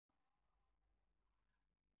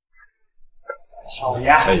少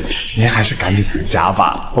爷，您还是赶紧回家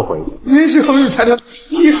吧。不回。您是恒宇财团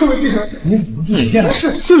1号继承人，您怎么住酒店了？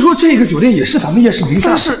是，虽说这个酒店也是咱们夜市名下，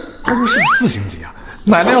但是他说是4星级啊。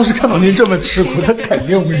奶奶要是看到您这么吃苦，她肯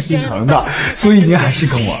定会心疼的。所以您还是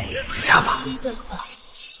跟我回家吧。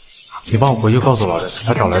你帮我回去告诉老人，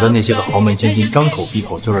他找来的那些个豪门千金，张口闭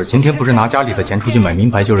口就是今天不是拿家里的钱出去买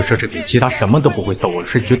名牌，就是奢侈品，其他什么都不会做。我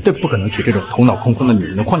是绝对不可能娶这种头脑空空的女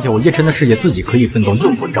人的。况且我叶琛的事业自己可以奋斗，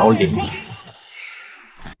用不着邻居。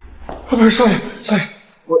不是少爷，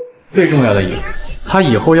我最重要的一个，他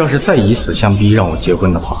以后要是再以死相逼让我结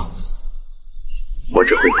婚的话，我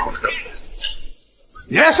只会跑得更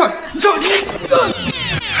远。少爷，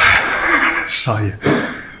少爷，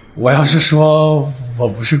我要是说我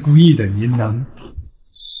不是故意的，您能？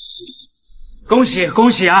恭喜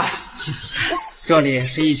啊！谢谢，这里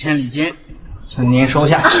是1000礼金，请您收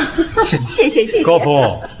下。谢谢。高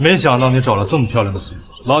峰，没想到你找了这么漂亮的媳妇，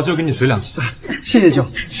老舅给你随两钱。谢谢舅。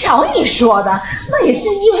瞧你说的，那也是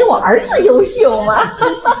因为我儿子优秀嘛。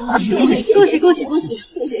恭喜！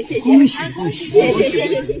谢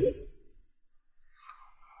谢！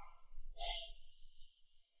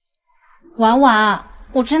婉婉，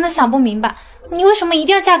我真的想不明白，你为什么一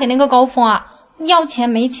定要嫁给那个高峰啊？要钱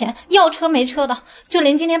没钱，要车没车的，就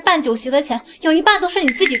连今天办酒席的钱，有一半都是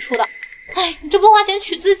你自己出的。哎，你这不花钱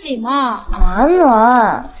娶自己吗？暖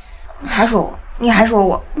暖，你还说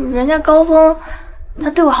我，人家高峰，他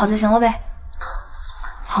对我好就行了呗。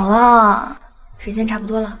好了，时间差不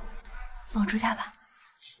多了，送我出家吧。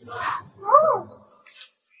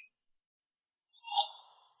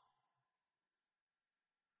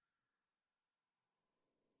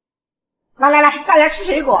来，大家吃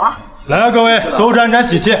水果。来啊，各位都沾沾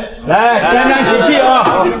喜气，来沾沾喜气啊！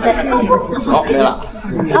好，没了。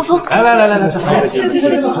阿峰，来，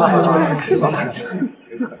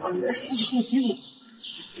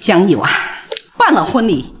江一婉，办了婚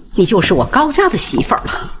礼，你就是我高家的媳妇儿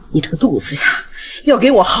了。你这个肚子呀，要给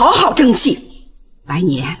我好好争气，来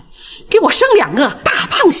年给我生2个大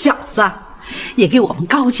胖小子，也给我们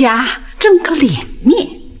高家争个脸面。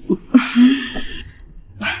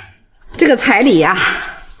这个彩礼呀，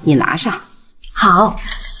你拿上。好。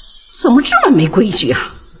怎么这么没规矩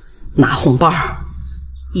啊？拿红包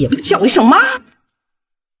也不叫一声妈。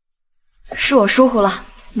是我疏忽了，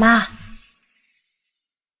妈。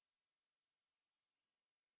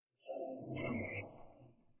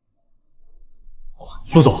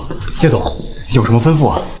陆总、叶总，有什么吩咐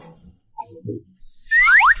啊？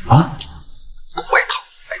啊？外套。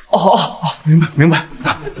哦，明白。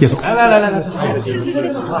叶总，来，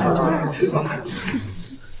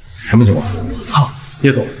什么情况？好，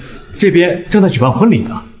叶总，这边正在举办婚礼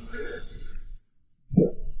呢。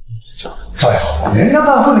少爷好，人家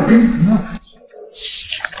办婚礼跟你呢。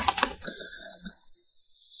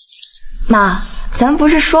妈，咱不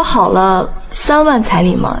是说好了3万彩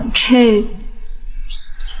礼吗？这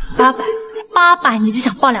800你就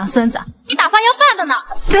想抱2孙子？你打发要饭的呢，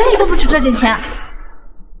随你都不止这点钱。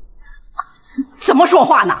怎么说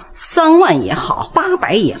话呢？3万也好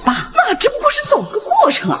，800也罢，那只不过是走个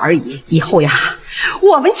过程而已。以后呀，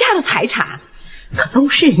我们家的财产可都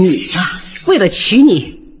是你的。为了娶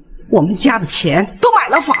你，我们家的钱都买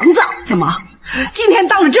了房子。怎么，今天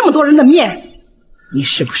当着这么多人的面，你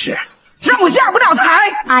是不是让我下不了台？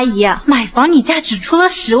阿姨，买房你家只出了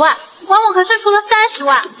10万，婉婉可是出了30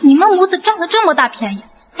万，你们母子占了这么大便宜，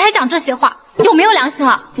你还讲这些话，有没有良心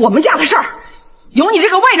了？我们家的事儿，有你这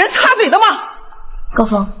个外人插嘴的吗？高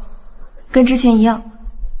峰，跟之前一样，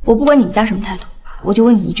我不管你们家什么态度，我就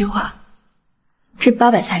问你一句话：这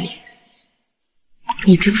800彩礼，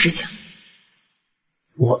你值不值钱？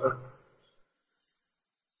我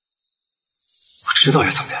知道呀，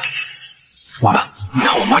怎么样？娃娃，你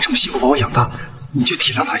看我妈这么辛苦把我养大，你就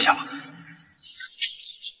体谅她一下吧。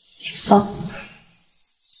好。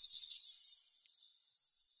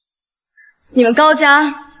你们高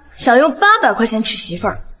家想用800块钱娶媳妇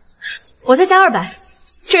儿，我再加200，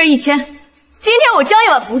这是1000。今天我江一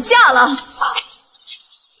婉不嫁了，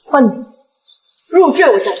换你入赘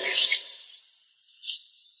我江家。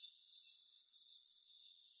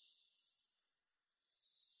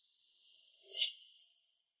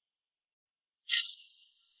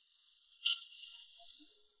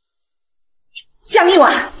江一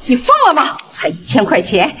婉，你疯了吗？才1000块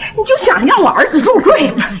钱，你就想让我儿子入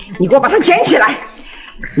赘？你给我把它捡起来！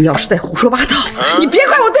你要是再胡说八道，你别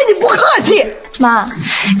怪我对你不客气。妈，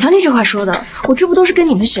瞧你这话说的，我这不都是跟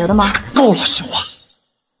你们学的吗？够了，小婉，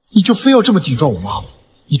你就非要这么顶撞我妈吗？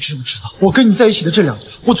你知不知道，我跟你在一起的这2年，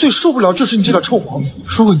我最受不了就是你这点臭毛病。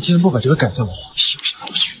如果你今天不把这个改掉的话，休想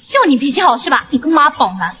回去。就你脾气好是吧？你个妈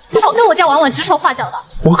宝男，少对我家婉婉指手画脚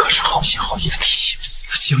的。我可是好心好意的提醒，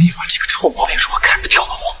他江一凡这个臭毛病如果改不掉的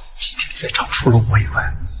话，今天再长除了我以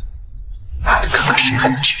外，看看谁还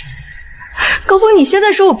能娶。高峰，你现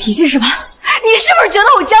在说我脾气是吧？你是不是觉得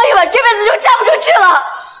我江一凡这辈子就嫁不出去了？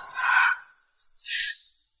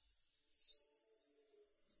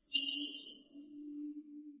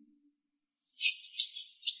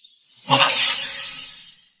老板，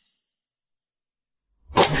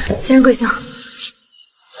先生贵姓？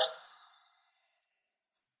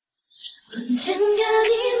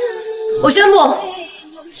我宣布，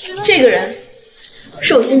这个人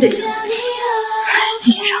是我新对象，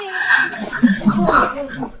李先生。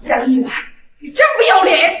杨一元，你真不要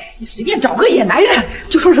脸！你随便找个野男人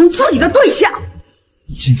就说成自己的对象。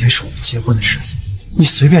今天是我们结婚的日子，你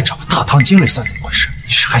随便找个大堂经理算怎么回事？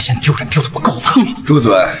你是还嫌丢人丢的不够大吗？住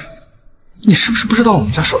嘴！你是不是不知道我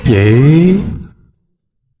们家手？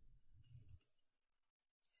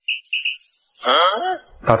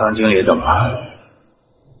大堂经理怎么了？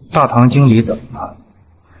大堂经理怎么了？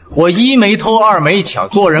我一没偷，二没抢，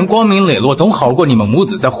做人光明磊落，总好过你们母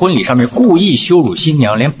子在婚礼上面故意羞辱新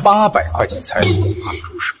娘，连800块钱彩礼都拿不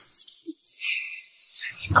出手。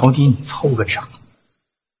高低你凑个整，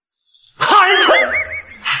残忍！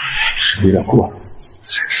是有点过了。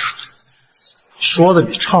再说的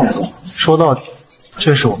比唱的多。说到底，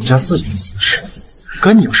这是我们家自己的私事，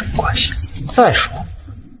跟你有什么关系？再说，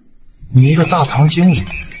你一个大堂经理，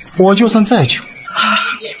我就算再穷，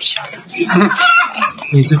也比不下你。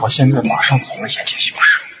你最好现在马上走了，眼前休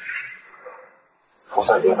事，我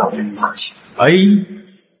再别浪费你客气。哎，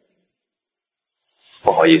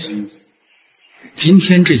不好意思，今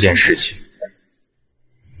天这件事情，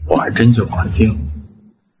我还真就管定了。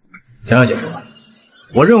江小姐，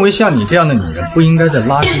我认为像你这样的女人不应该在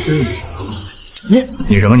垃圾堆里。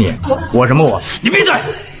你什么你？我什么我？你闭嘴！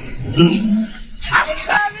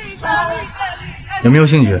有没有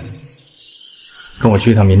兴趣跟我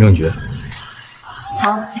去一趟民政局？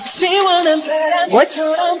好，我请。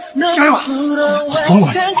加油！疯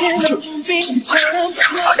了！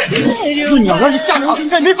你要是下场，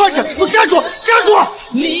再没法想，我站住！站住！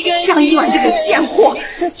江一远这个贱货，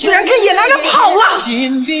居然跟野男人跑了！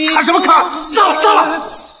看什么看？散了！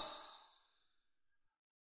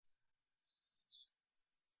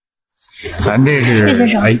咱这是叶先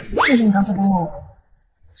生，哎，谢谢你刚才帮我。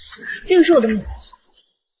这个是我的女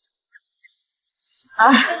儿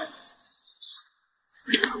啊，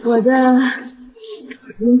我的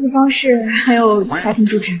联系方式还有家庭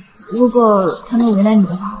住址，如果他们为难你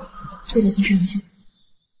的话，谢谢先生联系。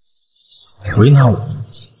为难我？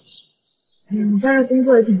你在这工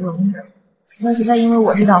作也挺不容易的，要是再因为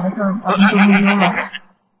我这档子事儿把工作弄丢了，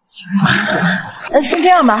请不好意思。先这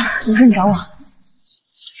样吧，有事你找我。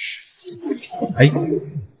哎，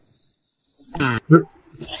不是，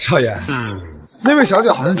少爷，那位小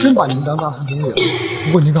姐好像真把您当大堂经理了。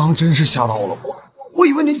不过您刚刚真是吓到了我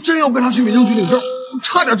以为您真要跟她去民政局领证，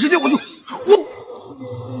差点直接我。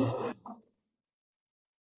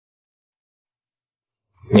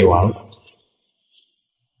你完了。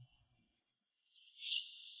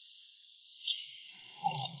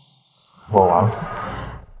我完了。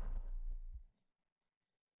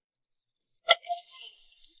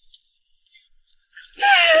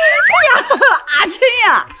阿春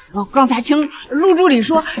呀，我刚才听陆助理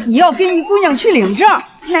说你要跟你姑娘去领证，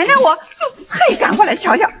奶奶我就特意赶过来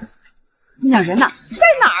瞧瞧。姑娘人呢，在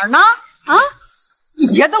哪儿呢？啊，你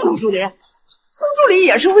别瞪陆助理，陆助理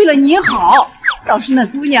也是为了你好。要是那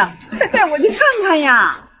姑娘，快带我去看看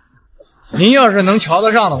呀！您要是能瞧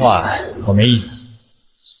得上的话，我没意见。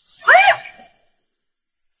哎呀，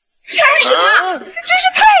真是他，真是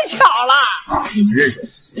太巧了！你们认识？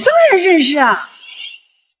当然认识啊。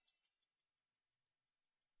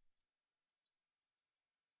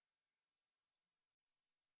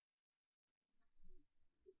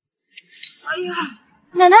哎呀，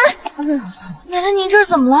奶奶，奶奶，您这是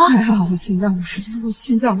怎么了？哎呀，我心脏不舒服，我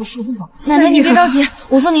心脏不舒服。奶奶，你别着急，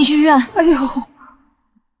我送您去医院。哎呦，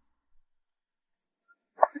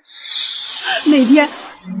那天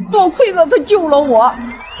多亏了他救了我，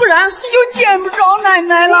不然你就见不着奶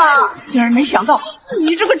奶了。竟然没想到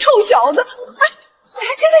你这个臭小子，还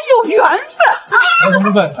跟他有缘分啊！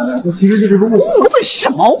缘分，我其实就是个误会。误会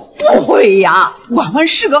什么误会呀？婉婉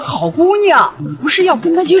是个好姑娘，你不是要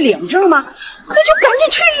跟她去领证吗？那就赶紧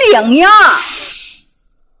去领呀！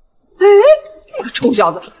哎，这个臭小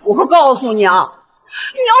子，我可告诉你啊，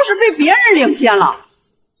你要是被别人领先了，老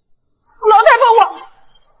太婆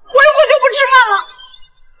我就不吃饭了，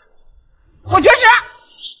我绝食，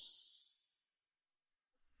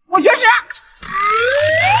我绝食。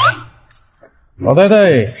老太太，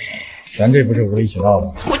咱这不是无理取闹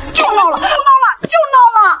吗？我就闹了，就闹了，就闹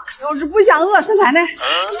了！要是不想饿死奶奶，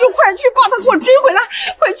你就快去把她给我追回来，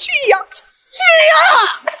快去呀，去呀！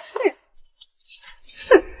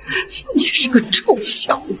你是个臭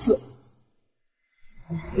小子！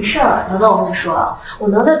没事儿，等等，我跟你说啊，我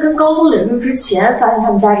能在跟高峰领证之前发现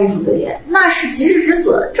他们家这副嘴脸，那是及时止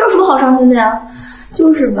损，这有什么好伤心的呀？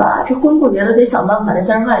就是吧，这婚不结了，得想办法把那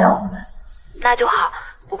30万要回来。那就好。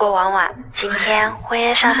不过婉婉，今天婚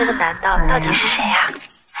宴上这个男的到底是谁啊？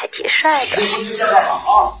还挺帅的。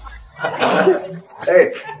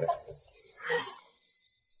哎，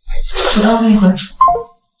我要跟你回。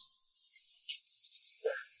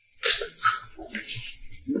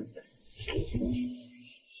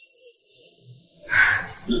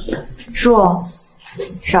叔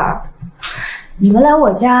婶儿，你们来我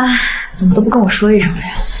家怎么都不跟我说一声呀？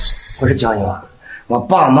不是江英，我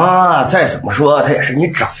爸妈再怎么说他也是你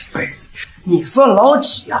长辈，你算老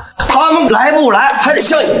几啊？他们来不来还得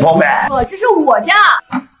向你报备。这是我家，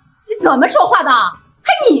你怎么说话的？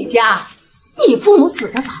还你家？你父母死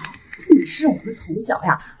得早，你是我们从小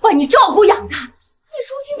呀把你照顾养大，你如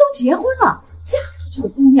今都结婚了，嫁出去的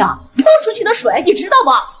姑娘泼出去的水，你知道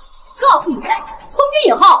吗？告诉你，从今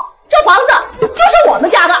以后这房子就是我们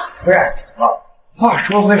家的。不是，话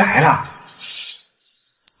说回来了，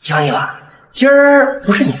江一婉，今儿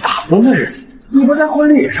不是你大婚的日子，你不在婚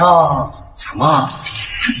礼上，怎么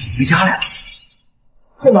回家来了？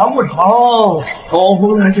这难不成高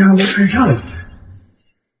峰他家没看上你？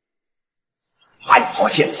还你好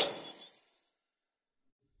气？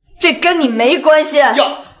这跟你没关系。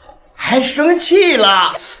哟，还生气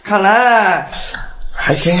了？看来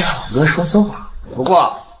还真让老哥说错话。不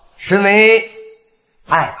过，身为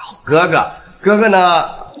爱的好哥哥，哥哥呢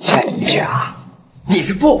劝你一句啊，你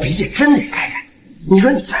这暴脾气真得改改。你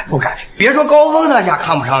说你再不改，别说高峰他家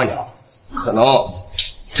看不上你了，可能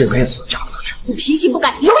这辈子都嫁不出去。你脾气不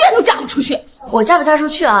改，永远都嫁不出去。我嫁不嫁出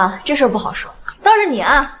去啊，这事儿不好说。倒是你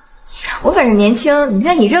啊，我反正年轻，你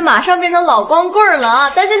看你这马上变成老光棍了啊！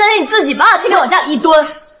担心你自己吧，天天往家里一蹲。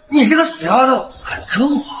你这个死丫头很正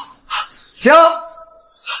啊！行，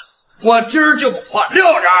我今儿就把话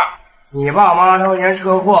撂这儿。你爸妈当年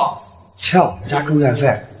车祸欠我们家住院费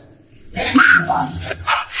50万，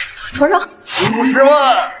多少？50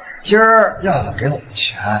万。今儿要么给我们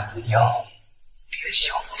钱，要别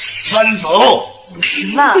想搬走。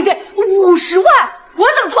50万？对，50万！我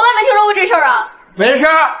怎么从来没听说过这事儿啊？没事，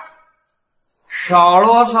少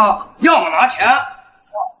啰嗦，要么拿钱，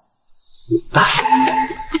你带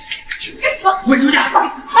滚出去！看，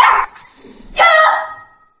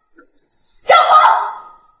张鹏，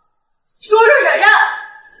叔叔婶婶，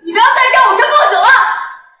你不要再这样，我真报警了。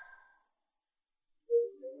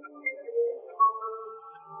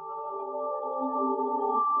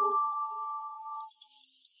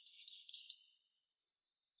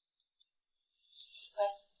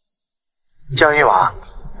江一娃，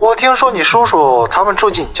我听说你叔叔他们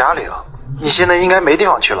住进你家里了，你现在应该没地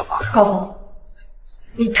方去了吧？高峰，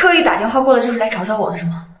你特意打电话过来就是来找我的是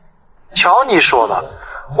吗？瞧你说的，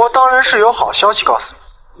我当然是有好消息告诉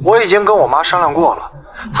你，我已经跟我妈商量过了，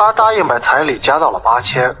她答应把彩礼加到了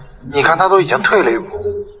8000，你看她都已经退了1步，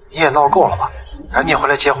你也闹够了吧？赶紧回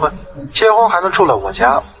来结婚，结婚还能住在我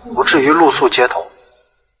家，不至于露宿街头。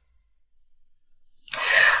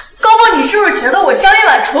高峰，你是不是觉得我江一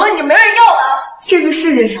婉除了你没人要了？这个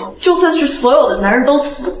世界上，就算是所有的男人都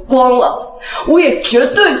死光了，我也绝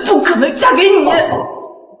对不可能嫁给你。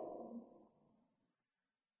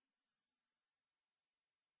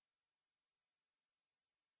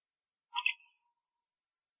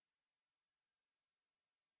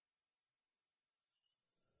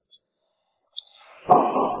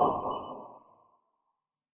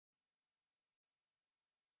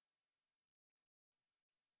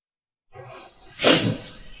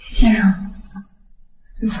先生，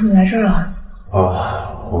你怎么来这儿了？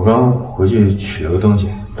我刚回去取了个东西，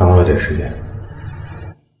耽误了点时间。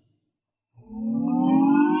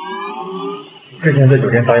之前在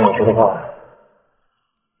酒店答应我说的话，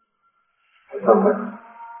我3分。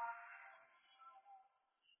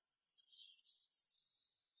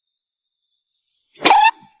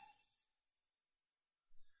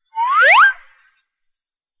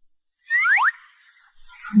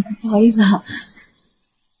不好意思啊。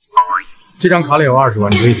这张卡里有20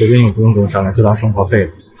万，你可以随便用，不用跟我商量，就当生活费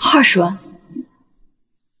了。20万？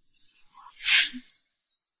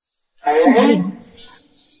在哪里呢？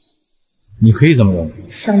你可以这么用。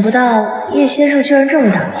想不到叶先生居然这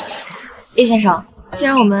么大方。叶先生，既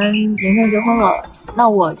然我们领证结婚了，那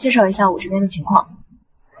我介绍一下我这边的情况。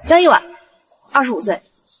江一婉，25岁，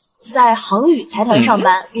在恒宇财团上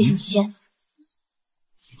班，月薪7000。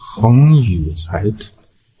恒宇财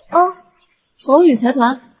团。恒宇财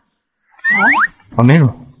团，啊，没什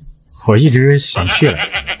么，我一直想去了。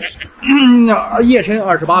叶琛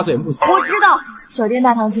28岁，目前我知道，酒店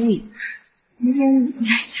大堂经理。那天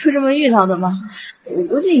就这么遇到的吗？我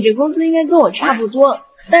估计你这工资应该跟我差不多，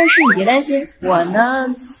但是你别担心，我呢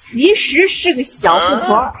其实是个小富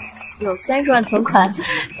婆，有30万存款，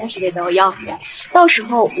但是得等我要回来，到时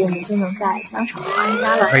候我们就能在江城安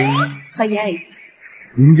家了。可以。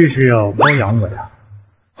您这是要包养我呀？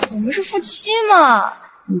我们是夫妻嘛，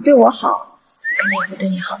你对我好，肯定也会对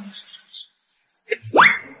你好的。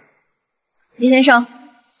李先生，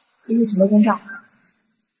给你请个公照。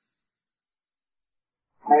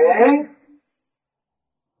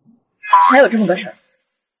还有这么个事儿，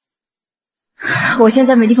我现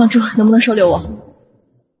在没地方住，能不能收留我？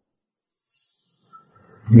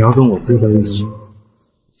你要跟我住在一起？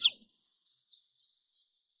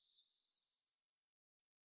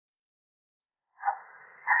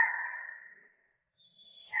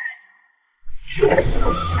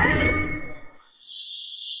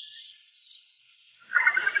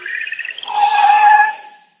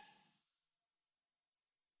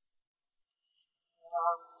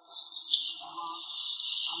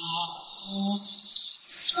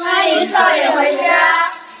欢迎少爷回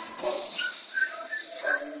家。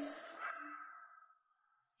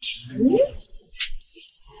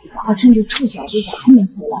大趁这臭小子咋还没回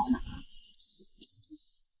来呢？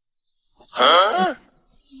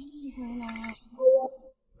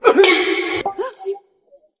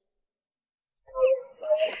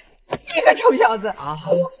你个臭小子啊！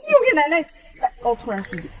又给奶奶搞突然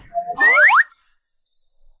袭击！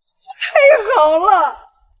太好了，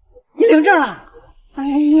你领证了！哎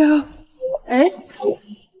呀，哎，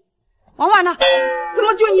婉婉呢？怎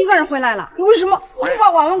么就你一个人回来了？你为什么不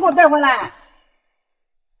把婉婉给我带回来？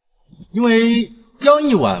因为江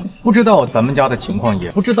一晚不知道咱们家的情况，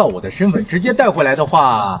也不知道我的身份，直接带回来的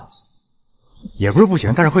话，也不是不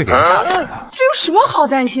行，但是会给人吓着的。这有什么好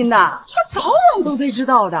担心的？他早晚都得知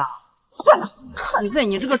道的。算了，看在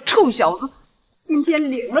你这个臭小子今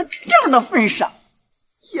天领了证的份上，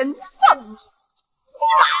先放你。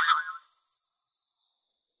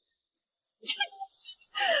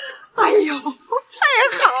哎呦，太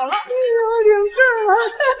好了！哎呦，领证了！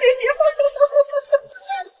哎呦，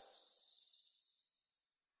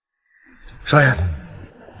少爷，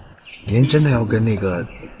您真的要跟那个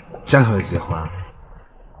江小姐结婚啊？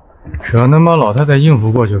这能把老太太应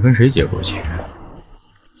付过去，跟谁结过去？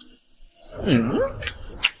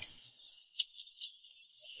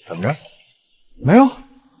怎么着？没有，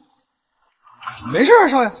没事啊，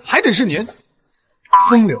少爷，还得是您，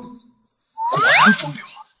风流，果然风流啊！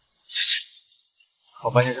好，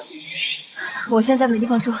班先生，我现在没地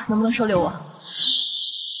方住，能不能收留我？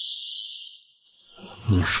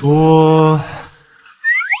你说，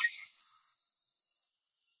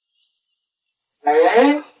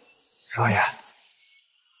少爷，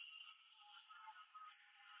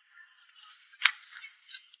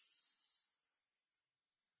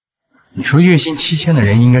你说月薪7000的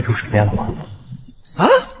人应该住什么样的房子？啊？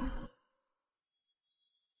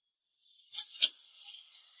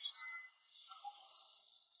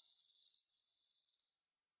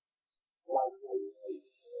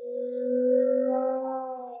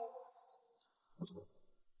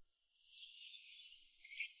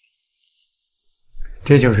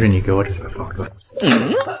这就是你给我整的房子。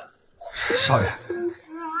少爷，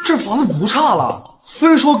这房子不差了，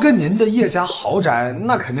虽说跟您的叶家豪宅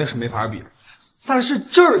那肯定是没法比，但是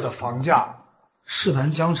这儿的房价是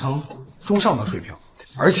咱江城中上等水平，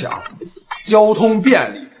而且啊，交通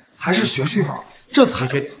便利，还是学区房，这才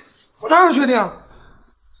确定。我当然确定。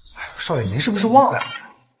哎，少爷，您是不是忘了？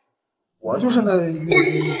我就是那月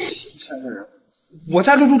薪7000的人，我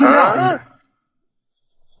家就住对面。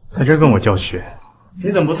在这跟我教学，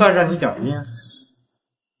你怎么不算上你奖金啊？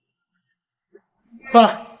算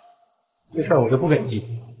了，这事儿我就不跟你计较。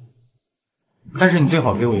但是你最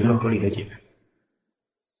好给我一个合理的解释。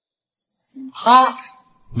他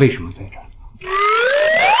为什么在这儿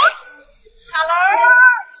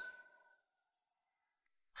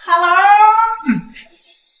 ？Hello，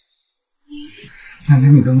 奶奶，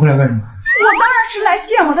你跟过来干什么？我当然是来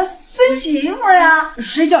见我的孙媳妇儿啊！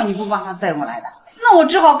谁叫你不把她带过来的？那我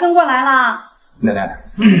只好跟过来了。奶奶，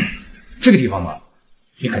这个地方吧，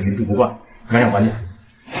你肯定住不惯，赶紧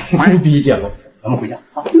还去，不必见了，咱们回家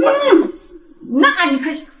啊。那你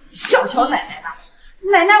可小瞧奶奶了，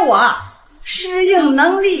奶奶我适应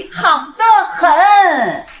能力好得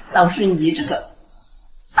很，倒是你这个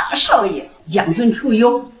大少爷养尊处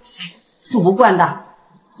优，住不惯的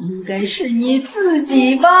应该是你自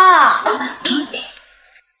己吧。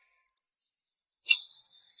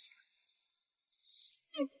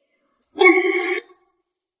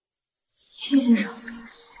先生，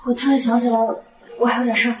我突然想起来，我还有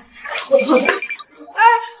点事儿，我跑走。哎，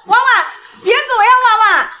婉婉，别走呀，婉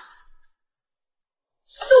婉！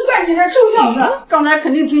都怪你这臭小子，刚才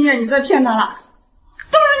肯定听见你在骗他了，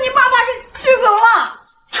都是你把他给气走了。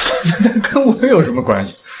跟我有什么关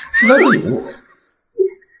系？是他自己误会。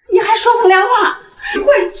你还说风凉话？快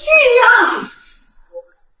去呀！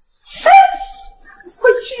哎，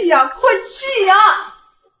快去呀！快去呀！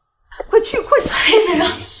快去！黑先生，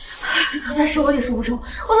刚才手里说不出，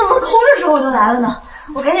我怎么空着手我就来了呢？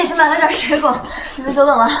我赶紧去买了点水果，你们久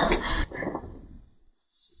等了。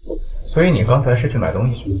所以你刚才是去买东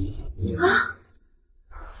西去了？啊？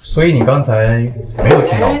所以你刚才没有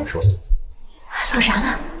听到我说？有啥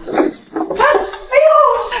呢？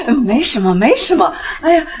哎呦，没什么，没什么。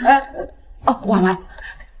哎呀，婉婉，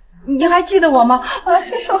你还记得我吗？哎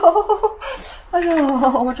呦，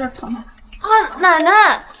我这儿疼啊！啊，奶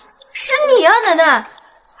奶，是你啊，奶奶，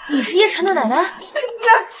你是叶晨的奶奶？那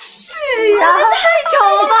是呀，太巧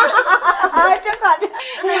了吧！真好，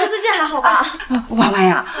奶奶最近还好吧？婉婉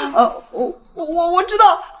呀，我知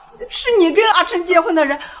道是你跟阿晨结婚的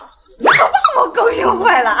人，可把我高兴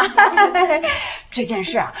坏了。这件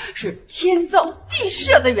事啊，是天造地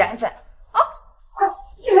设的缘分啊！快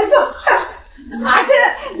进来坐。阿晨，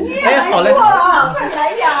你也来坐，快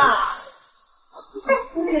来呀！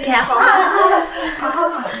你好，好，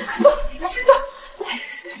快去坐。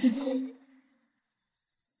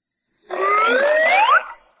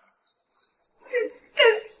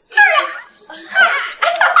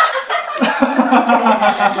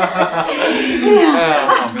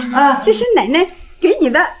这是奶奶给你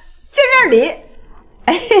的见面礼。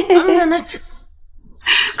奶奶，这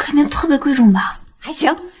肯定特别贵重吧？还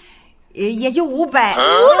行，也就500，500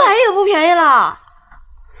也不便宜了。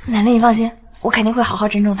奶奶你放心，我肯定会好好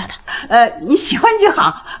珍重它的。你喜欢就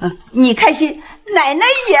好，你开心，奶奶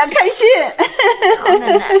也开心。好，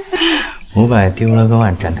奶奶。500丢了个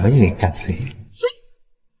腕，枕头就给干碎了。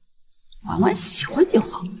婉婉喜欢就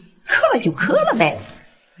好，磕了就磕了呗。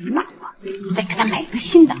那我再给他买个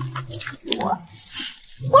新的。我喜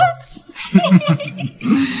欢。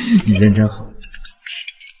你人真好。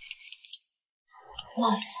不好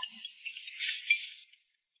意思。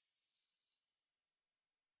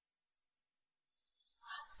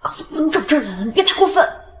告诉你找这儿来了，你别太过分。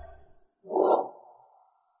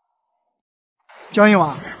江一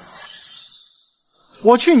婉，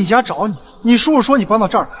我去你家找你，你叔叔说你搬到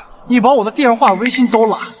这儿来，你把我的电话、微信都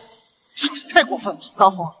拉，是不是太过分了？高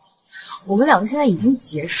峰，我们两个现在已经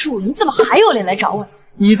结束了，你怎么还有脸来找我？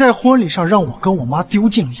你在婚礼上让我跟我妈丢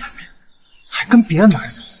尽了颜面，还跟别的男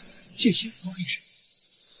人跑，这些我都可以忍。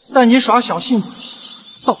但你耍小性子，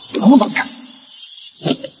到底能不能干？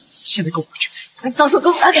走，现在跟我回去。你脏手给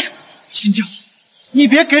我拿开！新疆，你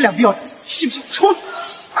别给脸不要脸，信不信我抽你？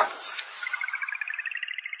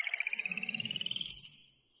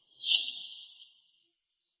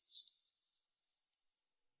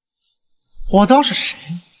我当是谁？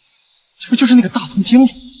这不就是那个大堂经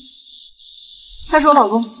理？他是我老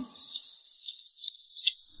公，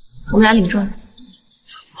我们俩领证。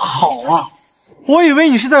好啊，我以为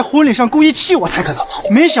你是在婚礼上故意气我才跟他跑，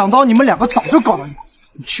没想到你们两个早就搞到一块。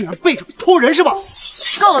你居然背着我偷人是吧？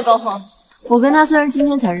够了，高峰！我跟他虽然今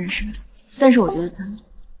天才认识，但是我觉得他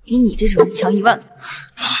比你这种人强1万。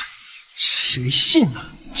谁信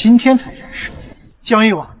啊？今天才认识，江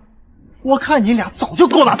一婉，我看你俩早就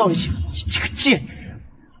勾搭到一起了。你这个贱女人，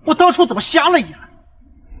我当初怎么瞎了眼？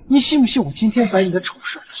你信不信我今天把你的丑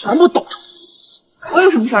事全部抖出来？我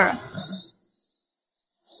有什么事儿啊？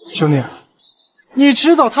兄弟，你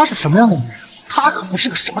知道她是什么样的女人？她可不是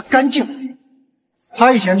个什么干净的人。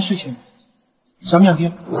她以前的事情，想不想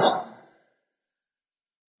听？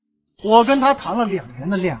我跟她谈了2年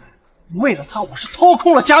的恋爱，为了她，我是掏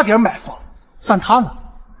空了家底买房，但她呢，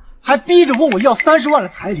还逼着问我要30万的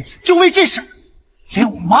彩礼，就为这事，连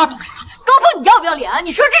我妈都给她。高峰，你要不要脸啊？你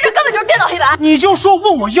说这事根本就是颠倒黑白。你就说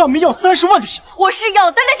问我要没要30万就行。我是要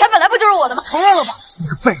的，但这钱本来不就是我的吗？承认了吧，你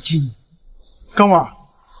个拜金女！哥们儿，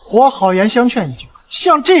我好言相劝一句，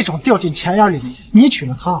像这种掉进钱眼里的人，你娶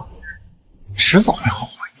了她，迟早会后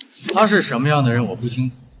悔。他是什么样的人我不清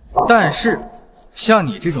楚，但是像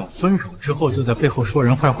你这种分手之后就在背后说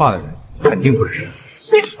人坏话的人，肯定不是神。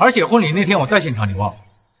而且婚礼那天我在现场，你忘了？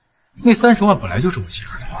那30万本来就是我媳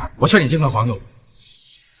妇的，我劝你尽快还给我。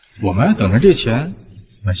我们还等着这钱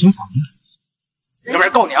买新房呢，要不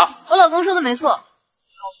然告你啊！我老公说的没错，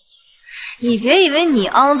你别以为你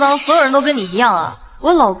肮脏，所有人都跟你一样啊！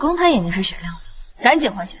我老公他眼睛是雪亮的，赶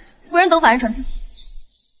紧还钱，不然等法院传票。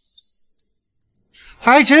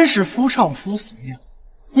还真是夫唱妇随呀！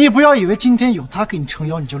你不要以为今天有他给你撑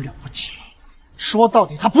腰你就了不起了，说到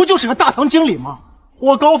底，他不就是个大堂经理吗？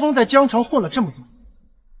我高峰在江城混了这么多年，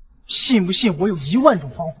信不信我有10000种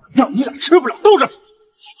方法让你俩吃不了兜着走？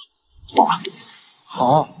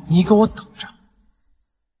好，你给我等着。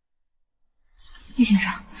叶先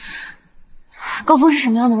生，高峰是什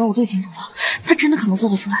么样的人，我最清楚了，他真的可能做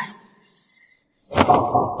得出来。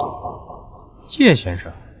叶先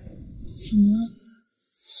生，怎么了？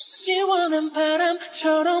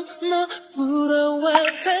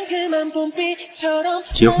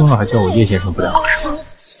结婚了还叫我叶先生不太合适吧？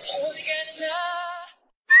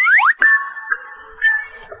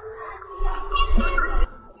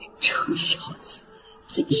臭小子，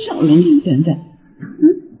嘴上伶伶仃仃，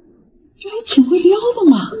这还挺会撩的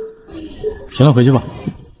嘛。行了，回去吧，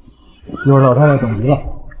一会儿老太太等急了。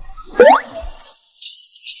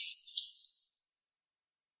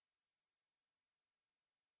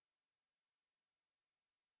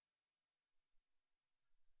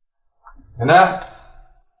奶奶，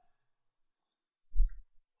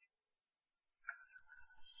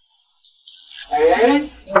哎，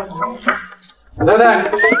奶奶，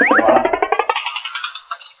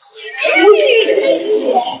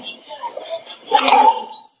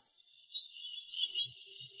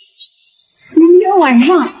今天晚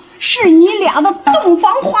上是你俩的洞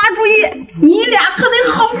房花烛夜，你俩可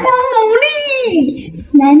得好好努力。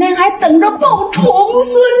奶奶还等着抱重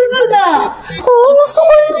孙子呢，重孙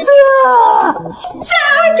子，加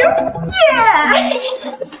油耶！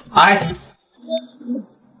哎，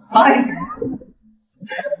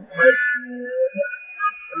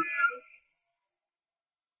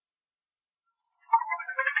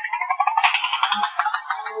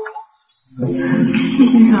叶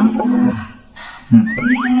先生，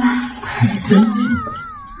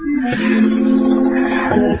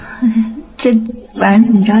这晚上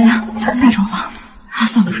怎么着呀？大床房，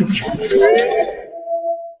算我睡不着。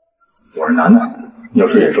我是男的，你要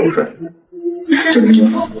睡也睡不睡？这是夜里天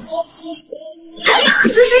人，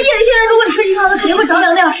如果你睡地上，那肯定会着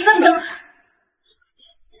凉的呀，实在不行，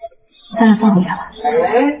咱俩算回下来。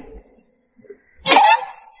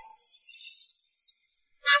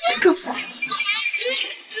这。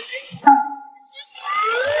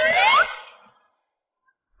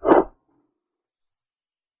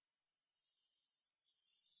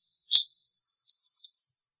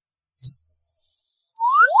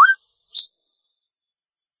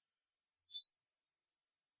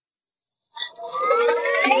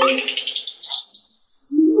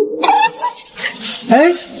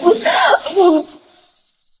哎，我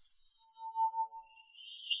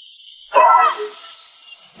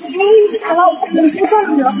惨了，我是不是撞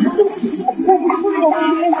上你了？对不起，我不是故意的，我跟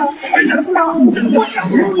你讲，我找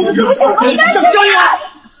不你了，对不起，我应该找你了。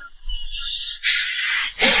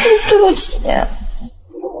对不起。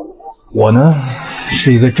我呢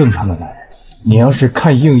是一个正常的男人，你要是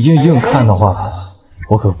看硬看的话，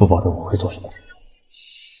我可不保证我会做什么。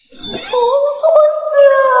重孙子，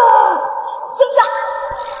孙子，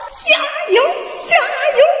加油加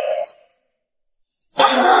油！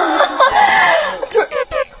这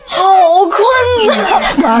好困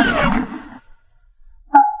呐！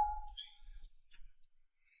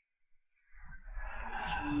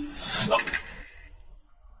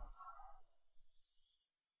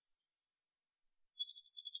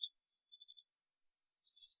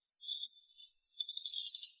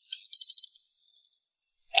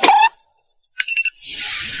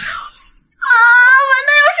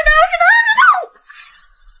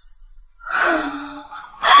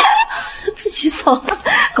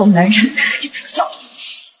狗男人，就不要叫。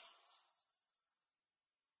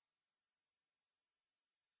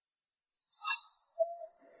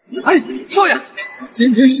哎，少爷，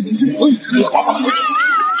今天是你去风雨才能找啊！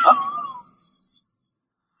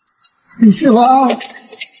你去了啊？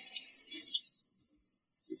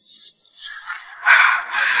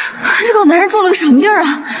这狗男人住了个什么地儿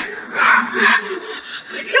啊？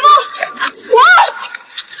师傅，我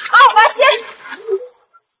2八仙。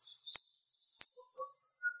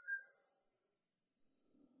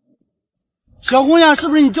小姑娘，是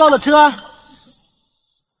不是你叫的车？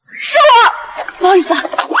是我，不好意思啊。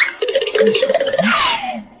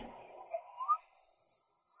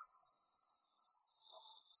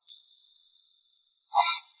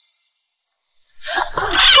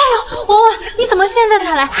你怎么现在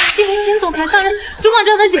才来？今天新总裁上任，主管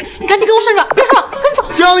着得紧，你赶紧给我顺转，别说了，赶走。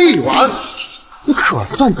江一丸，你可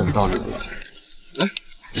算等到你了。哎，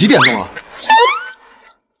几点钟了？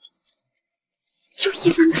就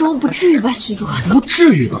1分钟，不至于吧，徐主管？不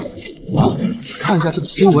至于吧？看一下这个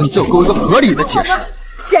新闻，就给我一个合理的解释。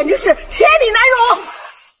简直是天理难容！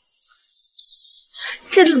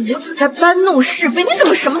这对母子在搬弄是非，你怎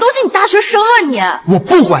么什么东西？你大学生啊你！我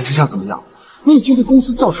不管这下怎么样，你已经对公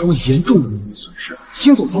司造成了严重的名誉损失。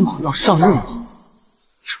新总裁马上要上任了，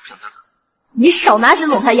是不是想点可？你少拿新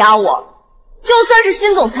总裁压我，就算是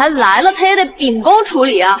新总裁来了，他也得秉公处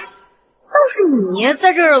理啊。倒是你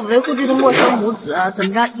在这儿维护这对陌生母子，怎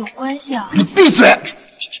么着有关系啊？你闭嘴！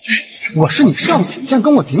我是你上司，你竟然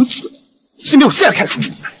跟我顶嘴，信不信我现在开除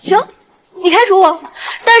你？行，你开除我，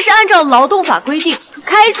但是按照劳动法规定，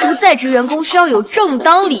开除在职员工需要有正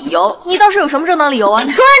当理由。你倒是有什么正当理由啊？你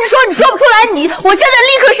说不出来，我现在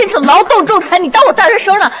立刻申请劳动仲裁。你当我大学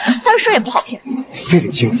生呢？大学生也不好骗。非得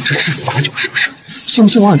经历这治法酒是不是？信不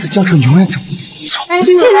信我让你在江城永远找不到工作？哎，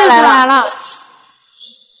现在来了。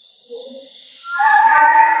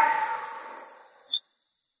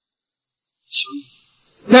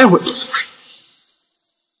待会儿就收拾。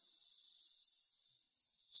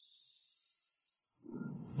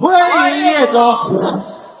欢迎叶总。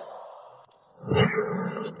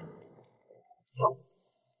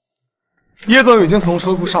叶总已经从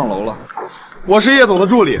车库上楼了，我是叶总的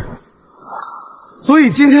助理。所以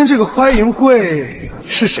今天这个欢迎会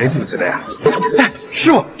是谁组织的呀？哎，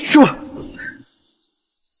是我。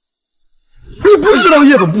你不知道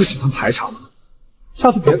叶总不喜欢排场，下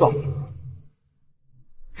次别搞了。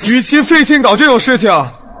与其费心搞这种事情，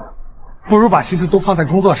不如把心思都放在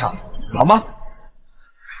工作上，好吗？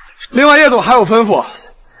另外，叶总还有吩咐，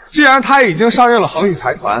既然他已经上任了恒宇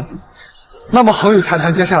财团，那么恒宇财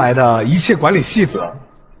团接下来的一切管理细则，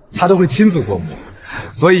他都会亲自过目。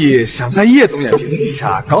所以，想在叶总眼皮子底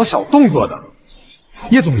下搞小动作的，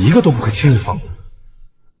叶总一个都不会轻易放过。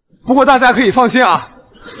不过大家可以放心啊，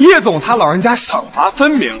叶总他老人家赏罚分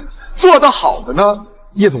明，做得好的呢，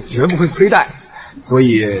叶总绝不会亏待。所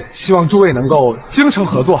以，希望诸位能够精诚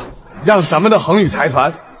合作，让咱们的恒宇财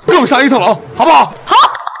团更上一层楼，好不好？好。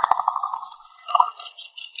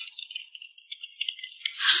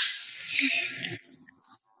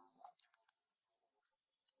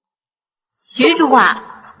徐主管，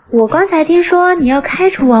我刚才听说你要开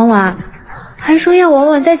除婉婉，还说要婉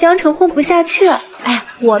婉在江城混不下去。哎，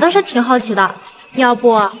我倒是挺好奇的，要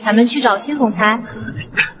不咱们去找新总裁？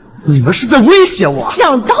你们是在威胁我？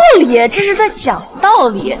讲道理，这是在讲道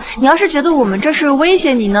理。你要是觉得我们这是威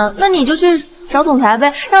胁你呢，那你就去找总裁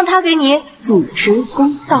呗，让他给你主持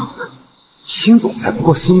公道。新总裁不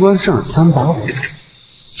过新官上任3把火，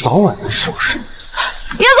早晚能收拾你。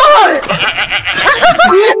叶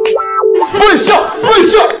总，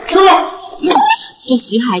跪下！哥，这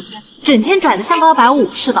徐海天整天拽得像个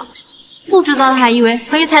250似的，不知道他还以为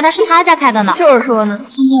恒宇财团是他家开的呢。就是说呢，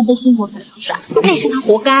今天被新总裁收拾，那是他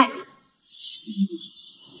活该。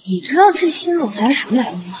你知道这新总裁是什么来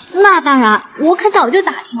历吗？那当然，我可早就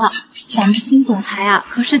打听了。咱们新总裁啊，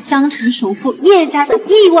可是江城首富叶家的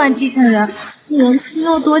亿万继承人，年轻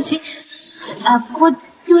又多金。不过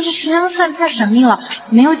就是身份太神秘了，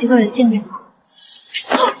没有几个人见过他。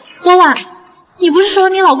婉婉，你不是说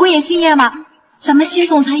你老公也姓叶吗？咱们新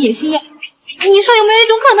总裁也姓叶，你说有没有一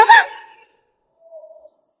种可能？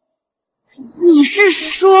你是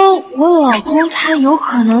说我老公他有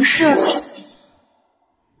可能是？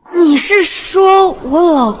你是说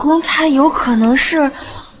我老公他有可能是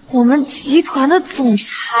我们集团的总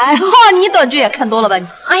裁？你短剧也看多了吧你？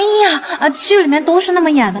哎呀，剧里面都是那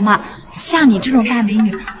么演的嘛。像你这种大美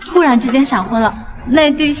女，突然之间闪婚了，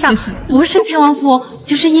那对象不是千万富翁，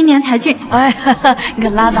就是英年才俊。哎，你可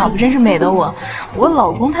拉倒吧，真是美的我。我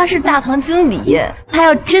老公他是大堂经理，他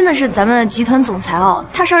要真的是咱们集团总裁哦，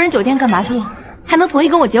他上人酒店干嘛去了？还能同意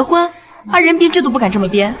跟我结婚？人编剧都不敢这么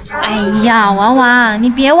编。哎呀，婉婉，你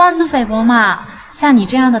别妄自菲薄嘛。像你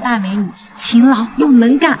这样的大美女，勤劳又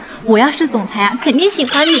能干，我要是总裁啊，肯定喜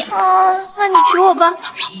欢你。那你娶我吧。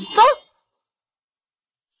走。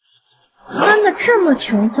穿的这么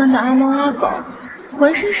穷酸的阿猫阿狗，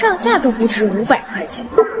浑身上下都不值500块钱。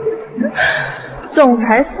总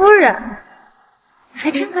裁夫人还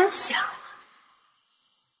真敢想。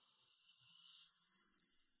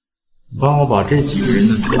帮我把这几个人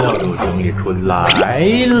的资料都整理出来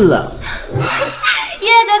了。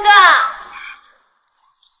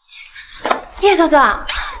叶哥哥，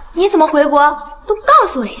你怎么回国都不告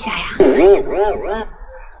诉我一下呀？哎，等会儿啊。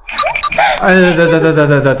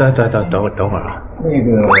那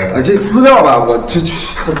个，这资料吧，我这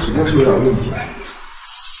它指定是有点问题。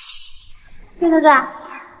叶哥哥，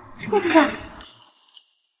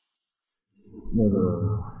那个，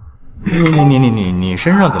你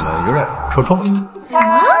身上怎么有点臭臭？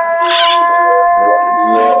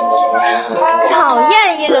讨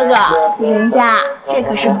厌叶哥哥，人家这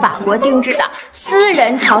可是法国定制的私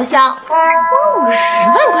人调香，10万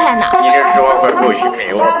块呢。你这10万块够洗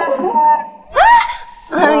没了。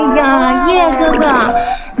叶哥哥，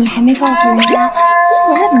你还没告诉人家，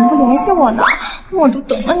你回来怎么不联系我呢？我都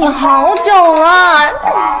等了你好久了。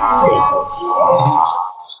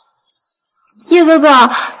叶哥哥，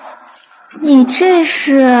你这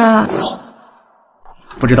是？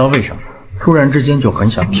不知道为什么，突然之间就很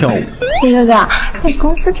想跳舞。叶哥哥，在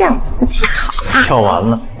公司这样不太好啊。跳完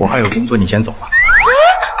了，我还有工作，你先走吧。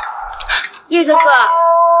叶哥哥，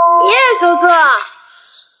叶哥哥，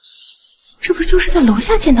这不就是在楼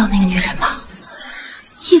下见到那个女人吗？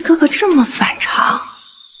叶哥哥这么反常，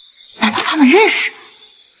难道他们认识？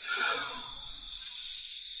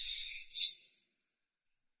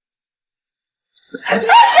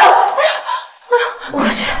我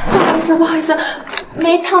去，不好意思，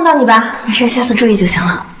没烫到你吧？没事，下次注意就行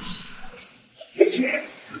了。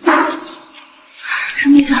什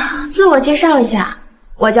么意思？自我介绍一下，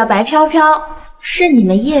我叫白飘飘，是你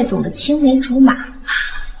们叶总的青梅竹马。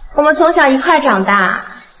我们从小一块长大，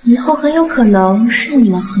以后很有可能是你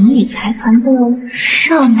们恒宇财团的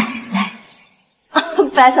少奶奶。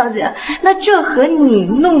白小姐，那这和你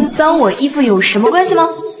弄脏我衣服有什么关系吗？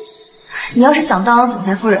你要是想当总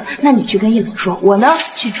裁夫人，那你去跟叶总说，我呢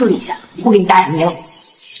去处理一下，不给你大眼迷了。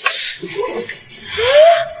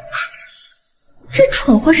这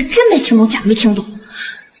蠢货是真没听懂，假没听懂。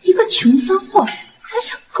一个穷酸货还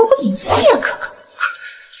想勾引叶哥哥，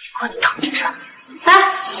给我等着！哎，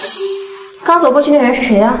刚走过去那人是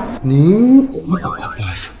谁呀？您，不好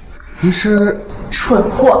意思，您是蠢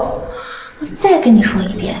货！我再跟你说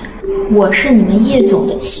一遍，我是你们叶总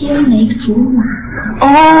的青梅竹马。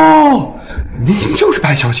哦，您就是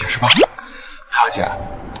白小姐是吧？小姐，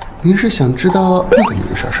您是想知道那个女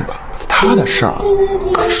的事是吧？她的事儿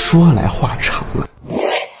可说来话长了。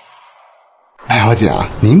白小姐，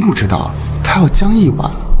您不知道，她要将一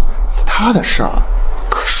晚，她的事儿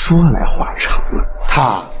可说来话长了。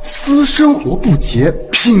她私生活不洁，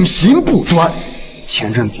品行不端，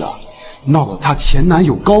前阵子闹得她前男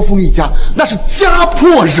友高峰一家那是家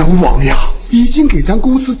破人亡呀，已经给咱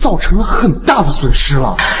公司造成了很大的损失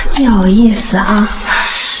了。有意思啊，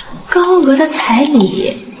高额的彩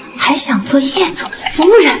礼还想做叶总的夫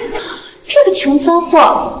人，这个穷酸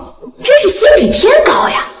货真是心比天高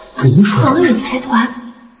呀！您说恒宇财团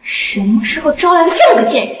什么时候招来了这么个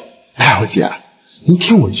贱人？白小姐，您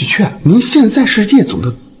听我一句劝，您现在是叶总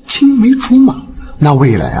的青梅竹马，那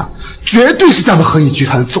未来啊，绝对是咱们恒宇集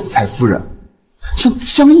团的总裁夫人。像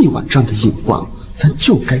江一婉这样的隐患，咱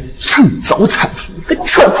就该趁早铲除。个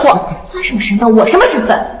蠢货，他什么身份，我什么身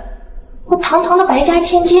份？我堂堂的白家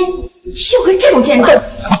千金，就跟这种贱人斗？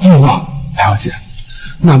不，白小姐，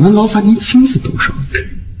哪能劳烦您亲自动手？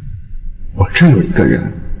我这有一个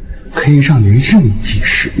人，可以让您任意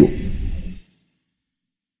使用。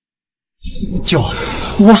舅，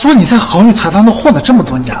我说你在恒宇财团都混了这么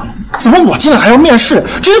多年了，怎么我进来还要面试？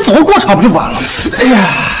直接走个过场不就完了？哎呀，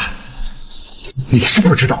你是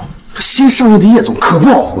不知道，这新上任的叶总可不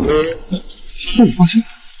好混。那你放心，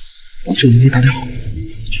我就能给大家好。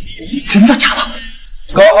真的假的？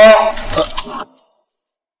高峰，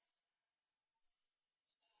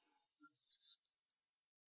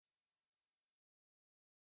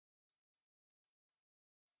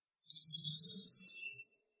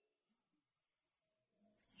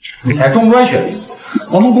你才中专学历，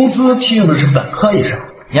我们公司聘用的是本科医生。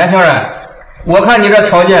年轻人，我看你这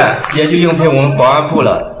条件也就应聘我们保安部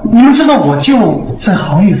了。你们知道我舅在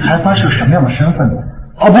恒宇财团是个什么样的身份吗？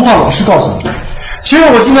不怕老实告诉你，其实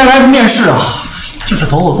我今天来面试啊，就是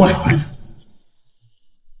走走过场而已。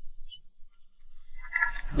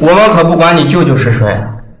我们可不管你舅舅是谁，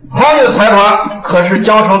恒宇财团可是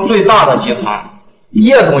江城最大的集团，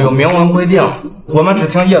叶总有明文规定，我们只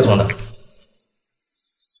听叶总的。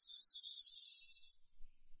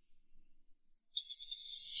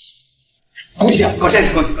恭喜啊，高先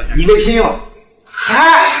生，恭喜！你被聘用了。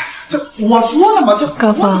嗨，这我说的嘛，这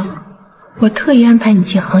高峰，我特意安排你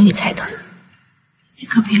进恒宇财团，你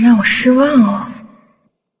可别让我失望哦。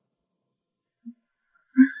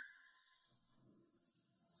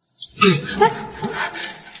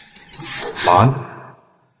妈，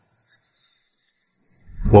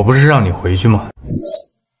我不是让你回去吗？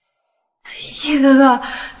叶哥哥，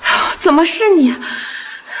怎么是你？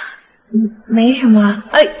没什么。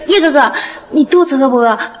叶哥哥，你肚子饿不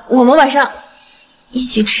饿？我们晚上一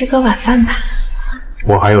起吃个晚饭吧。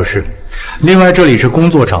我还有事。另外，这里是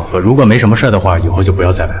工作场合，如果没什么事的话，以后就不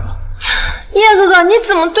要再来了。叶哥哥，你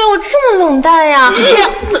怎么对我这么冷淡呀？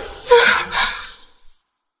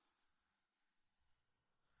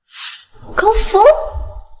高峰，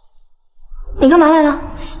你干嘛来了？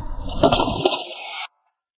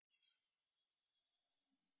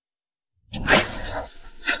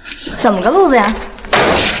怎么个路子呀？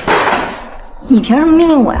你凭什么命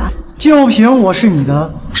令我呀？就凭我是你的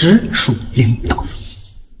直属领导。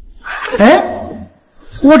哎，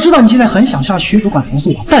我知道你现在很想向徐主管投诉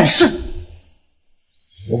我，但是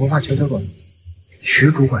我不怕悄悄告诉你，徐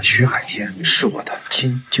主管徐海天是我的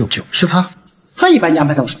亲舅舅，是他一把你安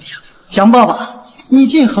排在我手底下。想不到吧？你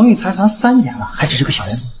进恒宇财团3年了，还只是个小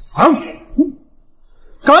员工，而我，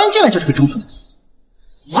刚一进来就是个中层。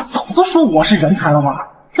我早都说我是人才了吧？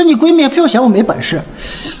那你闺蜜非要嫌我没本事。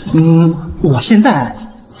我现在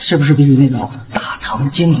是不是比你那个大堂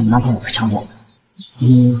经理男朋友可强多？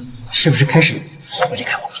你是不是开始后悔离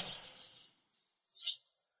开我了？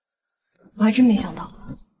我还真没想到，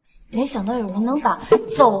有人能把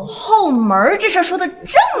走后门这事说的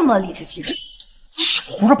这么理直气壮。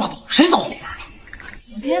胡说八道，谁走后门了？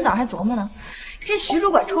我今天早上还琢磨呢，这徐主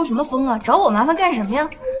管抽什么风啊？找我麻烦干什么呀？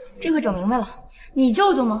这回整明白了，你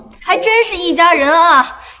舅舅吗？还真是一家人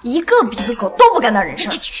啊，一个比一个狗，都不干那人事。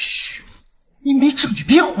嘘，你没证据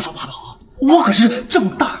别胡说八道啊！我可是正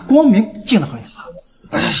大光明进了恒宇财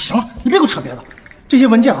团。行了，你别给我扯别的，这些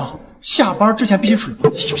文件啊，下班之前必须处理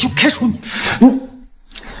完，小心我开除你。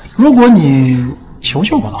如果你求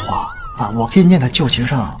求我的话啊，我可以念在旧情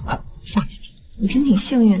上放你。你真挺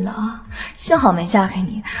幸运的啊，幸好没嫁给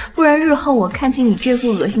你，不然日后我看清你这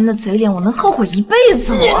副恶心的嘴脸，我能后悔一辈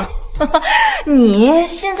子我。你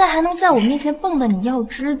现在还能在我面前蹦跶，你要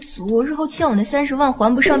知足。日后欠我那30万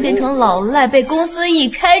还不上，变成老赖，被公司一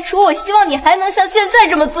开除，我希望你还能像现在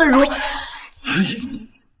这么自如。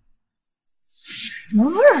什么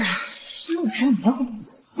味儿啊？虚我真牛！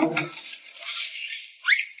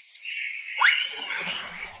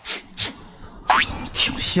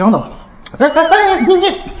挺香的。哎，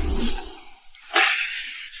你。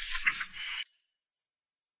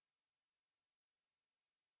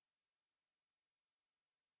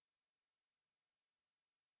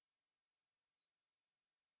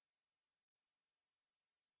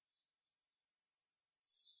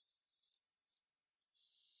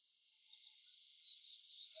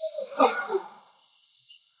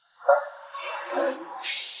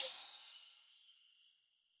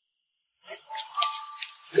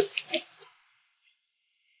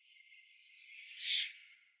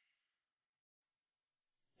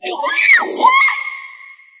我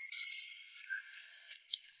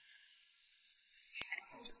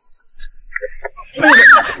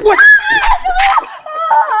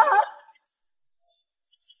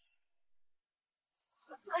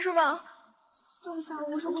没事吧？对不起，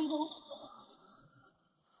我是回头。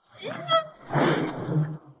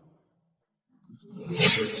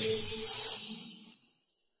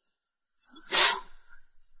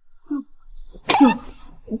哟，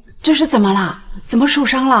这是怎么了？怎么受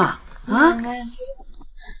伤了？啊？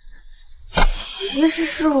其实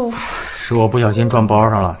是我不小心撞包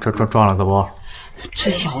上了，这撞了个包。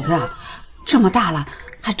这小子啊，这么大了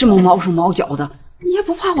还这么毛手毛脚的，你也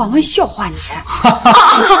不怕婉婉笑话你？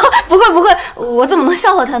不会，我怎么能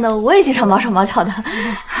笑话他呢？我也经常毛手毛脚的。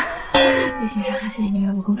叶先生，谢谢你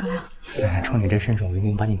为我供重量。冲你这身手，我一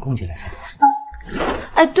定把你供起来才对。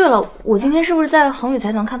哎，对了，我今天是不是在恒宇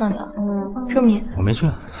财团看到你了？是不是你？我没去，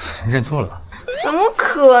认错了吧？怎么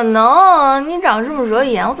可能？你长这么惹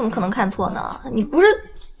眼，我怎么可能看错呢？你不是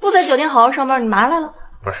不在酒店好好上班，你嘛来了？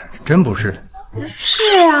不是，真不是。是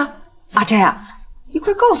呀，阿斋啊，你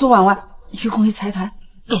快告诉婉婉，你去恒宇财团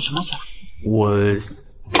干什么去了？我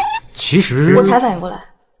其实我才反应过来，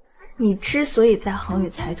你之所以在恒宇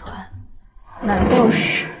财团，难道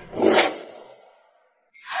是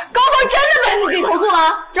高峰真的被你给投诉了，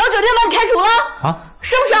找酒店把你开除了？啊？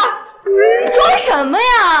是不是？你装什么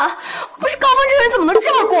呀？不是高峰这个人怎么能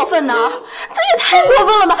这么过分呢？他也太过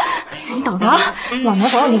分了吧！你等着啊，老娘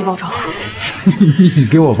保证给你报仇。你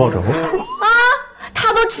给我报仇？啊！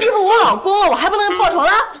他都欺负我老公了，我还不能报仇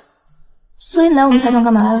了？所以你来我们财团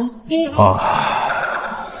干嘛来了？哦，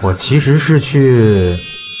我其实是去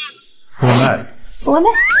送外卖。送外卖？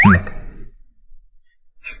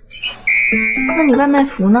那你外卖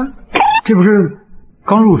服呢？这不是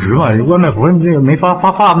刚入职嘛，外卖服这个没发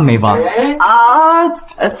没发啊？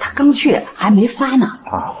他刚去，还没发呢。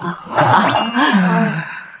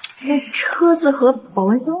那车子和保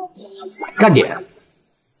温箱？站点，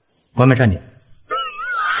外卖站点。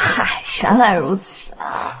嗨，原来如此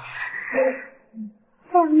啊！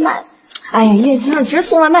外卖，哎呀，叶先生，其实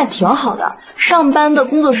送外卖挺好的，上班的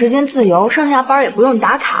工作时间自由，上下班也不用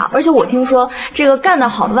打卡，而且我听说这个干得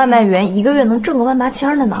好的外卖员一个月能挣个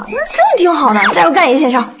18000的呢，真的挺好的，加油干，叶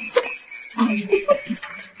先生！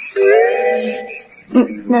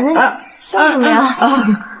奶奶，笑什么呀？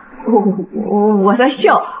我在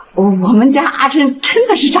笑。我们家阿珍真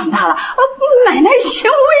的是长大了，奶奶欣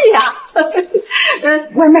慰呀。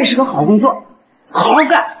外卖是个好工作，好好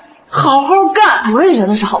干，好好干。我也觉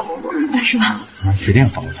得是好工作，是吧？指定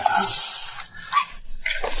好。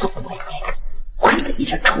送我快给你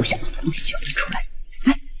这臭小子弄小子出来！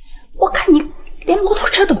哎，我看你连摩托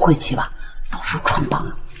车都不会骑吧？到时候穿帮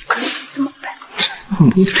了，可怎么办？摩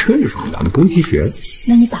托车有什么的？不用提学。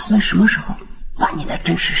那你打算什么时候把你的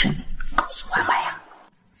真实身份告诉外卖呀？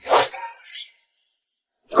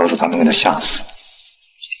告诉他们，给他吓死。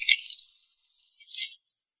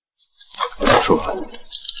再说吧，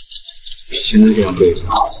现在这样不也挺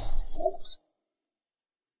好的？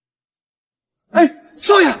哎，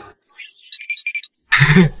少爷。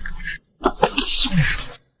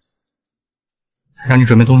让你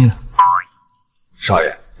准备东西呢。少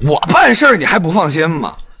爷，我办事儿你还不放心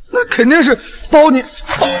吗？那肯定是包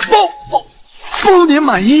您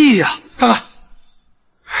满意呀！看看，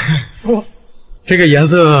这个颜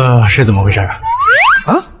色是怎么回事啊？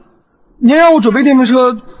啊，您让我准备电瓶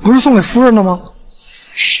车，不是送给夫人的吗？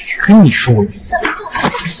谁跟你说？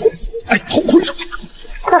哎，头盔上。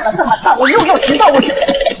大我又要迟到，我这……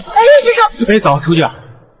哎，先生，哎，早出去啊！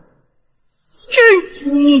这是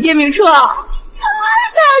你电瓶车啊？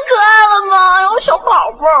太可爱了嘛！有小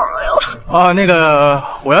宝宝，哎呦！啊，那个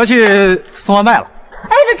我要去送外卖了。哎，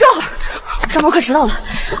那正好，上班快迟到了，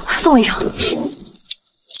送我一程。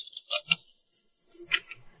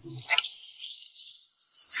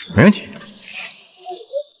没问题。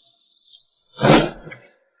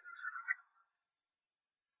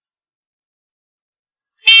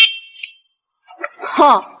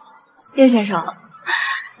哦，叶先生，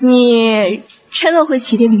你真的会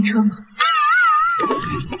骑电瓶车吗？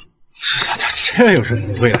这有什么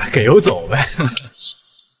不会的？给油走呗。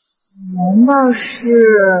难道是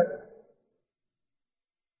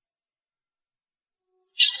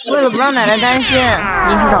为了不让奶奶担心，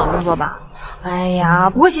临时找工作吧？哎呀，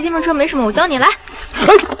不过骑电瓶车没什么，我教你来。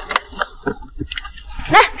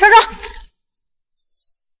来，上车！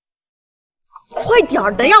快点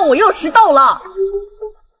儿的呀，我又迟到了。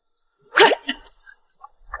快，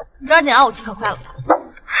抓紧啊，我骑可快了。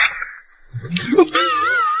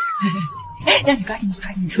让你抓紧不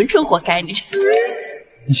抓紧，你纯纯活该，你这。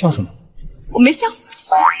你笑什么？我没笑。行，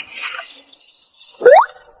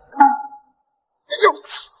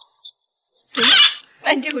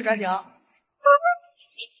那你这回抓紧啊。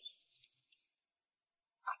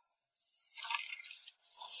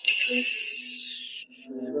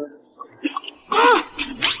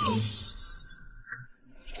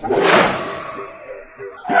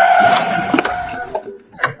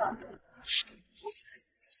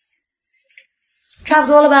差不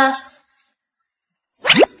多了吧？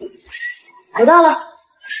我到了。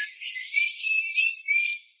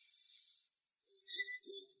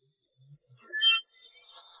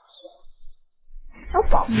小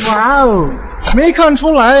宝，哇哦，没看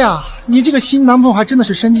出来呀，你这个新男朋友还真的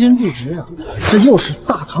是身兼数职呀！这又是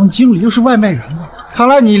大堂经理，又是外卖员啊！看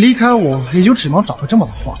来你离开我，也就只能找个这么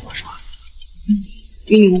的货色是吧？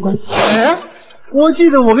与你无关。哎，我记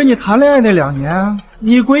得我跟你谈恋爱那2年，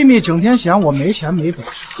你闺蜜整天嫌我没钱没本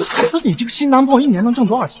事。那你这个新男朋友一年能挣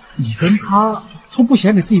多少钱？你跟他从不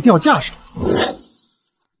嫌给自己掉价上。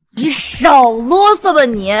你少啰嗦吧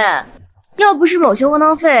你！要不是某些窝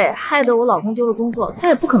囊废害得我老公丢了工作，他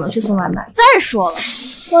也不可能去送外卖。再说了，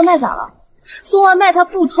送外卖咋了？送外卖他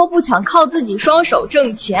不偷不抢，靠自己双手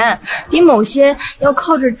挣钱，比某些要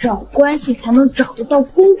靠着找关系才能找得到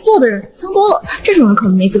工作的人强多了。这种人可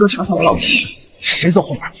能没资格嘲笑我老公。谁在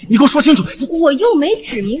后面？你给我说清楚！我又没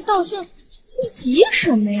指名道姓，你急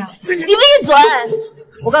什么呀？你闭嘴！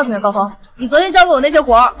我告诉你，高峰，你昨天交给我那些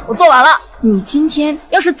活儿，我做完了。你今天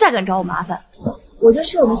要是再敢找我麻烦，我就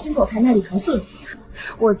去我们新总裁那里投诉你。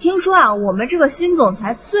我听说啊，我们这个新总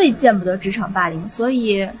裁最见不得职场霸凌，所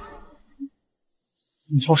以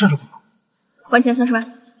你朝我伸手干嘛？还钱30万。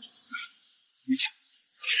没钱。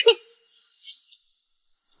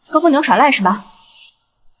高峰，你要耍赖是吧？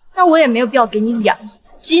那我也没有必要给你脸。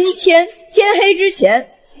今天天黑之前，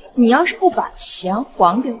你要是不把钱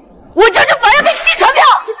还给我，我就去法院给你递传票。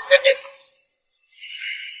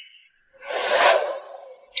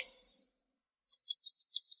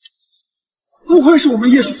不愧是我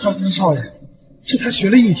们夜市餐厅的少爷，这才学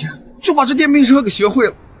了1天，就把这电瓶车给学会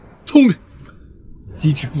了，聪明，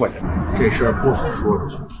机智过人。这事儿不许说出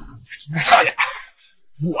去。少爷，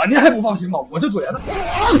您还不放心吗？我就觉得。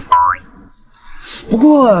不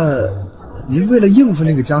过，您为了应付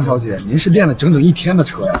那个江小姐，您是练了整整1天的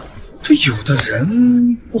车呀。这有的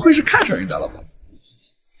人不会是看上人家了吧？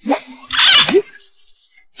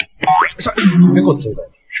少爷，你别给我偷的。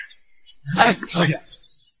哎，少爷。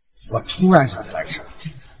我突然想起来个事儿，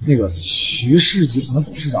那个徐氏集团的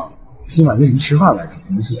董事长今晚约您吃饭来着，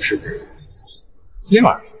您是不是？今天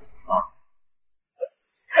晚上啊。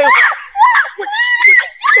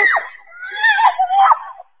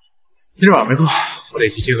今天晚上没空，我得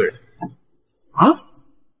去接个人。啊？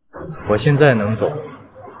我现在能走。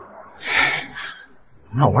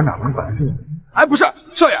那我哪能管住？哎，不是，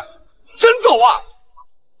少爷，真走啊？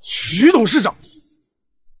徐董事长。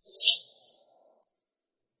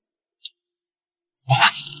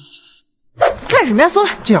 干什么呀，苏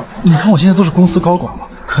来？这样，你看我现在都是公司高管了，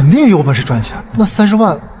肯定有本事赚钱。那30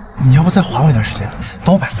万，你要不再还我一段时间？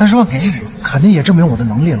等我把30万给你，肯定也证明我的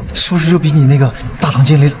能力了，是不是就比你那个大堂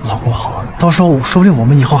经理老公好了？到时候说不定我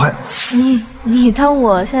们以后还……你当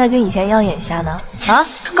我现在跟以前一样眼瞎呢？啊，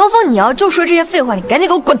高峰，你要就说这些废话，你赶紧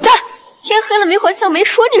给我滚蛋！天黑了没还枪，没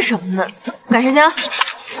说你什么呢？赶时间啊！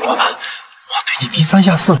老板，我对你低三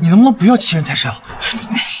下四了，你能不能不要欺人太甚了？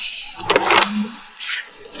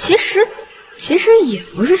其实也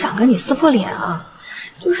不是想跟你撕破脸啊，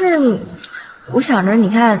就是我想着，你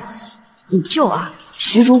看你舅啊，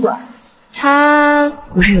徐主管，他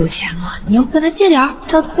不是有钱吗？你要不跟他借点儿，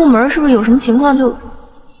他的部门是不是有什么情况就……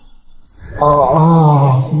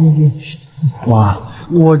哇，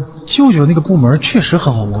我舅舅那个部门确实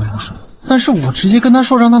很好挖油水，但是我直接跟他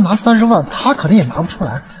说让他拿30万，他肯定也拿不出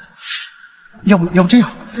来。要不这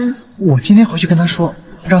样，我今天回去跟他说，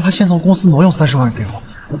让他先从公司挪用30万给我，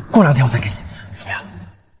过2天我再给你，怎么样？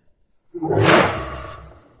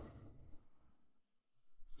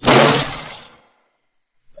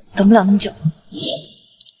等不了那么久。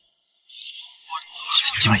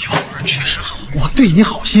江以后确实好，我对你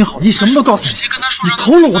好心好意，什么都告诉你。你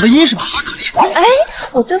偷了我的音是吧？哎，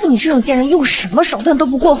我对付你这种贱人，用什么手段都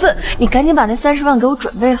不过分。你赶紧把那30万给我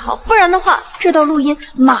准备好，不然的话，这段录音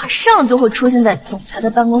马上就会出现在总裁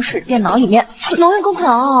的办公室电脑里面。牢狱公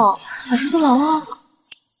考，小心坐牢啊！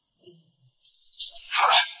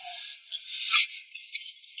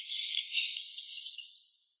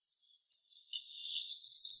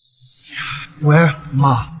喂，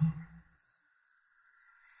妈。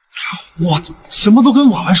 我什么都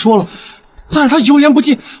跟婉婉说了，但是她油盐不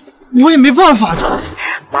进，我也没办法。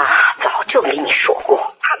妈早就跟你说过，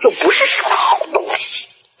他就不是什么好东西。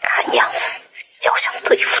看样子，要想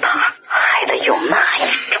对付他，还得用那一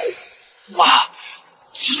种。妈，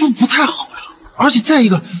这就不太好呀。而且再一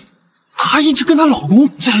个，她一直跟她老公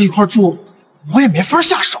在一块住，我也没法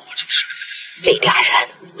下手啊，这不是？这俩人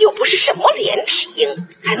又不是什么连体婴，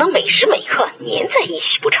还能每时每刻黏在一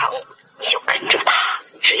起不成？你就跟着他。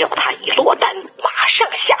 只要他一落单，马上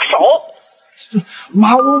下手。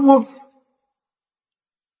妈，我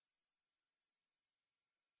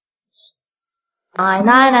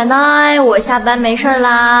奶，我下班没事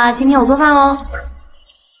啦，今天我做饭哦。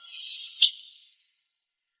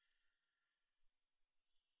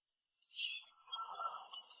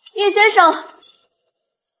叶先生，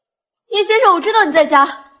我知道你在家。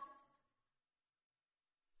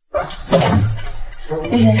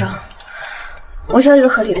叶先生。 我需要一个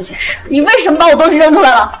合理的解释，你为什么把我东西扔出来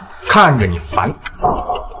了？看着你烦，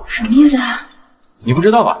什么意思啊？你不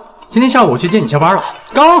知道吧？今天下午我去接你下班了，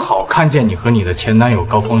刚好看见你和你的前男友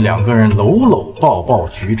高峰2个人搂搂抱抱，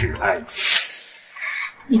举止暧昧。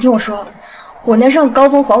你听我说，我能让高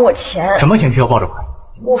峰还我钱？什么钱需要抱着还？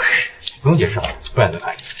我不用解释了，不然再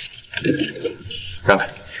看你。让开！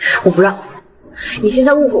我不让！你现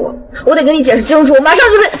在误会我，我得跟你解释清楚，我马上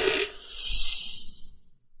就被。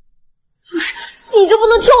不是。 你就不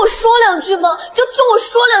能听我说2句吗？就听我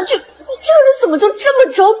说2句！你这个人怎么就这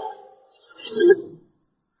么轴？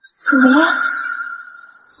怎么了？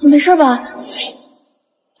你没事吧？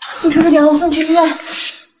你撑着点，我送你去医院。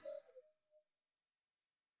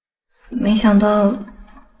没想到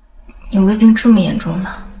你胃病这么严重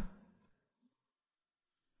呢，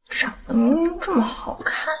长得明明这么好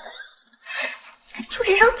看，就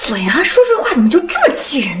这张嘴啊，说话怎么就这么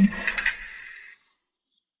气人呢？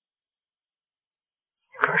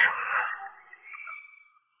 干什么？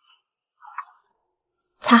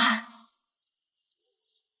擦汗。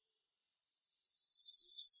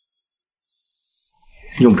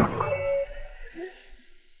用不着你管。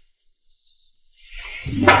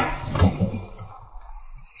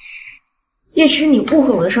叶迟，你误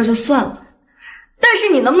会我的事就算了，但是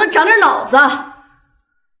你能不能长点脑子？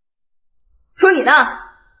说你呢？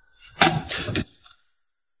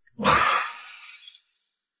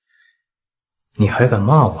你还敢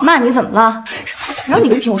骂我？骂你怎么了？谁让你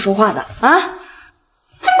不听我说话的啊？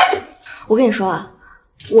我跟你说啊，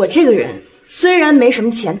我这个人虽然没什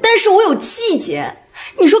么钱，但是我有气节。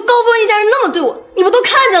你说高峰一家人那么对我，你不都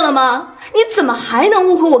看见了吗？你怎么还能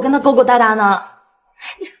误会我跟他勾勾搭搭呢？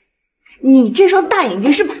你这双大眼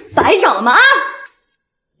睛是白长了吗？啊！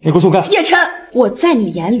你给我松开！叶琛，我在你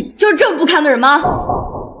眼里就是这么不堪的人吗？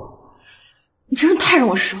你真是太让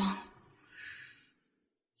我失望了。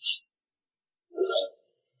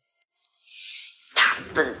大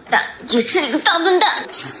笨蛋，叶琛你个大笨蛋！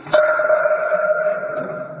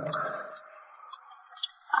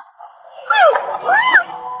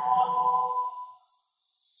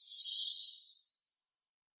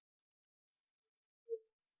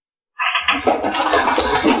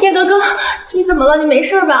叶哥哥，你怎么了？你没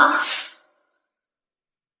事吧？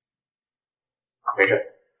没事。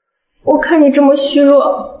我看你这么虚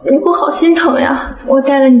弱，我好心疼呀。我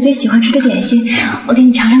带了你最喜欢吃的点心，我给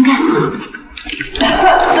你尝尝看。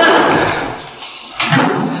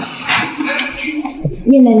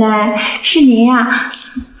叶奶奶，是您呀？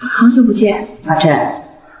好久不见。阿琛，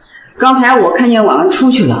刚才我看见婉婉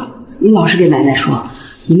出去了，你老实给奶奶说，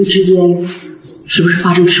你们之间是不是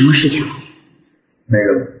发生什么事情了？没有。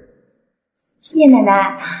叶奶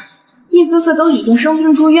奶，叶哥哥都已经生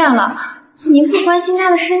病住院了，您不关心他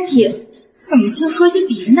的身体，怎么就说些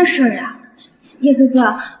别人的事儿啊？叶哥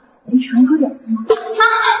哥，您尝一口点心吗？啊！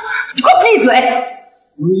你给我闭嘴！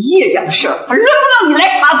我们叶家的事儿还轮不到你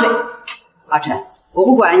来插嘴。阿琛，我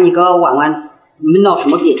不管你和婉婉你们闹什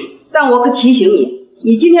么别扭，但我可提醒你，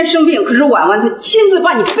你今天生病可是婉婉她亲自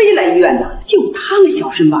把你背来医院的，就她那小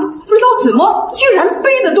身板，不知道怎么居然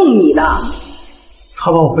背得动你的。他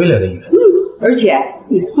把我背来的医院。而且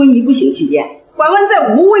你昏迷不醒期间，婉婉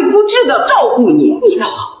在无微不至的照顾你，你倒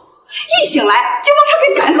好，一醒来就把他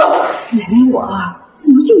给赶走。奶奶我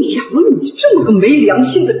怎么就养了你这么个没良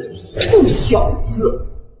心的臭小子？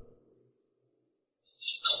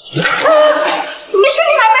你身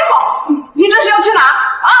体还没好，你这是要去哪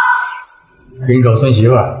啊？给你找孙媳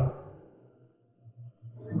妇儿。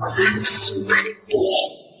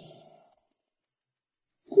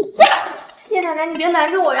叶奶奶，你别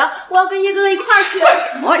瞒着我呀！我要跟叶哥哥一块儿去。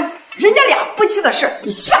什么？人家俩夫妻的事，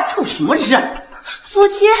你瞎凑什么热？夫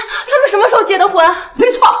妻？他们什么时候结的婚？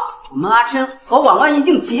没错，我们阿琛和婉婉已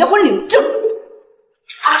经结婚领证。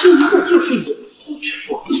阿琛以后就是有夫之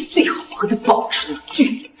妇，你最好和他保持距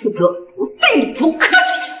离，否则我对你不客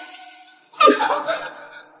气。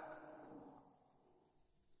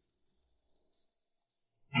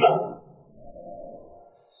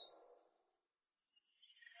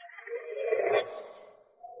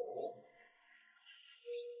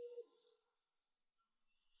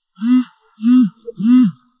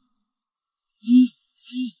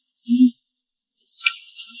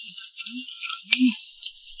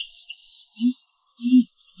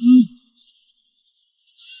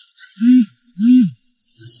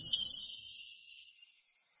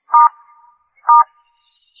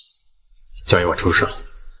江一婉出事了，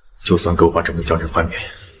就算给我把整个江城翻遍，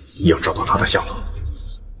也要找到他的下落。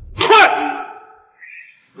快！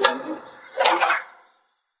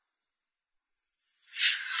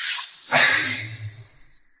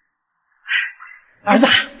儿子，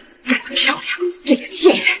干得漂亮！这个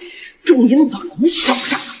贱人终于弄到我们手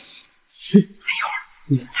上了。待会儿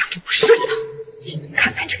你把他给我睡了，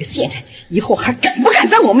看看这个贱人以后还敢不敢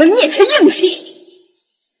在我们面前硬气。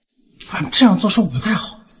咱们这样做是不太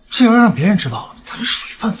好，这要让别人知道了，咱是属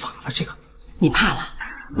于犯法了。这个你怕了？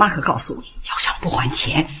妈可告诉你，要想不还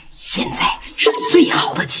钱，现在是最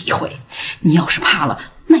好的机会。你要是怕了，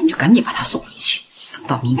那你就赶紧把他送回去。等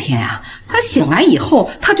到明天啊，他醒来以后，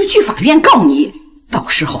他就去法院告你。到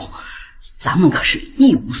时候，咱们可是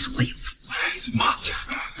一无所有。妈呀！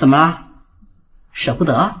怎么了？舍不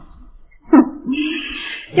得？哼！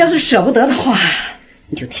要是舍不得的话，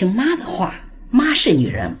你就听妈的话。妈是女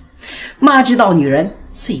人，妈知道女人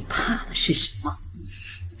最怕的是什么。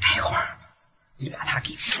待会儿你把他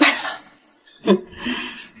给办了。哼！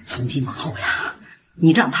从今往后呀，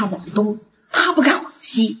你让他往东，他不敢往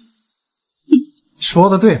西。说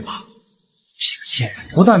的对妈，这个贱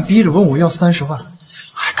人不但逼着问我要30万，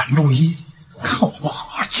还敢录音，看我不好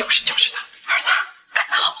好教训教训他。儿子，干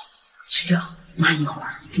得好！是这，妈一会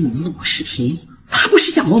儿给你们录个视频，他不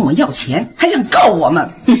是想问我们要钱，还想告我们。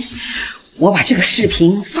我把这个视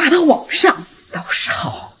频发到网上，到时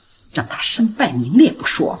候让他身败名裂不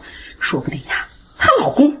说，说不定呀，她老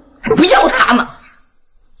公还不要她呢。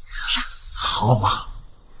好妈，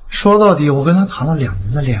说到底，我跟他谈了2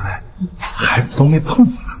年的恋爱，还都没碰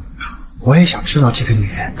过他。我也想知道这个女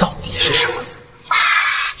人到底是什么滋味。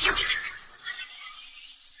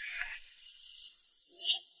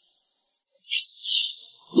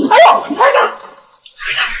哎呦，儿子，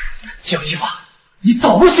江一婉，你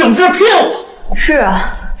早不想在骗我。是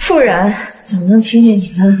啊，不然怎么能听见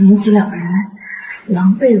你们母子2人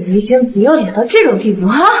狼狈为奸、不要脸到这种地步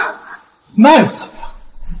啊？那又怎么样？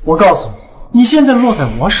我告诉你，你现在落在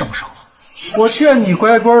我手上了，我劝你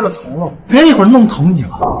乖乖的从了，别一会儿弄疼你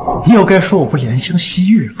了。你又该说我不怜香惜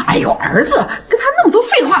玉了。哎呦，儿子，跟他那么多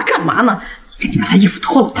废话干嘛呢？赶紧把他衣服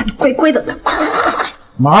脱了，他就乖乖的。快！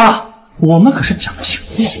妈，我们可是讲情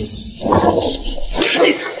面。救命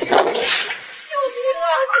啊！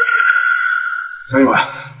江一婉，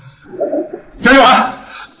江一婉，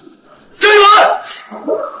江一婉，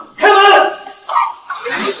开门！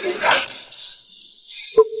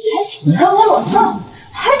还喜欢我裸照，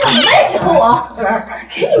还敢来喜欢我？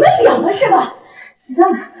给你们脸了是吧？死在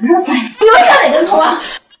哪儿呢？你们看哪根头啊？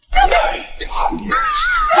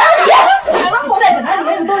我在本台里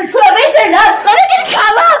面的东西出来威胁人，老娘给你砍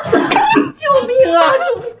了！救命啊！救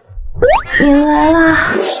命！你来了。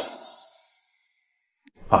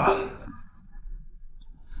啊，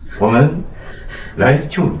我们来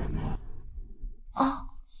救你。哦，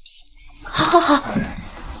好好好。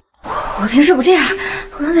我平时不这样，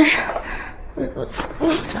我刚才是，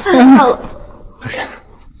太害怕了。对，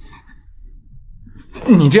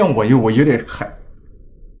你这样我有点害。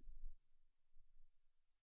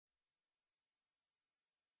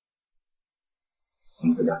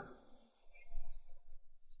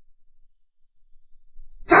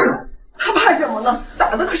他怕什么呢？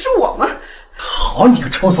打的可是我们。好你个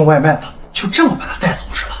抽送外卖的，就这么把他带走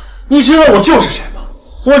是吧？你知道我舅是谁吗？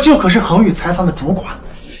我舅可是恒宇财团的主管，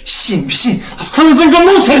信不信他分分钟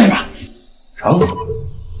弄死你们？成，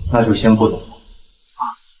那就先不走了。啊，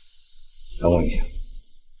等我一下。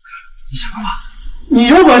你想干嘛？你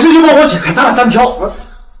有本事就帮我解开咱俩单挑，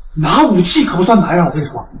拿武器可不算男人，我跟你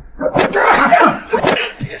说。你哎呦！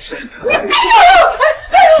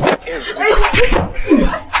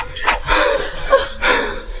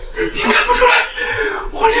你看不出来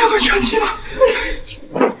我练过拳击吗？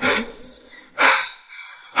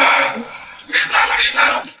失态了，失态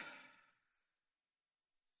了。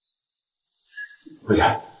回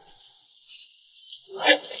家。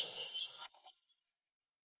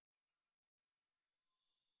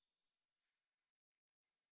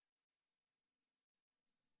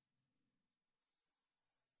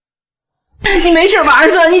你没事吧，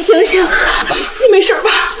儿子？你醒醒，你没事吧？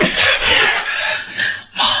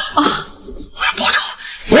妈，我要报仇！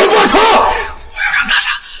我要报仇！我要让大家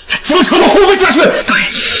在江城都活不下去！对，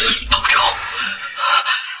报仇！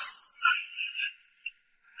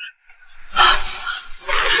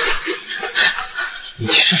你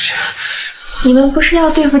是谁？你们不是要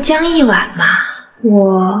对付江一婉吗？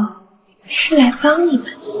我是来帮你们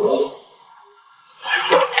的。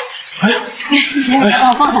哎呀！谢谢，把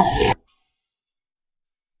我放下来。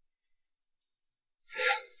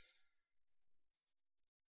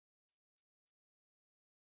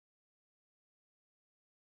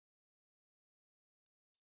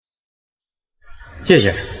谢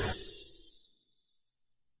谢。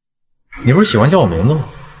你不是喜欢叫我名字吗？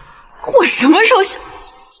我什么时候想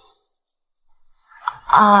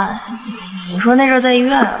啊？你说那阵在医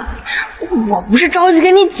院啊？我不是着急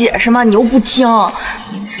跟你解释吗？你又不听，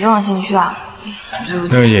你别往心里去啊。对不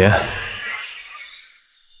起。对不起。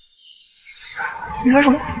你说什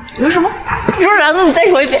么？你说什么？你说啥呢？你再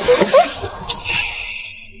说一遍。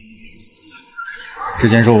之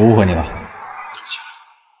前是我误会你了。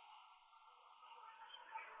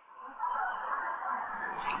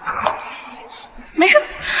没事，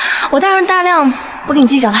我大人大量，不给你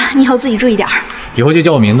计较了。你以后自己注意点。以后就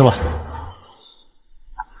叫我名字吧。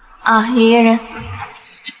啊，野野人。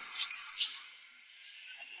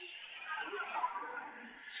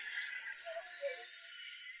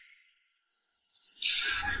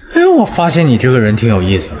哎，我发现你这个人挺有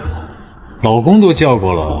意思的，老公都叫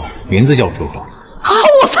过了，名字叫不出口。啊，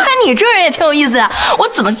我发现你这人也挺有意思啊，我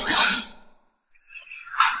怎么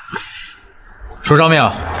受伤没有？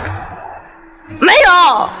没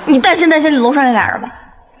有？你担心楼上那俩人吧。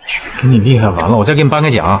给你厉害完了，我再给你颁个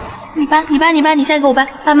奖。你颁，你现在给我颁。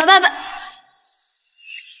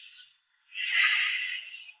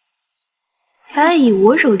哎，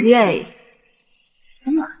我手机哎，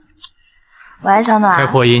真的。喂，小暖。开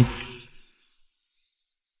扩音。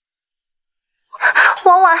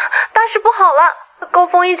婉婉，大事不好了！高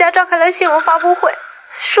峰一家召开了新闻发布会，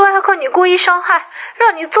说要告你故意伤害，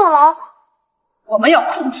让你坐牢。我们要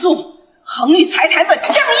控诉恒宇财团的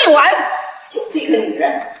江一婉，就这个女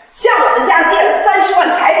人向我们家借了30万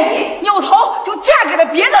彩礼，扭头就嫁给了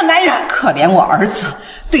别的男人。可怜我儿子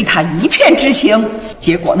对她一片知情，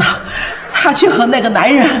结果呢，她却和那个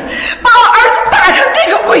男人把我儿子打成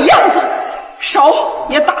这个鬼样子，手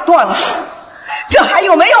也打断了，这还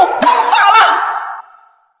有没有王法了？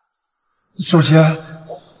首先，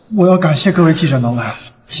我要感谢各位记者能来。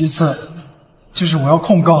其次，就是我要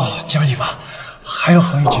控告江一婉，还有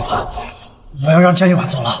恒宇集团，我要让江一婉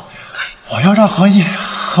坐牢。我要让恒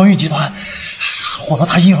宇集团获得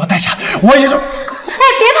他应有的代价，我也是。哎，别怕了，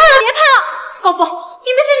别怕了！高峰，明明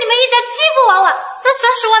是你们一家欺负婉婉，那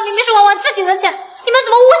30万明明是婉婉自己的钱，你们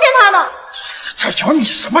怎么诬陷她呢？这有你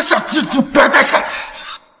什么事？就不要再钱。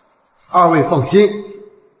二位放心，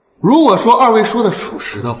如果说二位说的属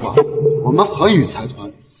实的话，我们恒宇财团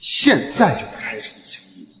现在就开除江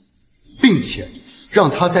一婉，并且让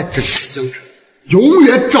他在整个江城永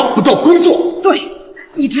远找不到工作。对，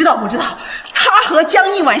你知道不知道？他和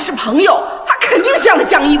江一婉是朋友，他肯定向着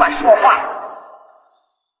江一婉说话。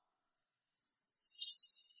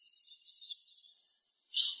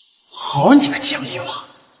好你个江一婉，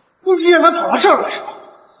你竟然还跑到这儿来是吧？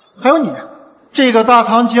还有你，这个大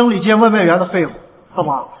堂经理兼外卖员的废物，大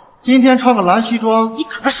妈，今天穿个蓝西装，你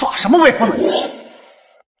可是耍什么威风呢？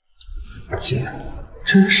姐，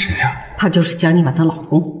这是谁呀？他就是江一婉的老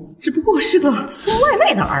公，只不过是个送外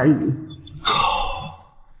卖的而已。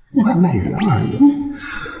外卖员而已。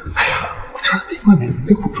哎呀，我差点被外卖员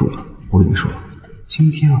给唬住了。我跟你说，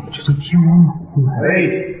今天啊，就算天王老子来，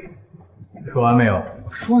说完没有？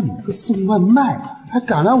说你个送外卖的，还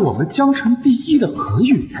敢来我们江城第一的恒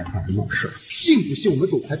宇财团闹事，信不信我们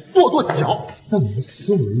总裁跺跺脚，让你们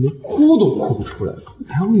所有人连哭都哭不出来？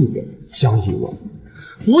还有你江一文，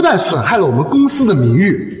不但损害了我们公司的名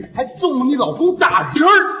誉，还纵了你老公打人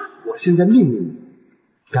儿！我现在命令你，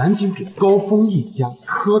赶紧给高峰一家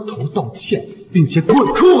磕头道歉，并且滚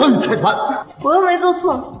出恒宇财团！我又没做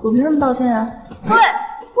错，我凭什么道歉啊？对，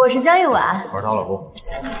我是江一婉，我是他老公。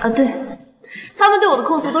啊，对。他们对我的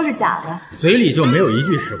控诉都是假的，嘴里就没有一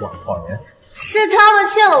句实话，谎言。是他们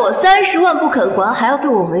欠了我30万不肯还，还要对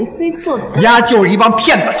我为非作歹。丫就是一帮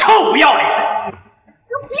骗子，臭不要脸！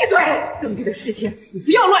闭嘴！证据的事情你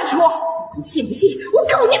不要乱说，你信不信我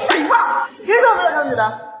告你诽谤？谁说没有证据的？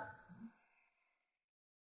我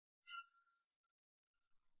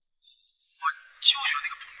舅舅那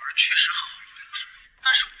个部门确实很好流水，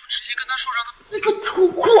但是我直接跟他说让他那个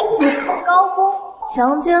出库。高峰。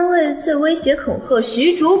强奸未遂、威胁恐吓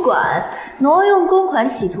徐主管、挪用公款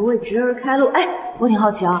企图为侄儿开路。哎，我挺好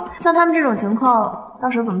奇啊，像他们这种情况，到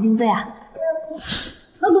时候怎么定罪啊？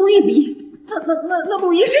那录音笔，那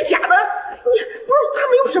录音是假的，你不知道他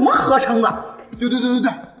们用什么合成的？对，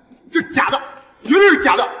这假的，绝对是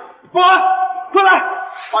假的！保安，快来，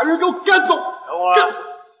把人给我赶走！赶走！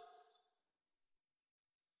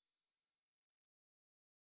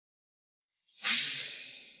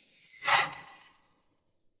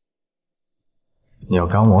你要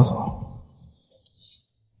赶我走？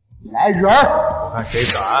来人！我看谁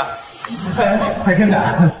敢！快跟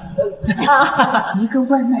赶！一个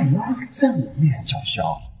外卖员还敢在我面前叫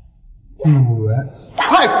嚣，滚！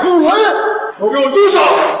快滚！都给我住手！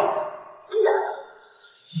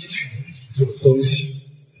一群这种东西，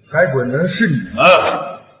该滚的人是你们。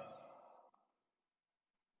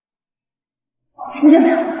听见没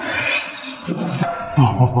有？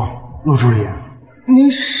不，陆助理，你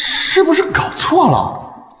是不是搞错了？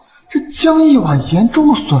这江一婉严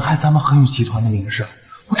重损害咱们恒宇集团的名声，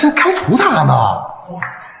我正在开除他呢。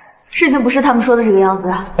事情不是他们说的这个样子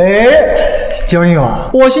啊！哎，江一婉，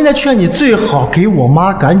我现在劝你最好给我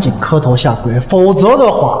妈赶紧磕头下跪，否则的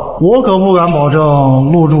话，我可不敢保证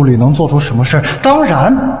陆助理能做出什么事儿。当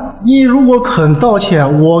然，你如果肯道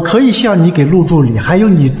歉，我可以向你给陆助理还有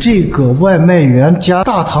你这个外卖员加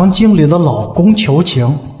大堂经理的老公求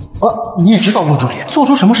情。你也知道陆助理做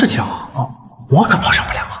出什么事情我可保证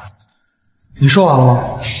不了。你说完了吗？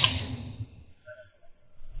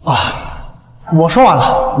我说完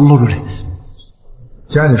了，陆助理。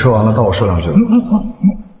既然你说完了，到我说两句了。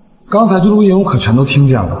刚才这录音我可全都听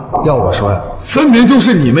见了。要我说呀，分明就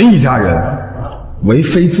是你们一家人为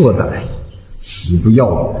非作歹，死不要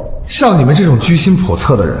脸。像你们这种居心叵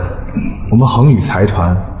测的人，我们恒宇财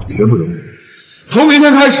团绝不容忍。从明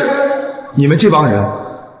天开始，你们这帮人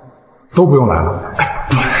都不用来了。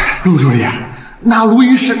陆助理，那录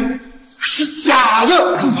音是假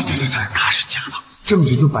的。对，他是假的，证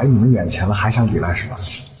据都摆你们眼前了，还想抵赖是吧？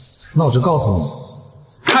那我就告诉你，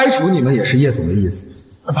开除你们也是叶总的意思。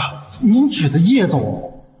不，您指的叶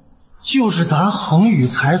总就是咱恒宇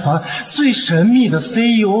财团最神秘的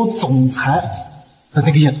CEO 总裁的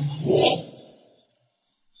那个叶总。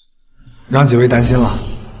让几位担心了，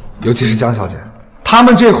尤其是江小姐，他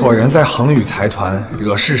们这伙人在恒宇财团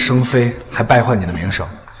惹是生非，还败坏你的名声。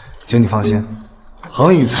请你放心，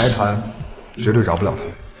恒宇财团绝对饶不了他们。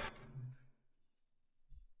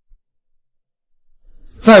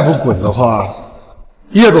再不滚的话，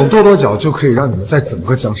叶总跺跺脚就可以让你们在整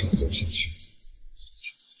个江城活不下去。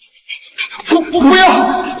不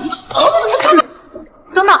要！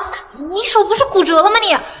等等，你手不是骨折了吗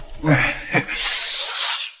你？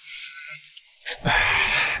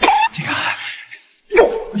这个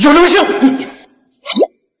有流星。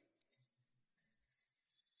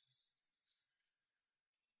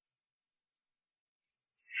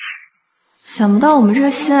想不到我们这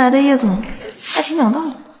个新来的叶总还挺讲道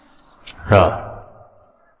理。是啊，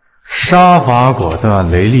杀伐果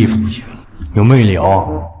断，雷厉风行，有魅力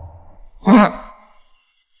哦。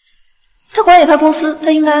他管理他公司，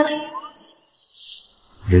他应该的。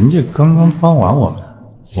人家刚刚帮完我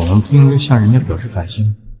们不应该向人家表示感谢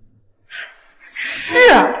吗？是，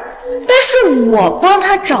但是我帮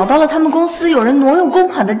他找到了他们公司有人挪用公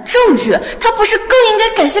款的证据，他不是更应该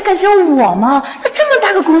感谢我吗？他这么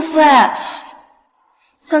大个公司哎。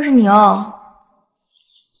倒是你哦，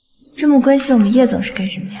这么关心我们叶总是干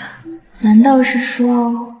什么呀？难道是说？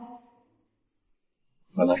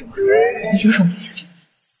难道什么？你就是我们叶总。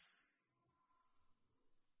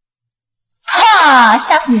哈，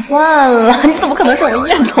吓死你算了！你怎么可能是我们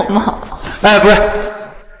叶总呢？哎，不是，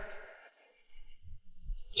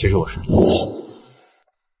其实我是。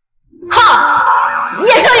哈，你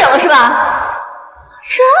也上瘾了是吧？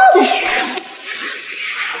真是，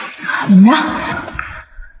怎么着？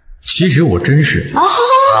其实我真是。哦，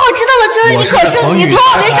我知道了，就是你可是你特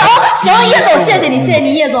别熟。行，叶总，谢谢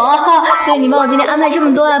你，叶总啊，谢谢你帮我今天安排这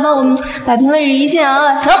么多，来帮我们摆平了这一切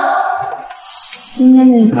啊。行，今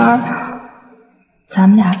天这一番。咱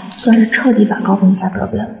们俩算是彻底把高峰一下得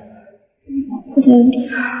罪了，而且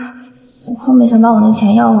我后面想把我那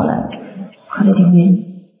钱要回来，可得挺费劲。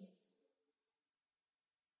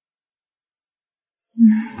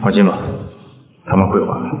放心吧，他们会还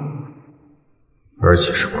的，而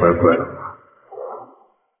且是乖乖的还。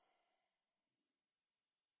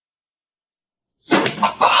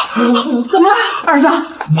怎么了，儿子？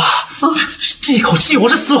妈，这口气我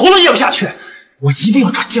是死活都咽不下去，我一定要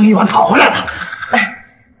把江一丸讨回来的。哎，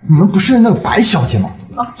你们不是那个白小姐吗？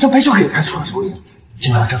让白小姐开出了主意，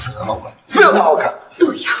江一丸这次惹了我们，非常的好看。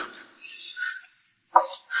对呀。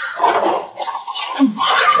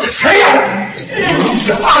谁呀？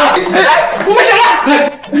我们谁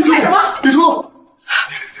呀？你说什么？别说，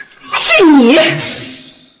是你，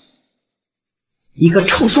一个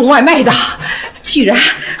臭送外卖的，居然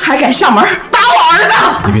还敢上门打我儿子！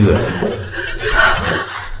你闭嘴！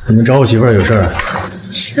你们找我媳妇儿有事儿？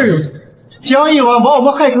是有怎么？江一丸把我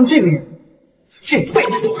们害成这个样，这辈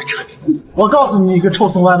子都会缠你。我告诉你一个臭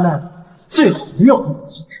送外卖的，最好不要跟我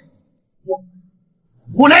说。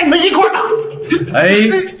我来你们一块儿打。哎，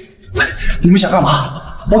你们想干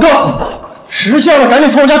嘛？我告诉你，识相了赶紧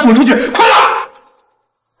从我家滚出去，快点！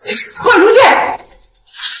滚出去！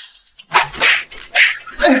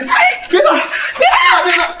别打了！别打了！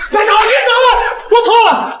别打了！我错了！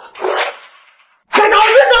别打了！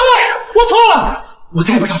别打了！我错了！我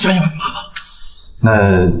再也不找江一丸麻烦了。那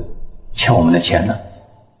欠我们的钱呢？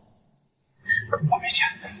我没钱。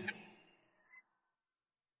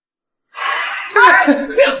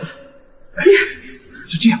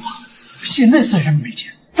就这样吧，现在虽然没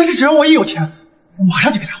钱，但是只要我一有钱，我马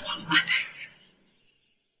上就给他还了。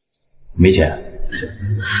没钱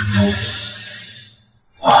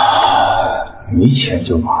啊，没钱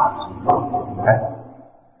就麻烦。哎，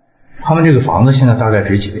他们这个房子现在大概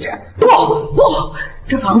值几个钱？不，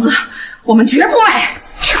这房子我们绝不卖。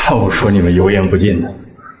要不说你们油盐不进呢。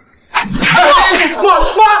妈，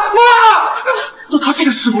都到这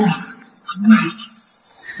个时候了，咱们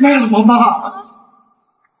卖了吧，妈。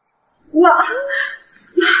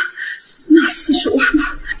那40万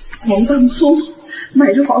吧，我们当初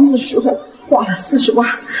买这房子的时候花了40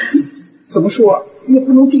万，怎么说也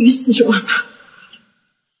不能低于40万吧。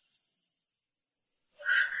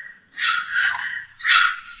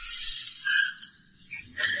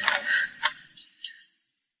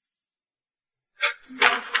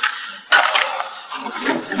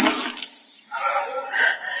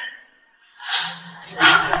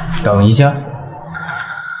等一下，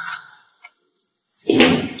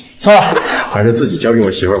算了，还是自己交给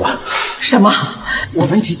我媳妇儿吧。什么？我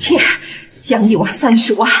们只欠江一丸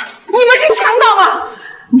30万，你们是强盗吗？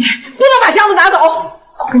你不能把箱子拿走。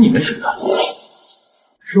跟你们似的。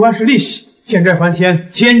10万是利息，欠债还钱，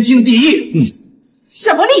天经地义。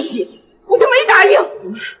什么利息？我就没答应。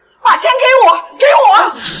把钱给我！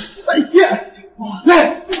哎姐，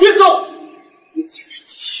哎，别走！你简直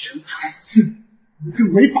欺人太甚！你这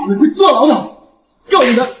违法的会坐牢的，告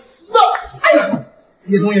你的！哎呀，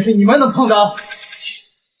叶总也是你们能碰的。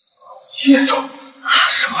叶总，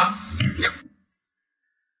什么？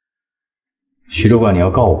徐主管，你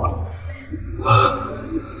要告我？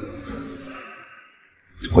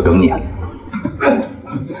我等你啊。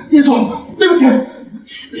叶总，对不起，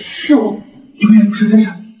是我永远不是真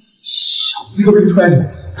傻。小子，那个被出来的。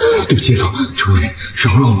对不起，叶总，求你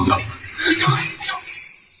饶了我们吧！求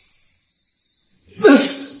你，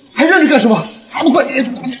还让你干什么？还不快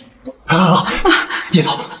点东西！好，叶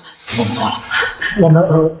总，我们错了，我们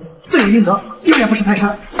罪有应得，有眼不识泰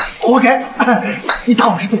山，活该。你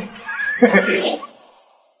当我是对。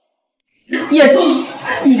叶总，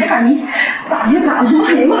你这样你大雨打的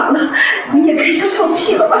黑马了，你也该消消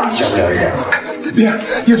气了吧？小不了一点。别，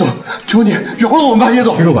叶总，求你饶了我们吧，叶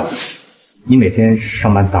总。徐主管，你每天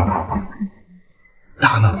上班打卡吗？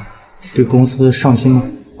打呢？对公司上心吗？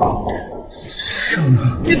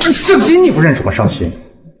上心你不认识吗？上心。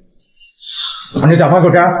把这假发给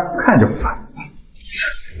我摘，看着就烦。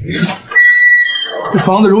这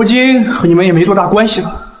房子如今和你们也没多大关系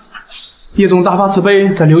了。叶总大发慈悲，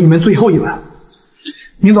再留你们最后一晚。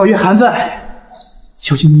明早月还在，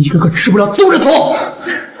小心你一个个吃不了兜着走。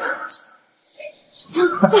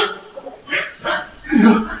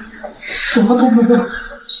什么都没有。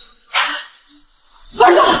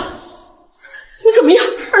儿子，你怎么样？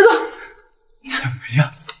儿子，怎么样？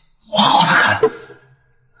我好的很，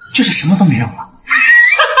就是什么都没有了，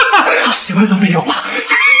什么都没有了。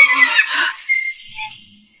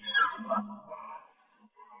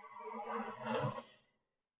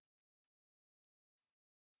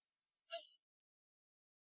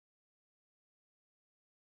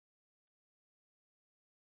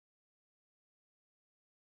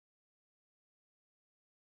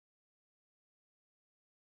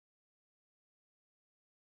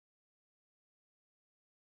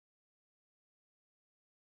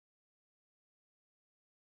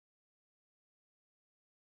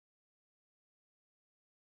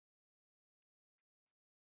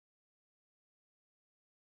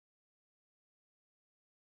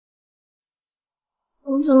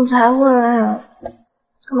你怎么才回来呀？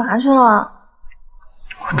干嘛去了？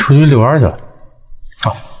我出去遛弯去了。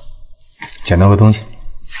哦，捡到个东西。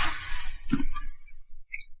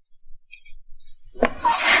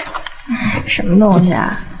什么东西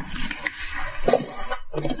啊？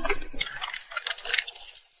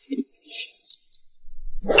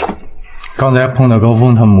刚才碰到高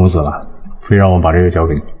峰他们母子了，非让我把这个交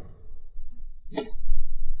给你。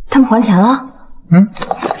他们还钱了？嗯。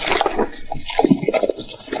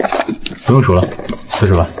不用数了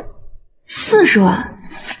，40万。40万？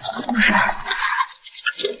不是，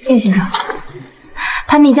叶先生，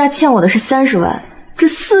他们一家欠我的是30万，这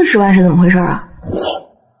40万是怎么回事啊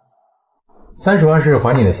？30万是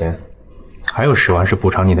还你的钱，还有10万是补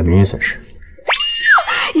偿你的名誉损失。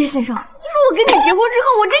叶先生，你说我跟你结婚之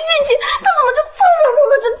后，我这运气他怎么就蹭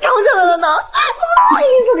就涨起来了呢？那么意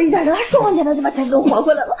思的一家人，还说完钱他就把钱给我还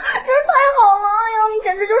回来了，真是太好了！哎呀，你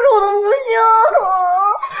简直就是我的福星！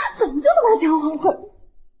怎么就能把钱还回来？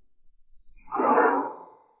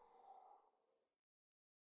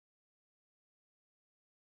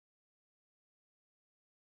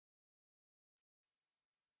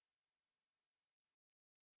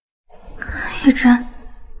叶晨，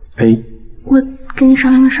哎，我跟你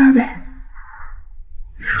商量个事儿呗。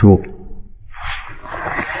说。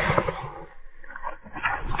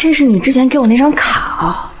这是你之前给我那张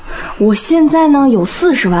卡，我现在呢有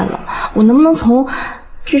40万了，我能不能从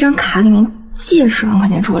这张卡里面借10万块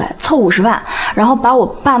钱出来，凑50万，然后把我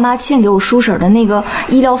爸妈欠给我叔婶的那个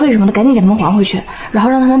医疗费什么的赶紧给他们还回去，然后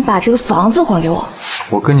让他们把这个房子还给我。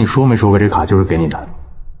我跟你说没说过，这卡就是给你的，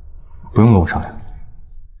不用跟我商量。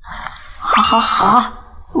好，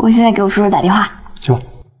我现在给我叔叔打电话。去吧。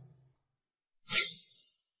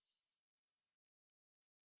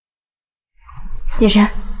叶晨，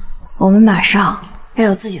我们马上要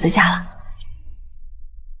有自己的家了。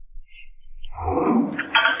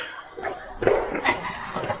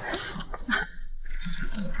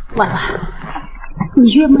婉婉，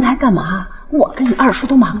你约门来干嘛？我跟你二叔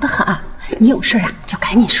都忙得很，你有事啊就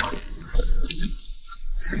赶紧说。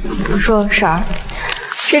我说婶儿，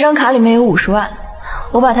这张卡里面有50万，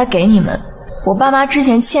我把它给你们，我爸妈之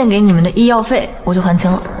前欠给你们的医药费我就还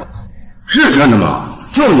清了。是真的吗？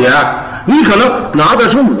就你可能拿得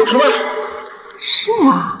出50万？是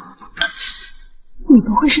啊，你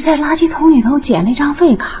不会是在垃圾桶里头捡了张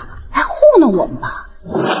废卡来糊弄我们吧？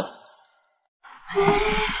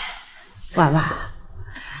婉婉，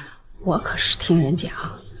我可是听人讲，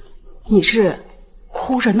你是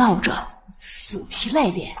哭着闹着、死皮赖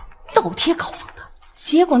脸倒贴高峰的，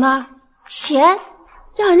结果呢，钱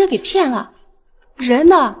让人给骗了，人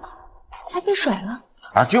呢还被甩了。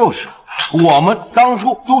啊，就是，我们当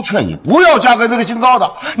初都劝你不要嫁给那个姓高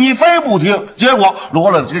的，你非不听，结果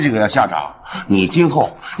落了这个下场。你今后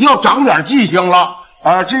要长点记性了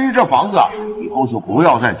啊！至于这房子，以后就不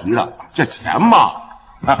要再提了。这钱嘛，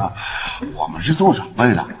我们是做长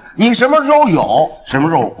辈的，你什么时候有，什么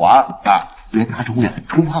时候还啊？别打肿脸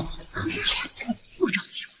充胖子。钱不着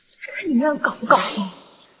急，看你们俩搞不搞笑？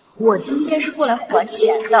我今天是过来还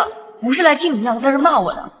钱的，不是来听你们两个在这骂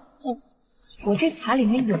我的。我这卡里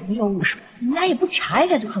面有没有50万？你们俩也不查一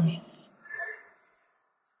下就说没有。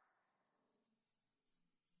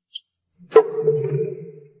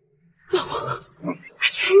老婆，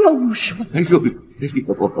还真有50万！哎呦哎呦！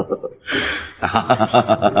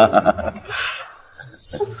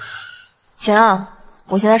钱啊，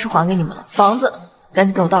我现在是还给你们了，房子赶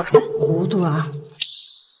紧给我倒出来。糊涂啊，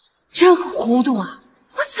真糊涂啊！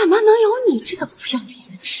我怎么能有你这个不要脸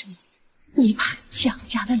的侄女？你把蒋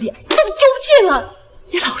家的脸都丢尽了！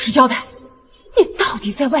你老实交代，你到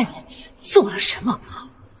底在外面做了什么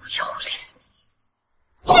不要脸、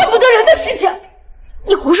见不得人的事情？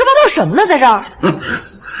你胡说八道什么呢？在这儿，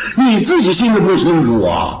你自己心里不清楚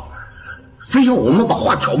啊，非要我们把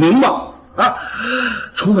话挑明白啊！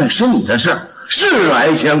出卖是你的事，是挨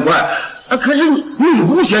1000块，可是你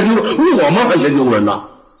不嫌丢人，我们还嫌丢人呢。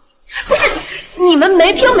不是你们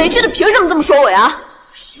没凭没据的，凭什么这么说我呀？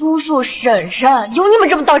叔叔婶婶有你们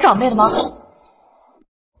这么当长辈的吗？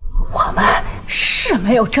我们是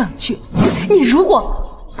没有证据，你如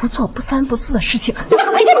果不做不三不四的事情，你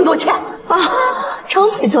哪来这么多钱啊？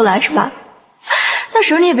张嘴就来是吧？那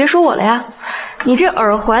婶儿你也别说我了呀，你这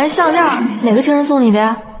耳环项链哪个情人送你的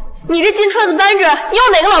呀？你这金串子扳指又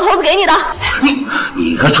哪个老头子给你的？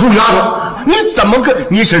你个臭丫头，你怎么跟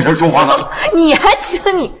你婶婶说话呢？你还记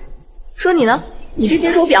得你？说你呢？你这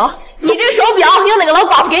金手表，你这手表又哪个老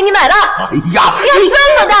寡妇给你买的？哎呀，你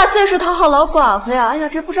这么大岁数讨好老寡妇呀？哎呀，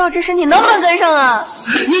这不知道这身体能不能跟上啊？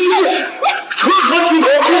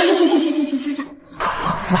行，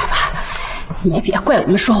爸爸，你别怪我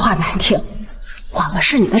们说话难听，我们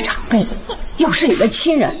是你的长辈，又是你的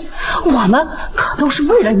亲人，我们可都是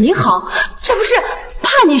为了你好，这不是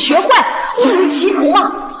怕你学坏，误入歧途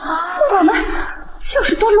吗？我们就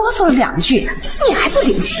是多啰嗦了2句，你还不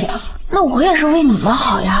领情？那我也是为你们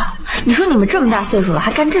好呀！你说你们这么大岁数了，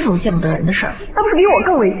还干这种见不得人的事儿，那不是比我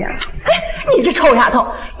更危险？哎，你这臭丫头，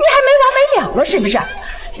你还没完没了了是不是？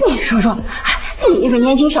你说说，你一个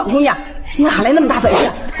年轻小姑娘，哪来那么大本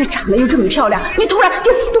事？你长得又这么漂亮，你突然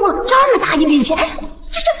就多了这么大一笔钱，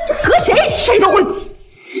这搁谁都会。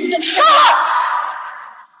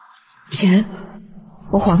钱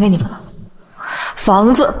我还给你们了，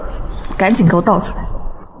房子赶紧给我倒出来！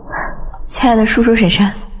亲爱的叔叔婶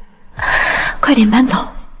婶，快点搬走，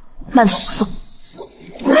慢走不送。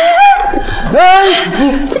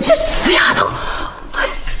你这死丫头，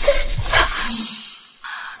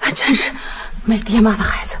这真是没爹妈的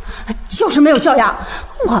孩子，就是没有教养。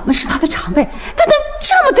我们是他的长辈，他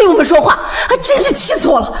这么对我们说话，真是气死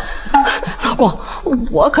我了。老公，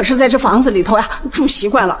我可是在这房子里头呀住习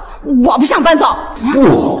惯了，我不想搬走。不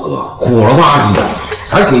好喝，苦了吧唧的，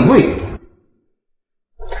还挺贵。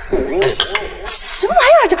什么玩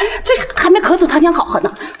意儿？这还没咳嗽糖浆好喝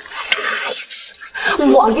呢。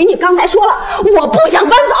我给你刚才说了，我不想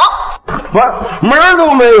搬走。门儿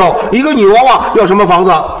都没有，一个女娃娃要什么房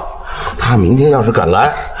子？他明天要是敢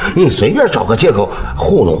来，你随便找个借口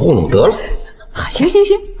糊弄得了。行，看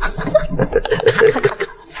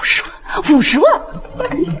，50万。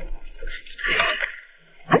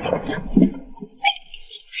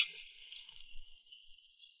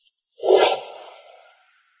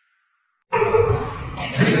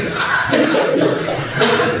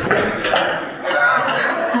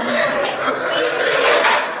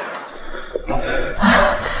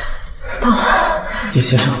到了，叶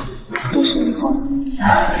先生，都是你送的，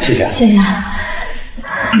谢谢，谢谢。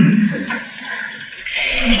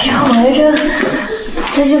这我这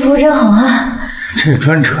司机服真好啊！这是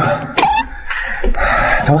专车，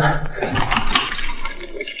走吧。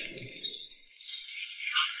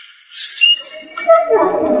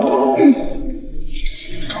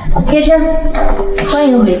叶琛，欢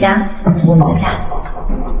迎回家，我们的家。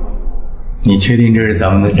你确定这是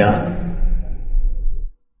咱们的家？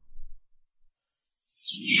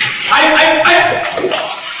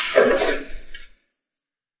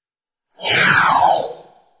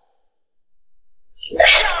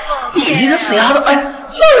你这个死丫头，愣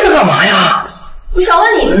着干嘛呀？你少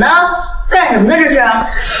问你们呢，干什么呢？这是？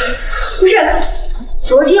不是，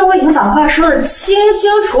昨天我已经把话说得清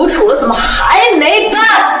清楚楚了，怎么还没办？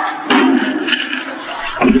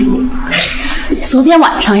昨天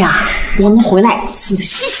晚上呀，我们回来仔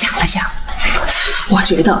细想了想，我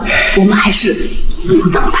觉得我们还是不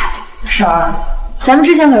能谈。婶儿，咱们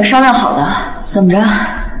之前可是商量好的，怎么着？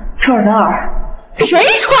出尔反尔？谁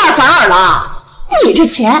出尔反尔了？你这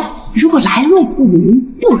钱如果来路不明、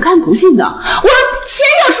不干不净的，我钱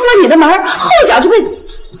要出了你的门，后脚就被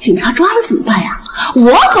警察抓了怎么办呀？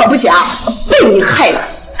我可不想被你害了。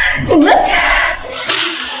你们这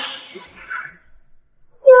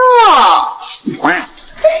哟，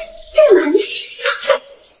这男的是谁呀？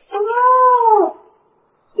哦，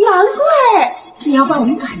难怪你要把我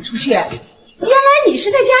们赶出去，原来你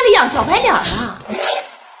是在家里养小白脸啊！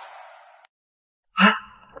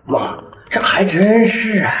妈，这还真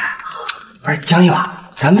是啊！不是江一娃，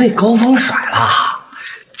咱被高峰甩了，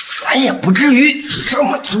咱也不至于这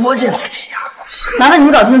么作践自己啊！麻烦你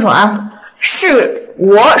们搞清楚啊，是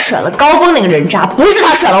我甩了高峰那个人渣，不是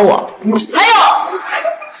他甩了我。还有，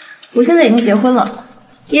我现在已经结婚了，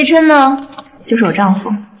叶琛呢就是我丈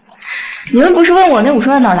夫。你们不是问我那50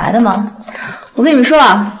万哪来的吗？我跟你们说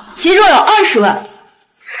啊，其中有20万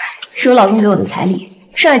是我老公给我的彩礼，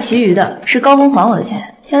剩下其余的是高峰还我的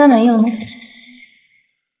钱。现在满意了吗？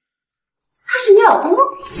他是你老公？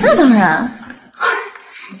那当然。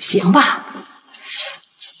行吧。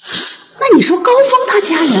那你说高峰他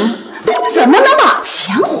家人怎么能把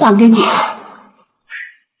钱还给你？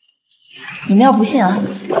你们要不信啊，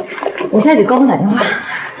我现在给高峰打电话，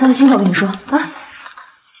让他亲口跟你说啊。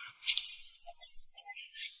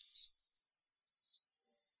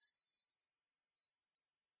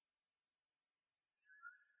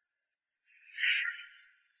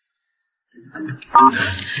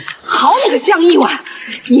好你个江一婉，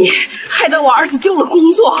你害得我儿子丢了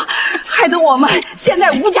工作，害得我们现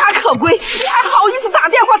在无家可归，你还好意思打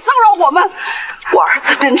电话骚扰我们？我儿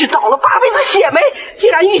子真是倒了8辈子血霉，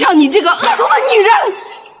竟然遇上你这个恶毒的女人！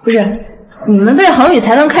不是，你们被恒宇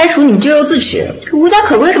才能开除，你们咎由自取，这无家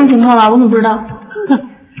可归什么情况啊？我怎么不知道？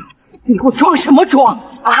你给我装什么装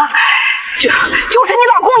啊？这就是你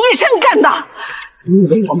老公叶琛干的！你以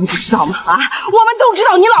为我们不知道吗？啊，我们都知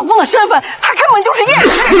道你老公的身份，他根本就是叶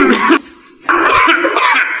琛。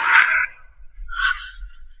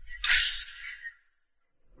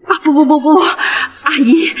啊，不，阿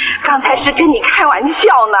姨，刚才是跟你开玩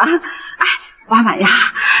笑呢。哎，婉婉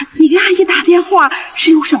呀，你给阿姨打电话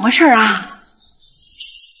是有什么事儿啊？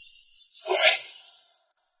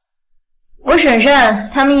我婶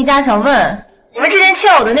婶他们一家想问你们之前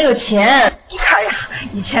欠我的那个钱。你看呀，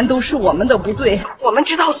以前都是我们的不对，我们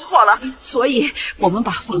知道错了，所以我们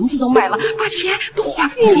把房子都卖了，把钱都还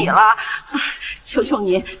给你了。求求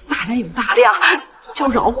你，大人有大量，就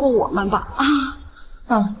饶过我们吧！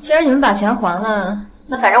啊，既然你们把钱还了，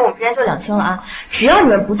那反正我们之间就两清了啊！只要你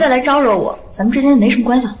们不再来招惹我，咱们之间没什么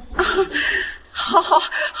关系了。好，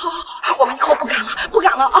我们以后不敢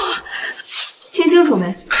了啊！听清楚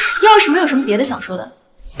没？要是没有什么别的想说的，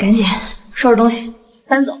赶紧收拾东西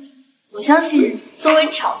搬走。我相信作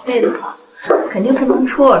为长辈的话，肯定不能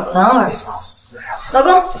出尔反尔的。老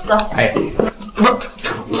公，走。哎，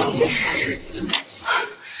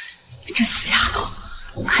这死丫头，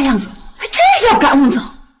看样子还真是要赶我们走。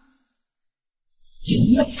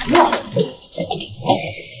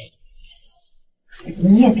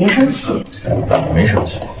你也别生气。没生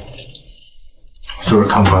气，就是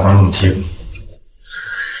看不惯他们那么欺负。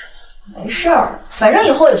没事儿，反正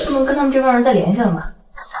以后也不能跟他们这帮人再联系了嘛。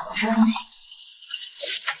我收拾东西。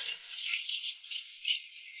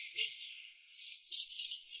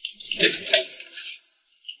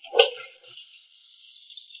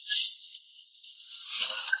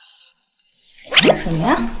什么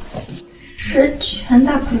呀？十全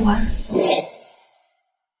大补丸。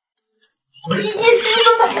你怎么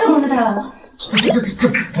把这个东西带来了？这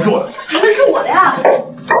不是我的，怎么是我的呀？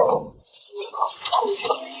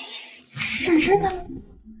婶婶他们。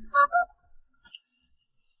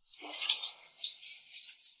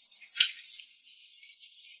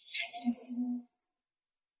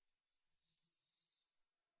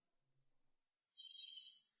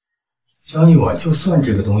江一婉，就算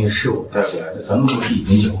这个东西是我带过来的，咱们不是已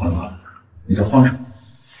经结婚了吗？你在慌什么？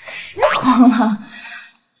别慌了，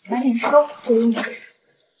赶紧收这东西。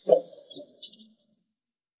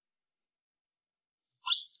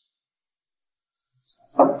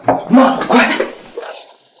妈，快！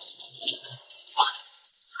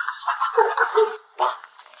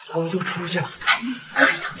我们就出去了。看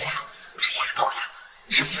样子呀，这丫头呀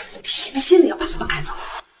是服铁了心里要把咱们赶走。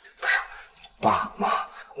不是，爸妈，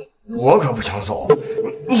我可不想走。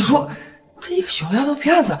你说这一个小丫头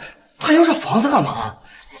片子，她要这房子干嘛？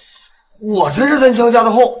我才是咱江家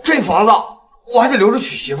的后，这房子我还得留着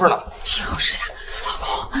娶媳妇呢。就是呀，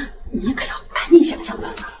老公，你可要赶紧想想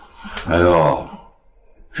办法。哎呦，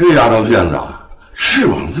这丫头片子啊，翅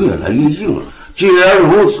膀越来越硬了。既然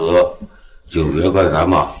如此，就别怪咱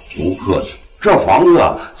们不客气。这房子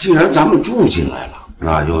既然咱们住进来了，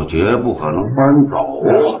那就绝不可能搬走。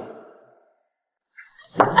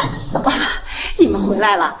你们回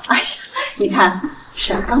来了，哎呀，你看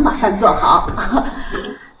是啊，刚把饭做好。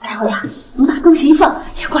待会儿呀，你把东西一放，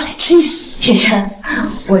也过来吃一吃。珊珊，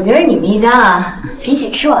我觉得你们一家啊，比起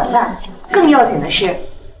吃晚饭，更要紧的是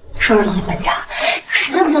收拾东西搬家。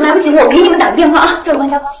实在不行，来不及，我给你们打个电话啊，叫搬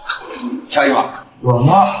家公司。小姨妈，我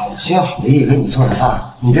妈好心好意给你做的饭，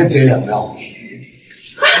你别给脸不要。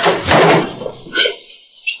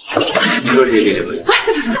你说谁给脸不要？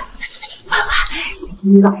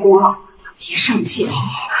你老公啊，别生气了。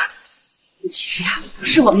其实呀，不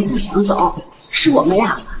是我们不想走，是我们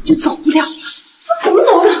呀就走不了了。怎么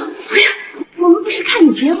走不了？哎呀，我们不是看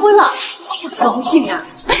你结婚了，哎呀，高兴呀，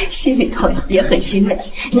心里头呀也很欣慰。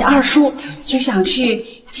你二叔就想去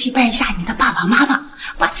祭拜一下你的爸爸妈妈，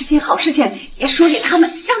把这件好事情也说给他们，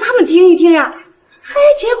让他们听一听呀。嘿，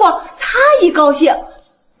结果他一高兴，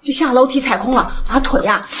就下楼梯踩空了，把腿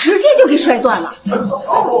呀直接就给摔断了。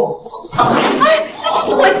哎，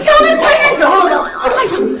腿张没快点走了！哎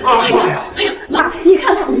呀，妈，你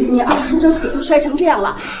看看你二叔这腿都摔成这样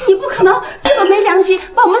了，你不可能这么没良心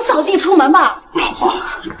把我们扫地出门吧？老婆，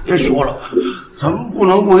别说了，咱们不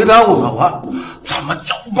能为难我啊，咱们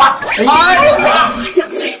走吧。哎呀，往哪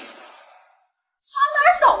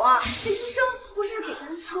儿走啊？这医生不是给咱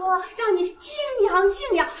说让你静养静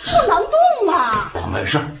养，不能动啊。没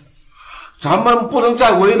事，咱们不能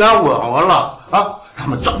再为难我们了啊！咱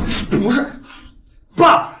们走。不是，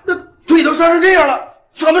爸，那腿都摔成这样了，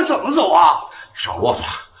咱们怎么走啊？少啰嗦，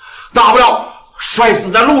大不了摔死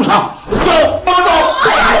在路上。走，爸走。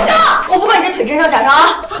哎呀，行，我不管你这腿真伤假伤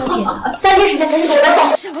啊！3天时间，赶紧给我搬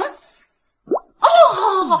走。什么？哦，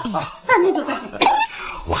好，3天就3天。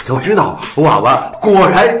我就知道婉婉果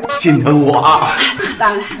然心疼我啊！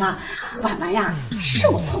当然了，婉婉呀，是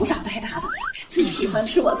我从小带大的，最喜欢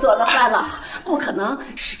吃我做的饭了，不可能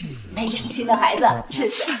是这没良心的孩子，是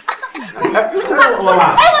不是？婉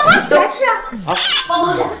婉，你来吃啊！啊，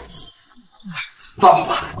帮东西。爸，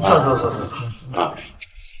走啊！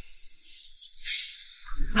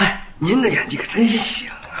哎，您的演技可真行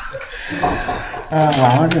啊！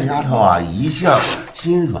婉婉这丫头啊，一向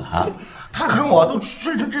心软。他看我都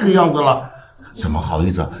睡成这个样子了，怎么好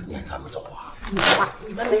意思撵咱们走啊？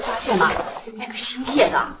你们没发现吗？那个姓叶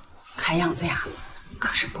的，看样子呀，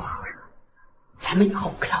可是不好惹。咱们以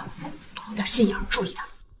后可要多点心眼，注意他。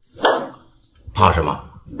怕什么？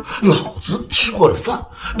老子吃过的饭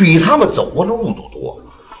比他们走过的路都多，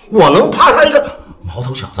我能怕他一个毛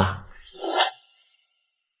头小子？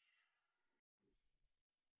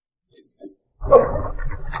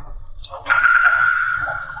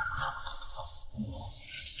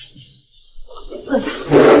坐下，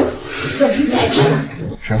这是你爱吃的，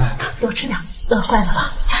吃吧，多吃点，饿坏了吧？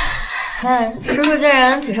看叔叔竟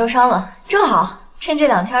然腿受伤了，正好趁这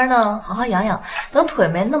2天呢，好好养养，等腿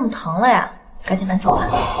没那么疼了呀，赶紧搬走吧。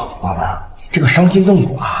婉婉，这个伤筋动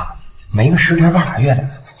骨啊，没个10天8个月的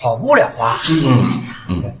好不了啊。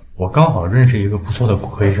我刚好认识一个不错的骨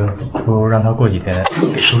科医生，不如让他过几天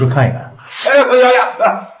给叔叔看一看。哎，何小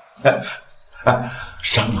姐，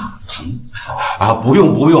伤啊疼啊！不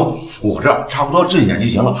用，我这差不多治一点就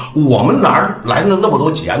行了。我们哪儿来的那么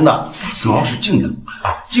多钱呢？主要是静养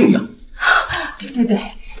啊，静养。对，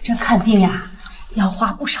这看病呀要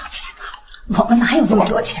花不少钱呢。我们哪有那么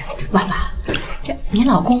多钱？婉婉，这你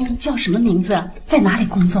老公叫什么名字？在哪里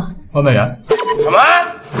工作？外卖员。什么？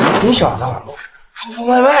你小子送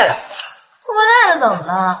外卖的？送外卖的怎么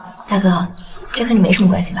了？大哥，这和你没什么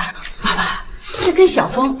关系吧？爸爸，这跟小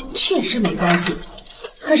峰确实没关系。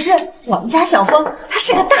可是我们家小峰他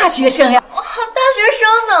是个大学生呀。大学生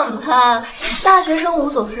怎么了？大学生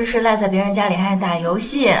无所事事，赖在别人家里还爱打游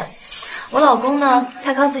戏。我老公呢，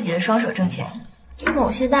他靠自己的双手挣钱。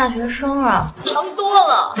某些大学生啊，忙多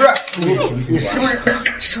了。不是你是不是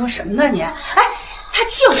说什么呢你？哎，他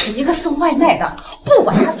就是一个送外卖的，不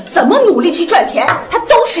管他怎么努力去赚钱，他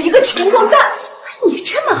都是一个穷光蛋。你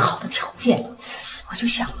这么好的条件，我就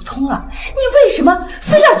想不通了，你为什么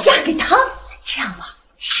非要嫁给他？这样吧，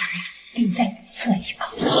婶儿给你再预测一个，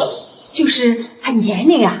就是他年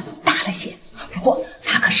龄啊大了些，不过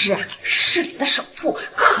他可是市里的首富，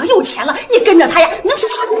可有钱了。你跟着他呀，能行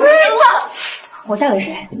了。我嫁给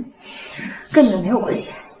谁，跟你们没有关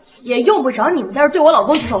系，也用不着你们在这对我老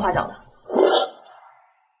公指手画脚的。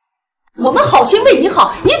我们好心为你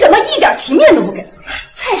好，你怎么一点情面都不给？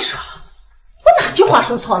再说了，我哪句话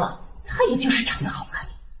说错了？他也就是长得好看，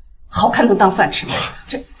好看能当饭吃吗？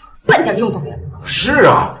这半点用都没有。是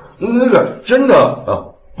啊，那个真的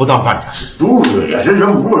不当饭吃。不是，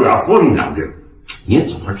人不是说你两句，你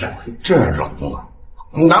怎么找这样老公啊？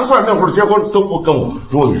难怪那会儿结婚都不跟我们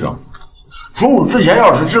说一声。叔叔之前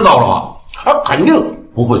要是知道的话，他肯定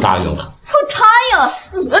不会答应的。不答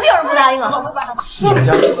应？你们凭什么不答应啊？你们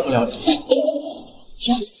家人这么了解？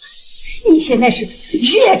江南，你现在是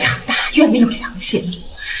越长大越没有良心了。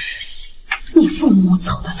你父母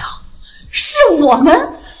走的早，是我们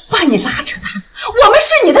把你拉扯大的，我们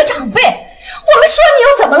是你的长辈，我们说你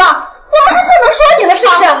又怎么了？我们还不能说你呢，是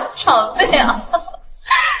不是？长辈啊，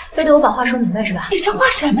非得我把话说明白是吧？你这话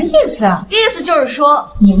什么意思啊？意思就是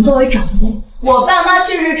说，你们作为长辈，我爸妈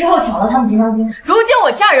去世之后抢了他们赔偿金，如今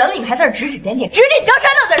我嫁人了，你们还在这指指点点，指点江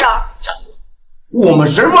山呢，在这儿。我们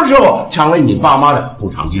什么时候抢了你爸妈的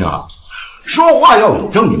补偿金啊？说话要有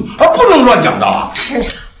证据，不能乱讲的啊！是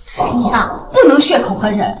啊，你呀，不能血口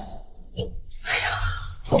喷人。哎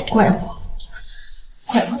呀，怪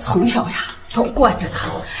我从小呀都惯着他，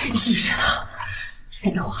记着他，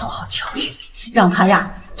没有好好教育，让他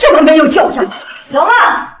呀这么没有教养。行了，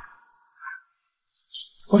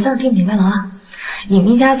我算是听明白了啊！你们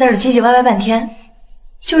一家在这唧唧歪歪半天，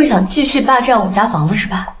就是想继续霸占我家房子是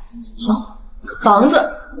吧？行，房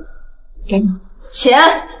子给你，钱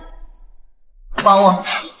还我。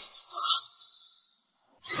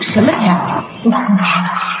什么钱？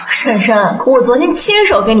珊珊，我昨天亲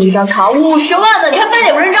手给你一张卡，50万呢，你还翻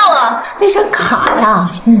脸不认账了？那张卡呀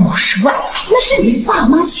，50万，那是你爸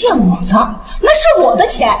妈欠我的，那是我的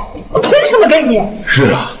钱，我凭什么给你？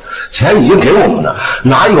是啊，钱已经给我们了，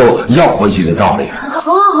哪有要回去的道理？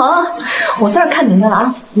好，我算是看明白了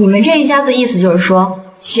啊！你们这一家子意思就是说，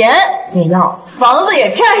钱也要，房子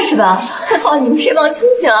也占是吧？靠你们这帮亲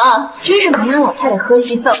戚啊，真是埋养老太太喝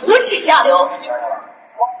稀饭，无耻下流！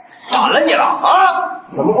打了你了啊？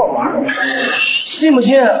怎么过玩？信不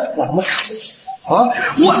信我他妈抽死啊？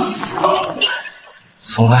我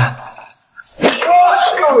松开！你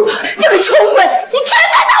个穷鬼，你居然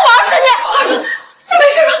敢打我儿子！你没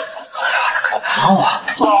事吧？他敢打我，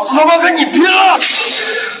老子他妈跟你拼了！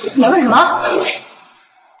你要干什么？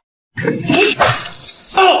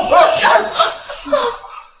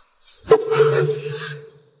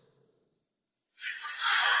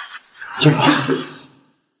进来。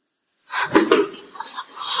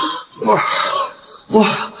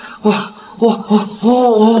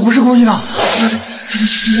我不是故意的，这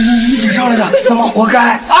一起上来的，他妈活该！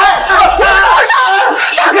哎，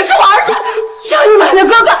他可是我儿子，江一婉的哥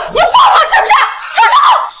哥，你疯了是不是？住手！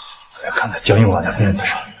我要看看江一婉的面子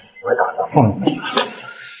上，我还打算放你。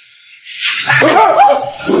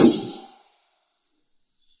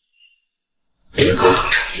别给我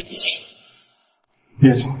逞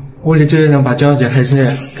叶总，屋里这样把江姐害成这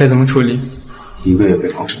样，该怎么处理？一个也别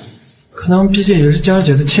放手。可他们毕竟也是江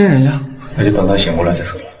姐的亲人呀。那就等他醒过来再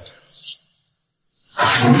说吧。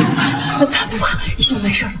咱不怕，已经没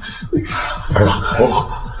事了。儿子，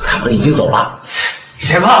他们已经走了。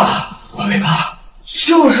谁怕了？我没怕，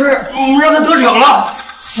就是让他得逞了。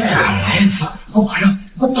再敢来一次，我马上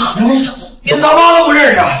我打的那小子连他妈都不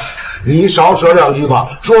认识。你少说两句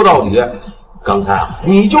吧。说到底，刚才啊，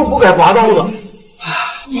你就不该拔刀子。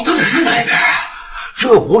你到底是哪一边啊？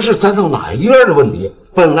这不是站到哪一边的问题。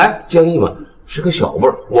本来江一文是个小辈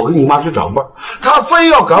儿，我跟你妈是长辈儿，他非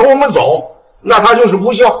要赶我们走，那他就是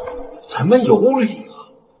不孝。咱们有理啊，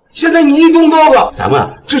现在你一动刀子，咱们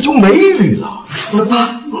这就没理了。那爸，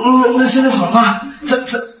那现在怎么办？咱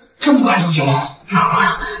这么办就行吗？咱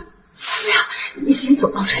们呀，你先走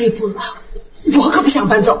到这一步了，我可不想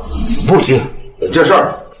搬走。不行，这事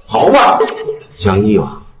儿好办。江一文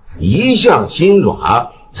一向心软，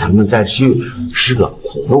咱们再去施个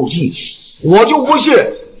苦肉计，我就不信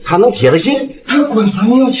他能铁了心。他管咱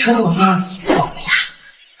们要钱怎么办？我们呀，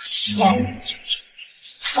钱要要，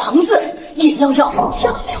房子也要走，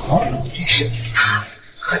这是他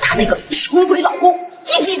和他那个穷鬼老公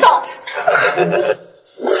一起走。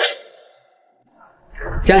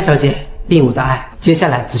江小姐，并无大碍，接下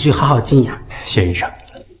来只需好好静养。谢医生。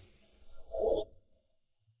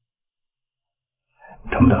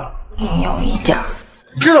疼不疼？有一点。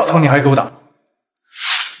知道疼你还给我打？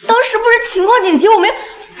当时不是情况紧急，我没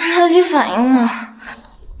来得及反应吗？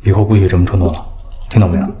以后不许这么冲动了，听到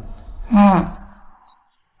没有？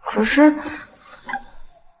可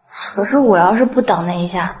是我要是不挡那一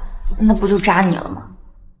下，那不就扎你了吗？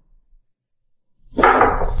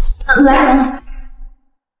来人了！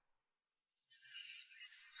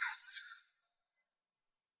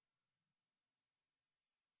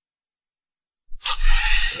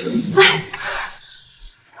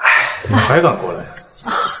你还敢过来？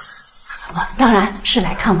我当然是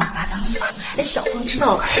来看晚晚的。那小峰知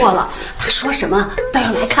道错了，他说什么都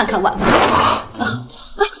要来看看晚晚。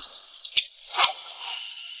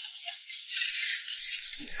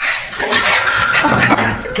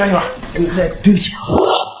江一婉，对不起啊。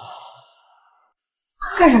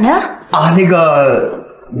干什么呀？那个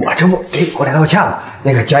我这不给我来道歉了。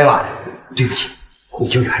那个江一婉，对不起，你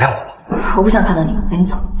就原谅我吧。我不想看到你，赶紧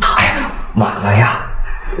走。哎呀，晚了呀！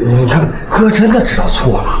你看，哥真的知道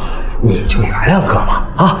错了，你就原谅哥吧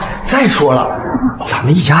啊！再说了，咱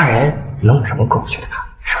们一家人能有什么过不去的坎，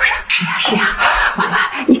是不是？是呀是呀，婉婉，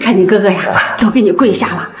你看你哥哥呀，都给你跪下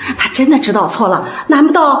了，他真的知道错了，难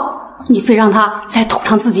不到你非让他再捅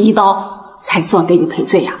上自己一刀，才算给你赔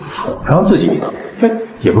罪呀？捅上自己一刀，这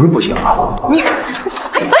也不是不行啊。你，哎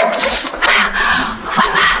呀，婉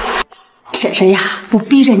婉，婶婶呀，不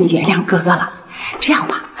逼着你原谅哥哥了。这样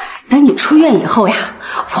吧，等你出院以后呀，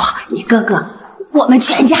你哥哥，我们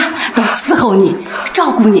全家都伺候你，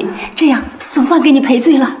照顾你，这样总算给你赔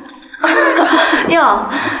罪了。哟，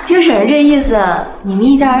听婶婶这意思，你们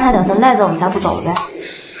一家人还打算赖在我们家不走呗？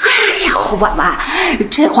哎呀，婉婉，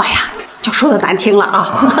这话呀就说的难听了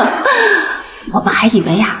啊！我们还以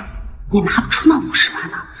为呀，你拿不出那50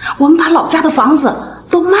万呢。我们把老家的房子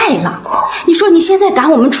都卖了，你说你现在赶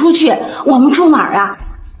我们出去，我们住哪儿啊？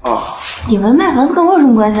你们卖房子跟我有什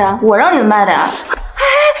么关系啊？我让你们卖的呀！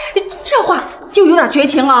哎，这话就有点绝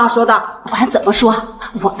情了啊！说的，不管怎么说，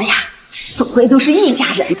我们呀，总归都是一家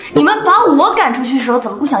人。你们把我赶出去的时候，怎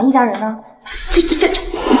么不想一家人呢？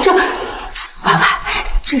这，婉婉，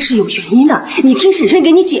这是有原因的，你听婶婶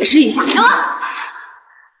给你解释一下。行了，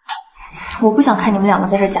我不想看你们两个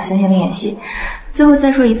在这假惺惺的演戏。最后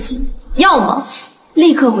再说一次，要么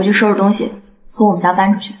立刻回去收拾东西，从我们家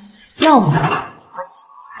搬出去；要么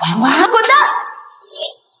婉婉，滚蛋！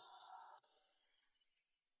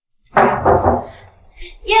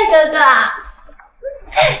叶哥哥，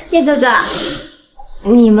叶哥哥，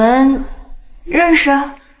你们认识？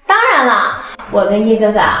当然了，我跟叶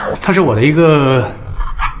哥哥，他是我的一个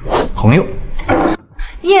朋友。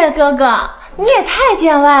叶哥哥，你也太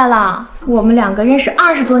见外了，我们两个认识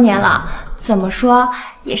20多年了，怎么说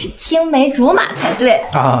也是青梅竹马才对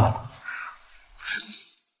啊。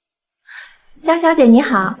江小姐你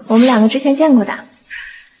好，我们两个之前见过的。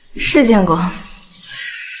是见过。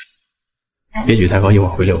别举太高，一会儿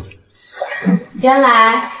会溜。原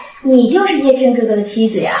来你就是叶真哥哥的妻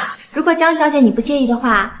子呀！如果江小姐你不介意的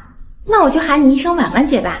话，那我就喊你一声婉婉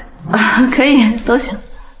姐吧。啊，可以，都行。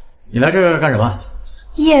你来这儿干什么？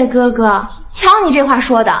叶哥哥，瞧你这话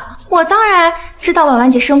说的，我当然知道婉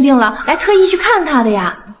婉姐生病了，来特意去看她的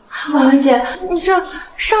呀。婉婉姐，你这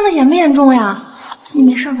伤的严不严重呀？你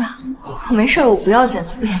没事吧？我没事，我不要紧，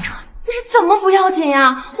不严重。你是怎么不要紧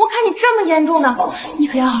呀？我看你这么严重的，你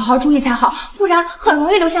可要好好注意才好，不然很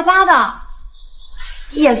容易留下疤的。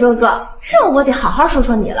叶哥哥，这我得好好说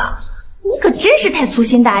说你了，你可真是太粗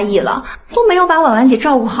心大意了，都没有把婉婉姐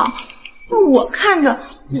照顾好，我看着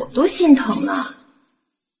我都心疼呢。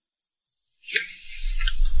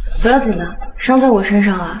不要紧的，伤在我身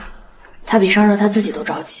上啊，他比伤着他自己都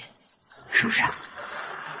着急，是不是啊？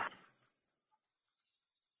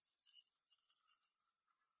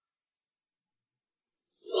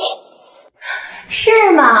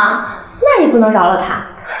是吗？那你不能饶了他。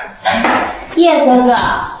叶哥哥，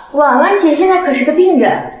婉婉姐现在可是个病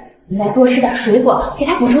人，你来多吃点水果，给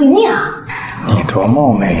她补充营养。你多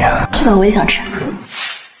冒昧呀！这个我也想吃。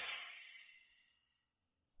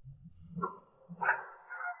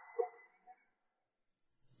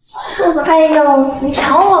哎呦，你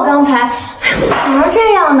瞧我刚才怎么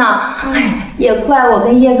这样呢？哎，也怪我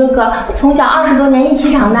跟叶哥哥从小20多年一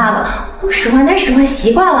起长大的，我使唤他使唤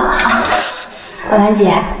习惯了。婉婉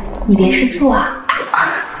姐，你别吃醋啊。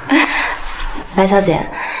白小姐，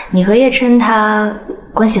你和叶琛他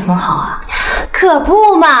关系很好啊？可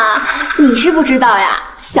不嘛，你是不知道呀。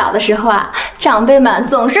小的时候啊，长辈们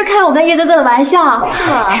总是开我跟叶哥哥的玩笑，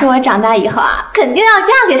说我长大以后啊，肯定要嫁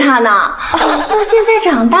给他呢。到现在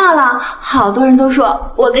长大了，好多人都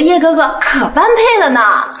说我跟叶哥哥可般配了呢。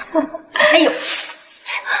哎呦，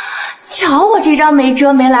瞧我这张没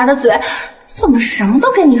遮没拦的嘴，怎么什么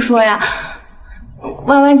都跟你说呀？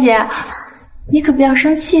婉婉姐，你可不要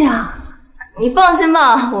生气啊。你放心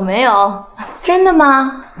吧，我没有。真的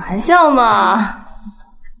吗？玩笑嘛。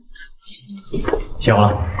写完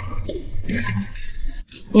了。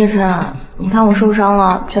叶琛，你看我受伤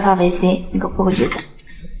了，缺乏维 C， 你给我破个橘子。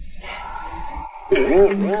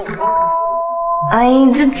哎，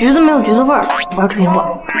这橘子没有橘子味儿，我要吃苹果。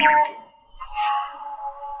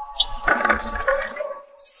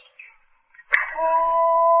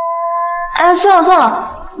哎，算了算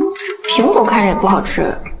了，苹果看着也不好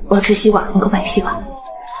吃，我要吃西瓜，你给我买个西瓜。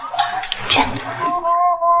去。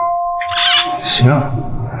行，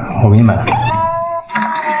我给你买。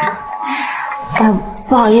哎，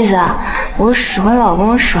不好意思啊，我使唤老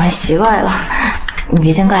公使唤习惯了，你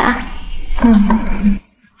别见怪啊。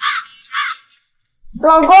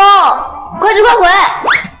老公，快去快回。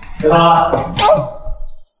对吧？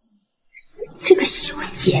这个小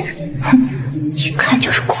贱人，哼，一看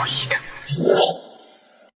就是故意的。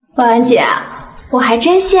婉婉姐，我还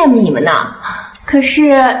真羡慕你们呢。可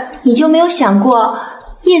是你就没有想过，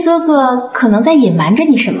叶哥哥可能在隐瞒着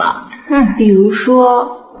你什么？比如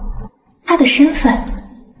说他的身份。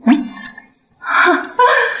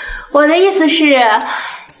我的意思是，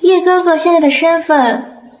叶哥哥现在的身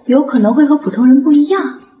份有可能会和普通人不一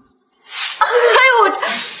样。哎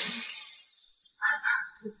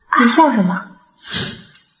呦，你笑什么？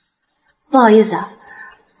不好意思，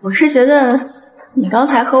我是觉得你刚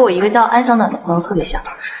才和我一个叫安小暖的朋友特别像。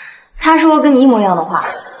他说跟你一模一样的话，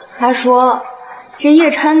他说这叶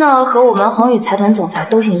琛呢和我们恒宇财团总裁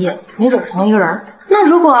都姓叶，没准是同一个人。那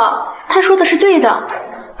如果他说的是对的，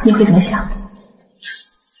你会怎么想？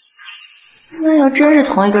那要真是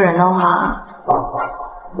同一个人的话，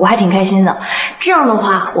我还挺开心的。这样的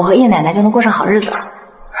话，我和叶奶奶就能过上好日子了。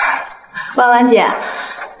婉婉姐，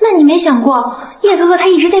那你没想过叶哥哥他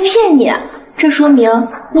一直在骗你，这说明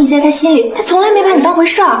你在他心里他从来没把你当回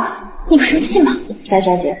事儿，你不生气吗？白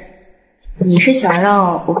小姐，你是想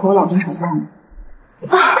让我和我老公吵架吗？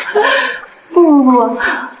不，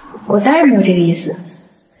我当然没有这个意思。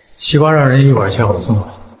西瓜让人一会儿切好了送过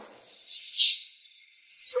来。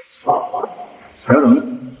还有什么？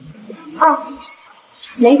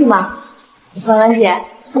没什么。婉婉姐，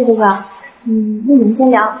叶哥哥，那你们先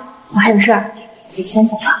聊，我还有事儿，我就先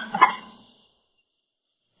走了。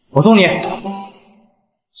我送你。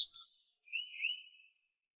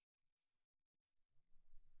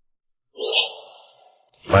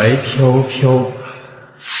白飘飘。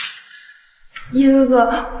叶哥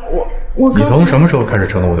哥，我你从什么时候开始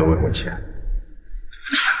成了我的未婚妻？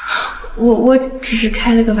我只是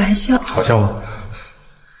开了个玩笑。好笑吗？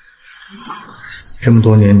这么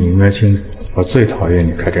多年你应该清楚，我最讨厌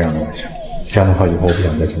你开这样的玩笑。这样的话以后我不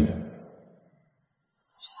想再听到。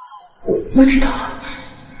我知道了。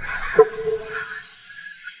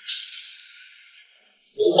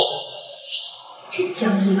这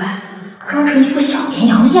江一婉装成一副小绵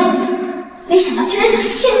羊的样子，没想到竟然想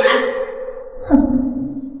陷害我。我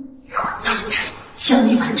当真江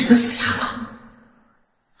一婉这个死丫头，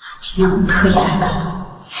今天我特意来看到，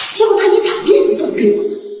结果她一点面子都不给我，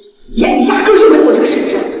眼里压根就没我这个婶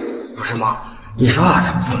婶。不是妈，你说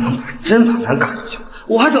他不能真把咱赶出去，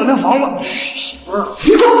我还等那房子娶媳妇儿。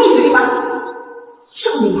你给我闭嘴吧！叫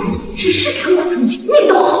你来只是两口生气，命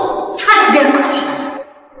都不好，差点跟人打起来。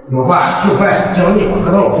有坏有坏，江一婉和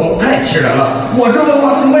她老公太气人了，我这么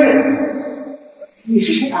话听没人。你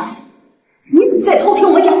是谁啊？你怎么在偷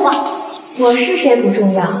听我讲话？我是谁不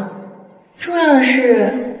重要，重要的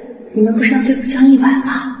是你们不是要对付江一婉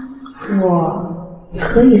吗？我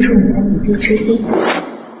可以助你们一臂之力。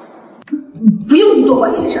不用你多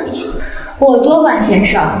管闲事，我多管闲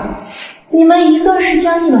事。你们一个是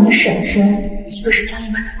江一婉的婶婶，一个是江一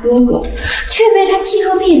婉的哥哥，却被他弃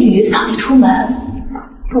若敝履，扫地出门，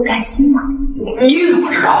不甘心吗？你怎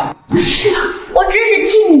么知道？是啊，我真是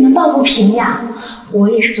替你们抱不平呀。我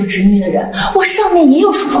也是做侄女的人，我上面也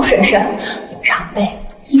有叔叔婶婶，长辈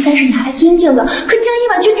应该是拿来尊敬的，可江一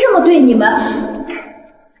婉却这么对你们，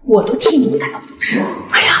我都替你们感到不值。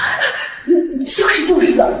哎呀，就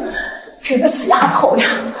是的，这个死丫头呀，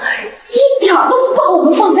一点都不把我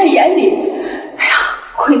们放在眼里。哎呀，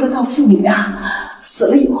亏得到妇女啊，死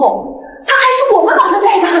了以后，她还是我们把她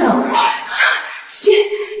带大的。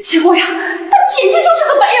结果呀，她简直就是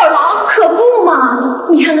个白眼狼，可不嘛！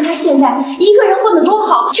你看看她现在一个人混得多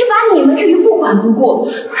好，却把你们置于不管不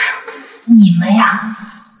顾。你们呀，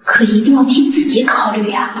可一定要替自己考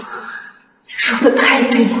虑呀！这说的太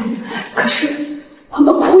对了，可是我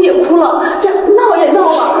们哭也哭了，闹也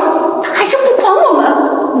闹了，他还是不管我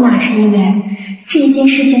们。那是因为这件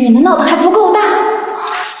事情你们闹得还不够大。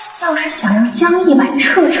要是想让江一婉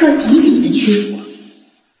彻彻底底的屈服，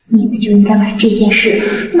你们就应该把这件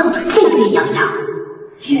事闹得沸沸扬扬，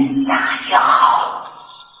越大越好，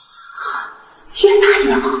越大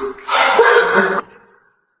越好。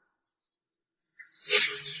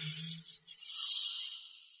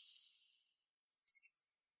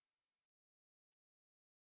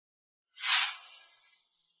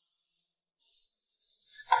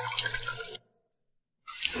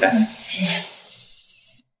谢谢。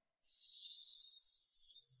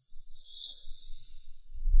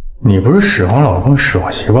你不是使唤老公使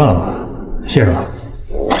唤习惯了吗？谢是吧？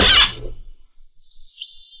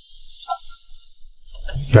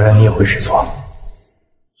原来你也会使错。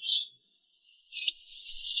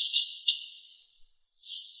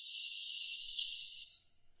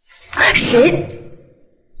谁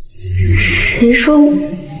说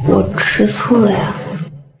我吃醋了呀？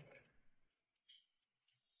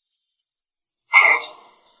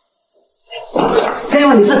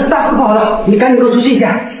没事，大事不好了，你赶紧给我出去一下。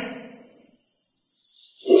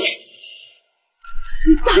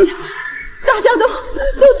大家都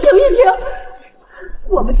停一停！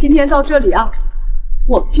我们今天到这里啊，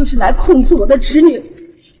我们就是来控诉我的侄女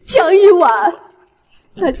江一婉，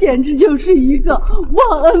她简直就是一个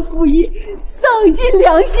忘恩负义、丧尽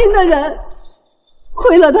良心的人。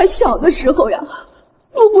亏了她小的时候呀，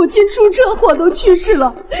父母亲出车祸都去世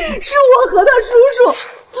了，是我和她叔叔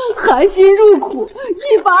含辛茹苦，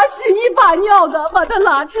一把屎一把尿的把她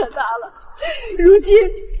拉扯大了。如今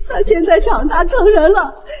她现在长大成人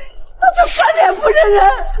了，他就翻脸不认人，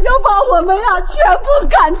要把我们呀全部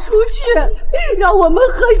赶出去，让我们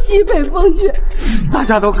喝西北风去。大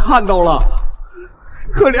家都看到了，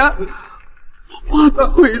可怜我爸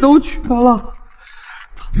腿都瘸了，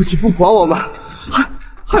他不仅不管我们，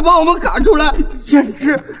还把我们赶出来，简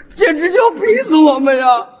直就要逼死我们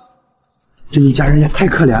呀！这一家人也太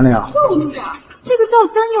可怜了呀！就是啊，这个叫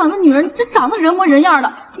江一婉的女人，这长得人模人样的，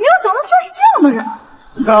没有想到居然是这样的人。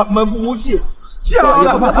他们不信。叫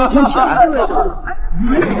了，把他天起来！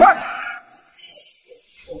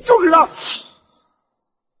就是他！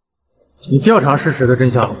你调查事实的真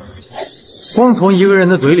相，光从一个人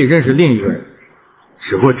的嘴里认识另一个人，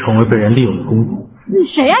只会成为被人利用的工具。你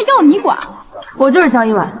谁呀？要你管？我就是江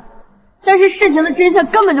一婉，但是事情的真相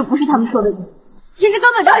根本就不是他们说的，其实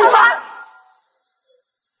根本就江一婉，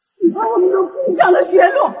你把我们都逼上了绝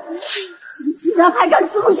路，你居然还敢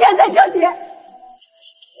出现在这里！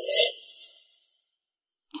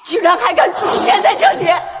居然还敢出现在这里！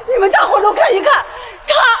你们大伙都看一看，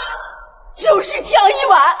她就是江一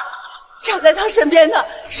婉，站在她身边的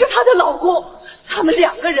是她的老公，他们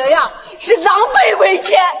两个人呀是狼狈为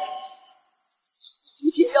奸，不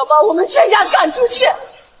仅要把我们全家赶出去，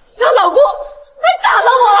她老公还打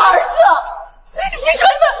了我儿子。你说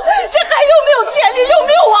你们这还有没有天理，有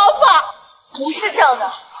没有王法？不是这样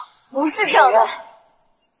的，不是这样的。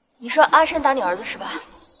你说阿琛打你儿子是吧？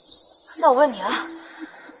那我问你啊。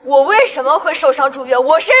我为什么会受伤住院？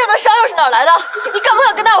我身上的伤又是哪儿来的？你敢不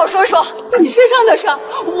敢跟大伙说说？你身上的伤，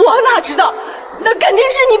我哪知道？那肯定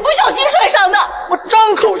是你不小心摔伤的。我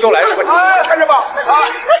张口就来说你，看着吧！你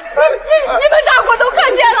们大伙都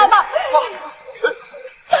看见了吧？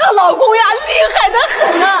她老公呀，厉害得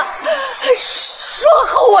很呐，说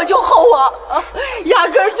吼我就吼我，压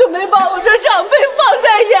根儿就没把我这长辈放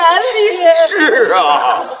在眼里。是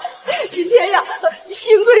啊。今天呀，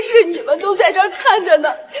幸亏是你们都在这儿看着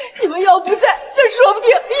呢，你们要不在，这说不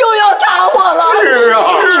定又要打我了。是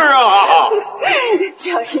啊，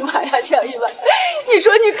江一婉呀，江一婉，你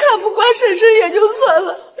说你看不惯婶婶也就算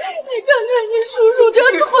了，你看看你叔叔这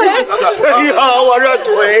腿，哎呀，我这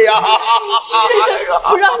腿呀，婶婶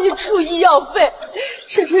不让你出医药费，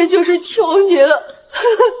婶婶就是求你了。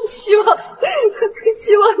希望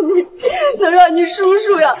你能让你叔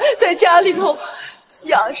叔呀在家里头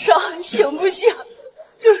养伤，行不行？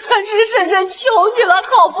就算是婶婶求你了，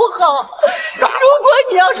好不好？如果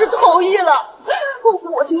你要是同意了，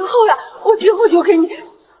我今后就给你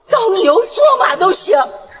当牛做马都行，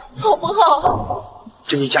好不好？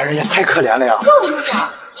这一家人也太可怜了呀！就是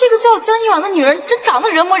啊，这个叫江一婉的女人，真长得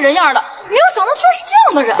人模人样的，没有想到居然是这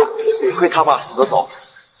样的人。幸亏他爸死得早，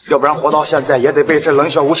要不然活到现在也得被这冷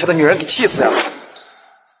血无情的女人给气死呀！不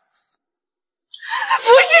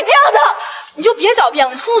是这样的，你就别狡辩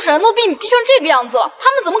了，叔叔婶婶都逼你逼成这个样子了，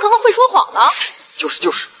他们怎么可能会说谎呢？就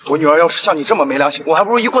是，我女儿要是像你这么没良心，我还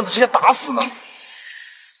不如一棍子直接打死呢。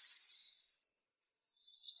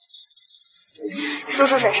叔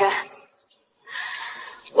叔婶婶，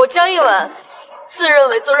我江一婉自认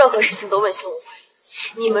为做任何事情都问心无愧，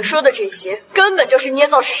你们说的这些根本就是捏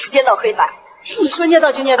造事实、颠倒黑白。你说捏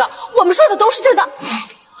造就捏造，我们说的都是真的。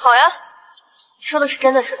好呀，你说的是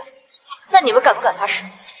真的是吧？那你们敢不敢发誓？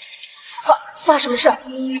发什么誓？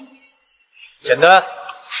简单，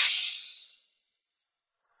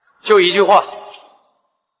就一句话：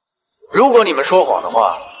如果你们说谎的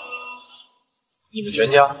话，你们全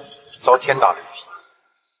家遭天大雷劈。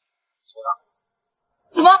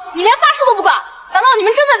怎么，你连发誓都不敢？难道你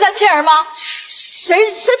们真的在骗人吗？谁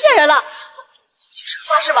骗人了？就是个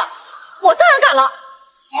发誓吧，我当然敢了。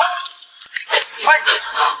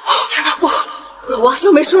天哪，我王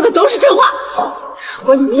小梅说的都是真话。如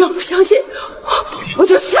果你们要不相信，我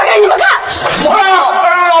就死给你们看！妈，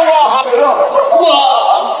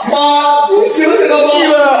你醒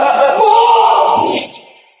醒啊，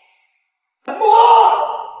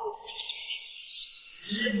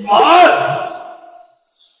妈！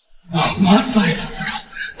妈再怎么着，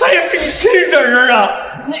她也是你亲婶儿啊！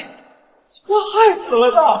我害死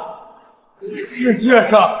了她！世界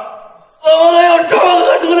上怎么能有这么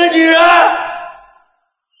恶毒的女人？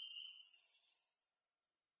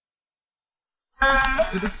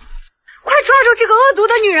快抓住这个恶毒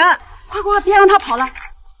的女人！快快，别让她跑了！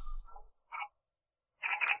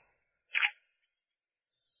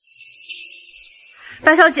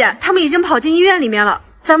白小姐，他们已经跑进医院里面了，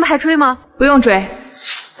咱们还追吗？不用追，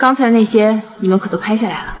刚才那些你们可都拍下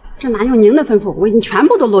来了。这哪有您的吩咐？我已经全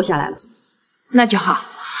部都录下来了。那就好，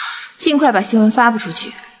尽快把新闻发布出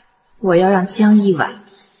去。我要让江一婉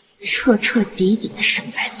彻彻底底的身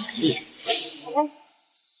败名裂。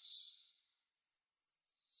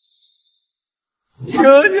醒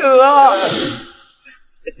醒啊！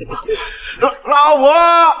老婆，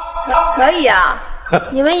可以啊，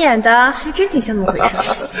你们演的还真挺像那么回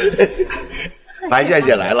事。白小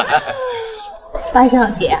姐来了。白小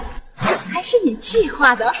姐，还是你计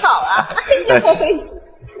划的好啊！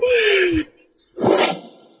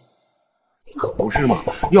可不是嘛！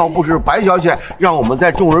要不是白小姐让我们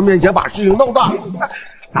在众人面前把事情闹大，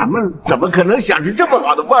咱们怎么可能想出这么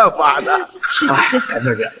好的办法呢？是，白小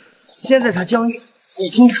姐，现在他江玉已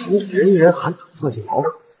经成人人喊打特级毛了，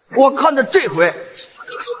我看他这回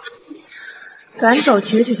赶走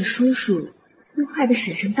瘸腿的叔叔，又害得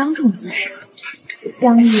婶婶当众自杀，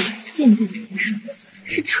江玉现在的人生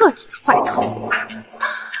是彻底的坏透了。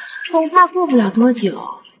恐怕过不了多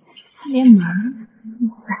久，他连门都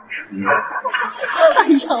不敢出。哎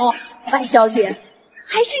呦，白小姐，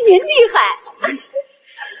还是您厉害！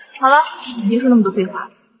好了，你别说那么多废话，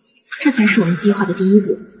这才是我们计划的第一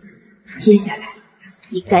步。接下来，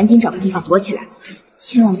你赶紧找个地方躲起来，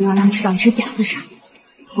千万不要让他们知道你是假自杀，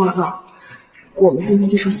否则我们今天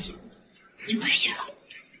这出戏就白演了。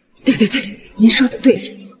对，您说的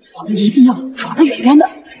对，我们一定要躲得远远的，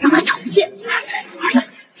让他瞅不见。儿子，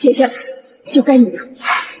接下来就该你了，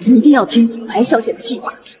你一定要听白小姐的计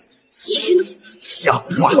划，继续努力。行，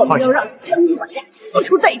我们要让江一婉付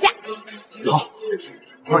出代价。好，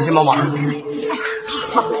放心帮忙。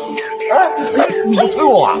好，你推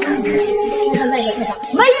我啊？看那个队长，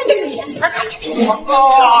没人给你钱，那看着清楚。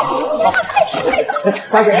快走！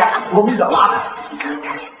白姐，我们走了。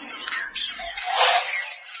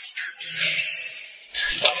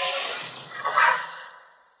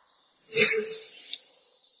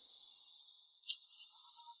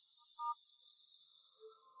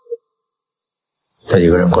带几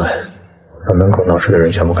个人过来，把门口闹事的人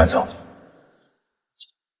全部赶走。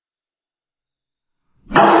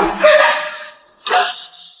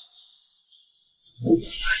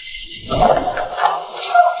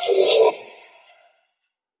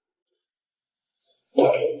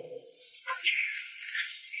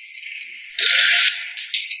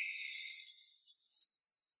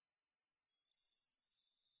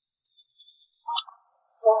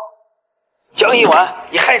江一婉，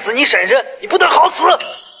你害死你婶婶，你不得好死！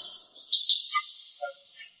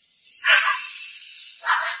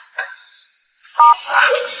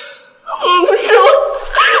不是我，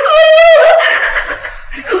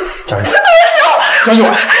江一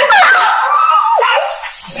婉，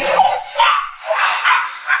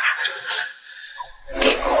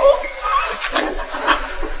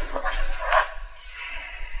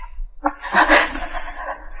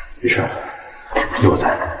没事，有我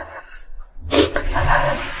在。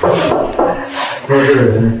闹事的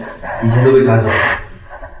人以前都被赶走了。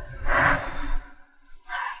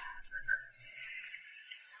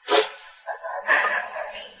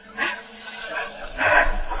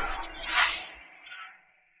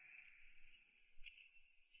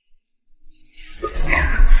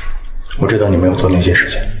我知道你没有做那些事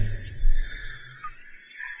情，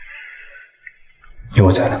有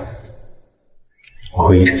我在呢，我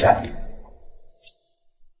会一直在。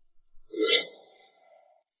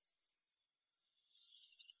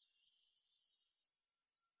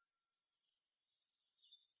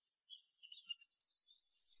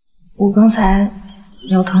我刚才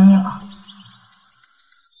咬疼你了，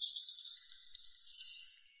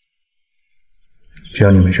只要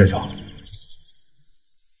你没事就好。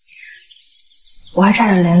我还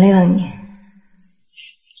差点连累了你。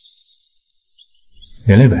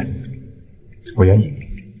连累呗，我愿意。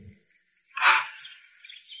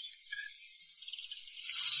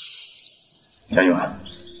江一婉，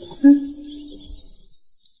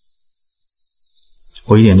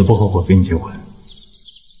我一点都不后悔跟你结婚。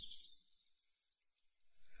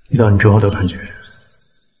遇到你之后的感觉，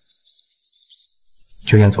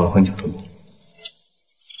就像走了很久的路，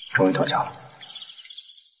终于到家了。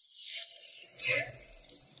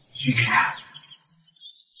一晨，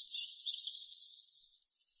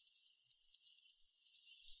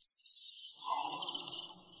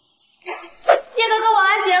叶哥哥、王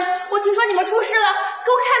安姐，我听说你们出事了，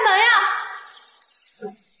给我开门呀！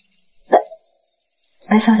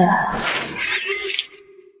白小姐来了。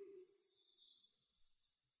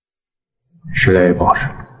实在也不好使。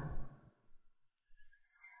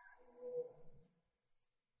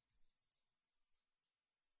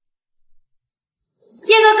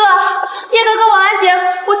叶哥哥，叶哥哥，晚安姐，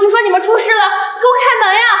我听说你们出事了，给我开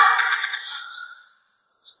门呀！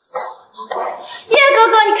叶哥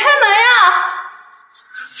哥，你开门呀！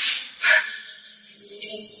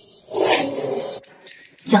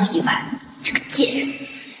江一婉，这个贱人，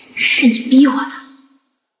是你逼我的，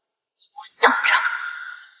你给我等着！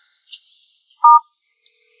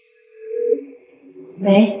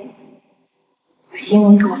喂，把新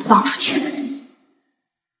闻给我放出去。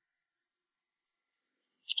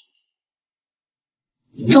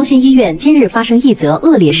中心医院今日发生一则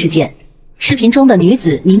恶劣事件。视频中的女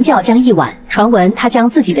子名叫江一婉，传闻她将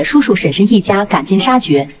自己的叔叔婶婶一家赶尽杀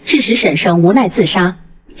绝，致使婶婶无奈自杀。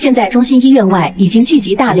现在中心医院外已经聚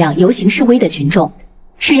集大量游行示威的群众，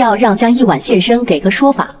是要让江一婉现身给个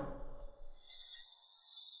说法。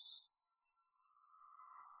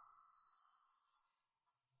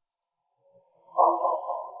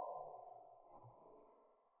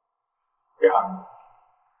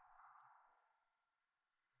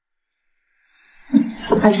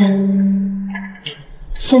阿晨，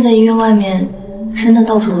现在医院外面真的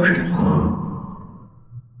到处都是人吗？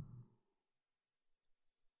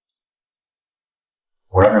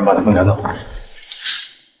我让人把他们赶走。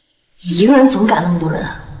你一个人怎么赶那么多人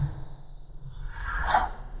啊？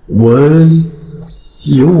我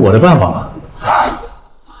有我的办法。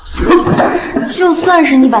就算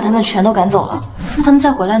是你把他们全都赶走了，那他们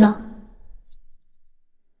再回来呢？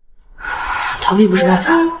逃避不是办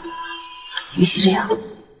法，与其这样，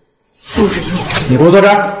不如直接面对。你给我坐这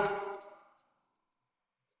儿。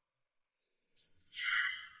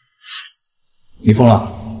你疯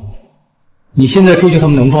了？你现在出去，他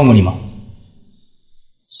们能放过你吗？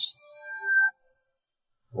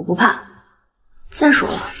我不怕。再说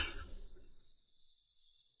了，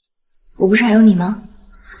我不是还有你吗？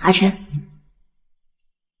阿琛。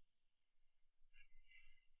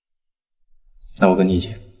那我跟你一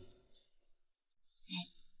起。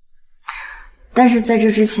但是在这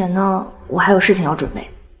之前呢，我还有事情要准备。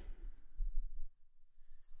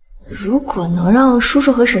如果能让叔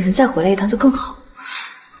叔和婶婶再回来一趟就更好。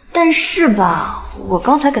但是吧，我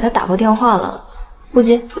刚才给他打过电话了，不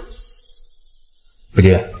接。不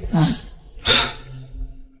接？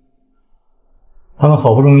他们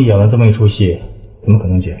好不容易演了这么一出戏，怎么可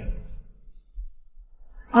能接？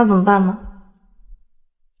那怎么办呢？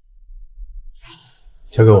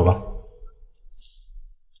交给我吧。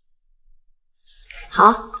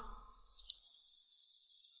好。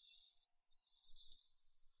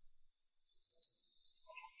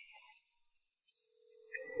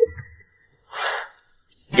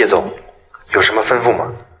叶总，有什么吩咐吗？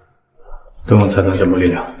动用财团全部力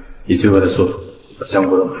量，以最快的速度把江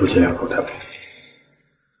国荣夫妻2口逮捕。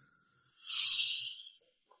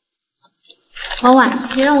婉婉，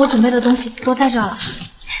你让我准备的东西都在这了。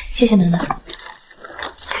谢谢暖暖。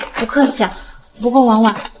不客气。不过婉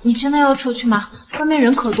婉，你真的要出去吗？外面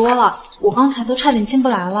人可多了，我刚才都差点进不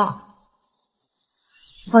来了。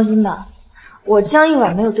放心吧，我江一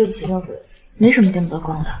婉没有对不起任何人，没什么见不得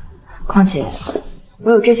光的。况且我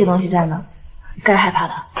有这些东西在呢，该害怕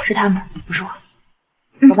的是他们，不是我。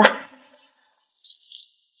走吧。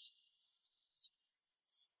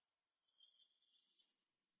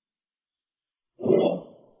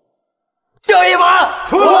江一婉，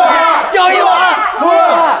出来！江一婉，出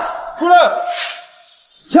来！出来！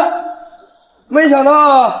切！没想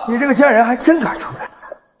到你这个贱人还真敢出来。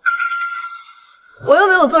我又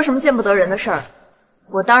没有做什么见不得人的事儿，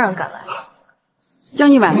我当然敢来。江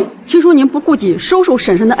一婉，听说您不顾及叔叔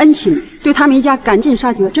婶婶的恩情，对他们一家赶尽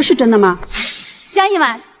杀绝，这是真的吗？江一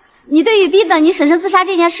婉，你对于逼等你婶婶自杀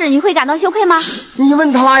这件事，你会感到羞愧吗？你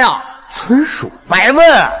问他呀，纯属白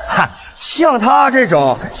问。像她这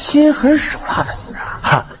种心狠手辣的女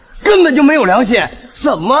人，根本就没有良心，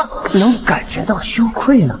怎么能感觉到羞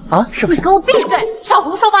愧呢？啊，是不是？你给我闭嘴，少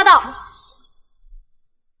胡说八道！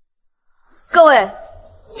各位，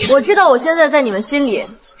我知道我现在在你们心里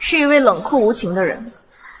是一位冷酷无情的人，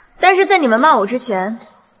但是在你们骂我之前，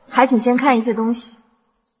还请先看一些东西。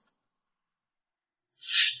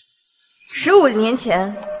15年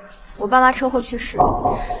前，我爸妈车祸去世，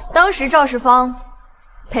当时赵世芳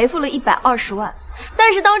赔付了120万，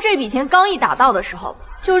但是当这笔钱刚一打到的时候，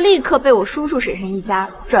就立刻被我叔叔婶婶一家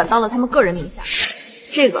转到了他们个人名下。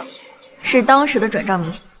这个是当时的转账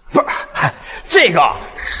明细。不是，这个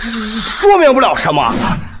说明不了什么。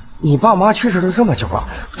你爸妈去世都这么久了，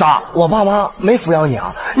咋我爸妈没抚养你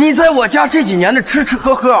啊？你在我家这几年的吃吃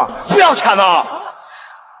喝喝，不要钱吗？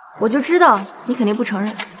我就知道你肯定不承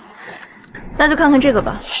认，那就看看这个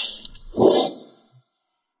吧。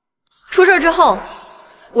出事之后，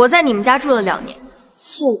我在你们家住了2年。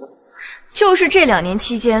就是这2年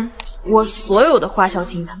期间，我所有的花销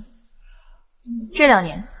清单。这2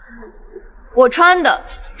年，我穿的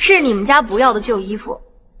是你们家不要的旧衣服，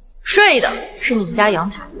睡的是你们家阳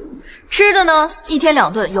台，吃的呢1天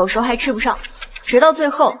2顿，有时候还吃不上，直到最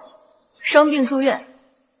后生病住院。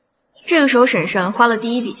这个时候，婶婶花了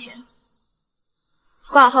第一笔钱，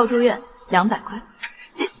挂号住院200块。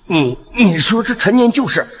你说这陈年旧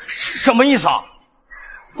事什么意思啊？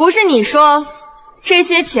不是你说这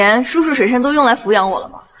些钱叔叔婶婶都用来抚养我了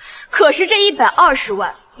吗？可是这120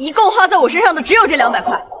万一共花在我身上的只有这200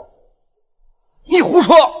块。你胡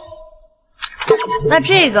说！那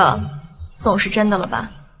这个总是真的了吧？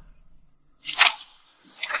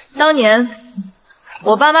当年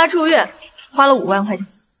我爸妈住院花了5万块钱，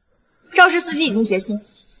肇事司机已经结清，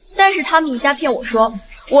但是他们一家骗我说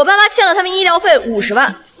我爸妈欠了他们医疗费50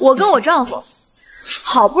万，我跟我丈夫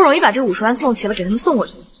好不容易把这50万凑齐了，给他们送过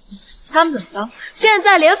去。他们怎么着？现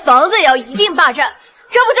在连房子也要一并霸占，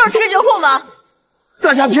这不就是吃绝户吗？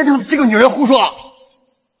大家别听这个女人胡说，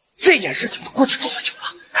这件事情都过去这么久了，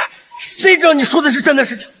谁知道你说的是真的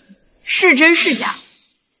事情？是真是假，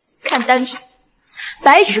看单据，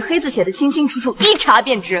白纸黑字写的清清楚楚，一查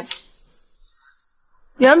便知。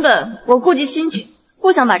原本我顾及亲戚，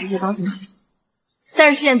不想把这些东西拿走，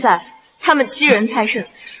但是现在他们欺人太甚，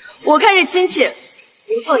我看这亲戚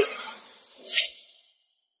不做也好。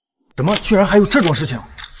什么？居然还有这种事情？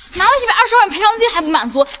拿了120万赔偿金还不满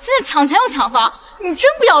足，现在抢钱又抢房，你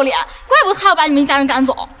真不要脸！怪不得他要把你们一家人赶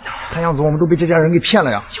走。看样子我们都被这家人给骗了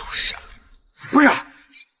呀。就是，不是，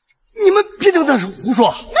你们别听他胡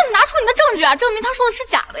说。那你拿出你的证据啊，证明他说的是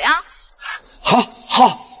假的呀。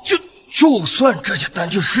好，就算这些单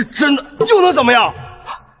据是真的，又能怎么样？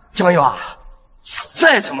江玉啊，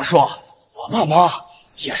再怎么说，我爸妈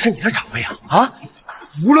也是你的长辈啊！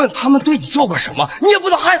无论他们对你做过什么，你也不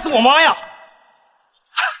能害死我妈呀！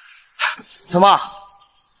怎么，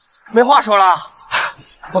没话说了？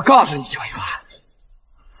我告诉你，江玉，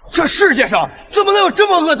这世界上怎么能有这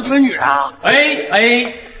么恶毒的女人啊？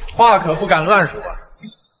哎，话可不敢乱说。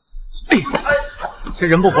这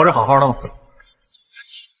人不活着好好的吗？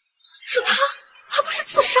是他不是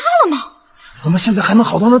自杀了吗？怎么现在还能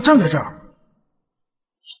好端端站在这儿？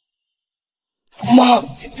妈，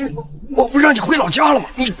我不是让你回老家了吗？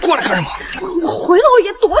你过来干什么？我回了，我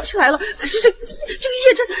也躲起来了。可是这个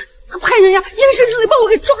叶真，他派人呀，硬生生的把我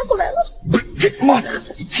给抓过来了。不是这妈，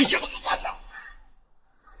这下怎么办呢？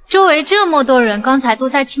周围这么多人，刚才都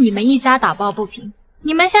在替你们一家打抱不平，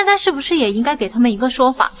你们现在是不是也应该给他们一个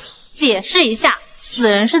说法，解释一下死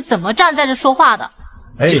人是怎么站在这说话的？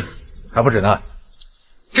还不止呢，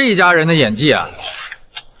这一家人的演技啊，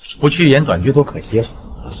不去演短剧都可惜了。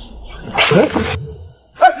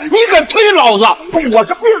你敢推老子？我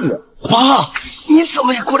是病人。爸，你怎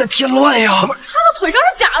么也过来添乱呀？他的腿上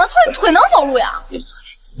是假的，腿能走路呀？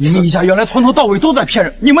你们一家原来从头到尾都在骗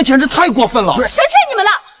人，你们简直太过分了！谁骗你们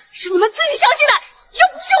了？是你们自己相信的，又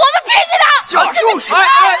不是我们逼你的！就是！干什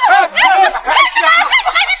么？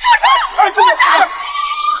赶紧住手！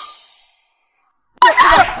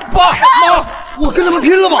爸妈，我跟他们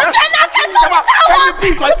拼了吧！我全拿钱揍你砸我！闭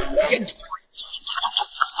嘴！他想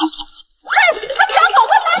走，快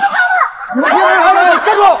拦住他们！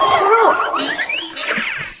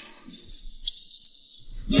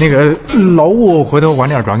那个劳务回头晚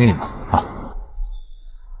点转给你们啊。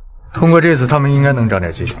通过这次，他们应该能长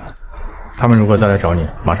点记性。他们如果再来找你，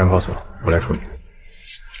马上告诉我，我来处理。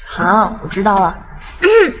好，我知道了。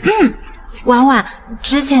婉婉，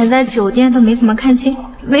之前在酒店都没怎么看清，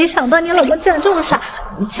没想到你老公居然这么帅，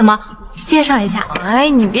怎么介绍一下？哎，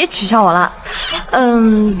你别取笑我了。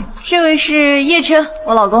这位是叶琛，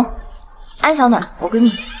我老公；安小暖，我闺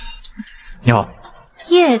蜜。你好，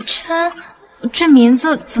叶琛，这名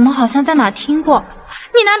字怎么好像在哪听过？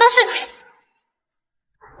你难道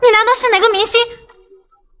是哪个明星？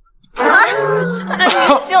哪个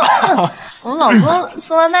明星？我老公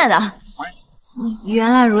送外卖的。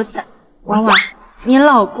原来如此，婉婉，你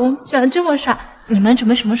老公居然这么帅，你们准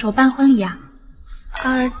备什么时候办婚礼呀？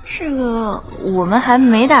这个我们还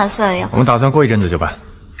没打算呀。我们打算过一阵子就办。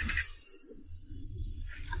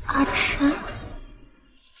阿琛，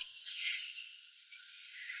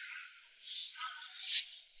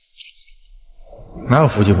哪有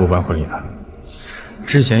夫妻不办婚礼的？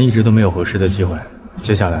之前一直都没有合适的机会，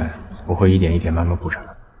接下来我会一点一点慢慢补上。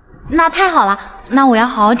那太好了，那我要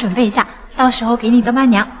好好准备一下，到时候给你当伴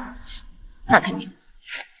娘。那肯定。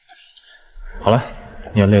好了，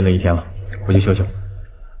你也累了一天了，回去休息。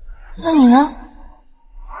那你呢？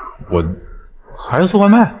我还要送外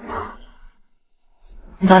卖。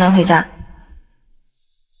你早点回家。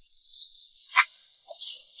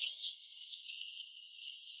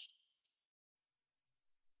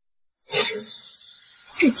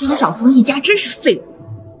这江小峰一家真是废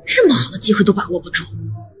物，这么好的机会都把握不住。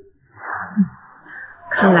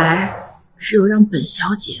看来只有让本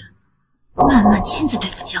小姐慢慢亲自对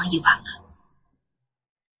付江一婉了。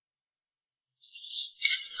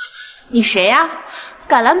你谁呀？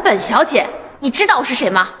敢拦本小姐？你知道我是谁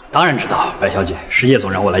吗？当然知道，白小姐，是叶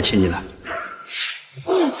总让我来请你的。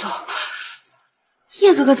叶总，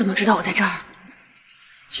叶哥哥怎么知道我在这儿？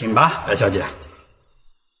请吧，白小姐。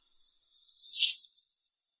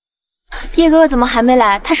叶哥哥怎么还没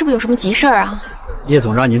来？他是不是有什么急事儿啊？叶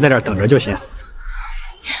总让您在这儿等着就行。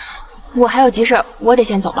我还有急事，我得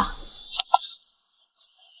先走了。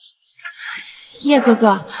叶哥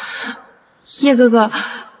哥，叶哥哥，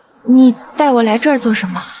你带我来这儿做什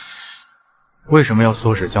么？为什么要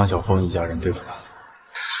唆使江小峰一家人对付他？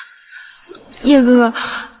叶哥哥，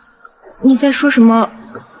你在说什么？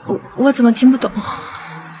我怎么听不懂？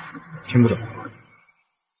听不懂。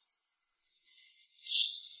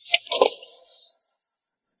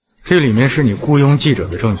这里面是你雇佣记者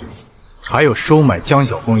的证据，还有收买江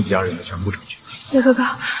小峰一家人的全部证据。叶哥哥，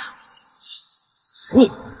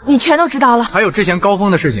你全都知道了。还有之前高峰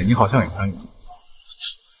的事情，你好像也参与。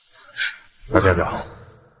白表表，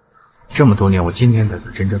这么多年，我今天才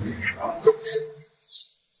算真正认识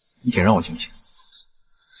你，挺让我惊喜。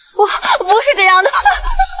我不是这样的。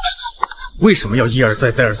为什么要一而再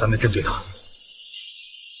再而三的针对他？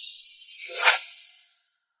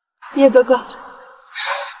叶哥哥，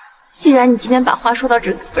既然你今天把话说到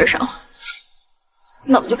这个份上了，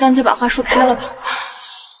那我们就干脆把话说开了吧。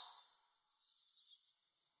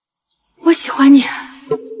我喜欢你。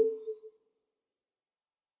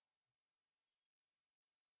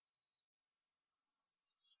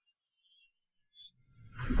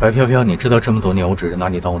白飘飘，你知道这么多年我只是拿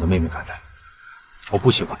你当我的妹妹看待，我不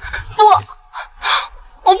喜欢。不，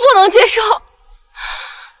我不能接受。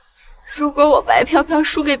如果我白飘飘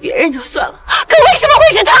输给别人就算了，可为什么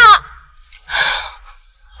会是他？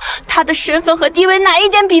他的身份和地位哪一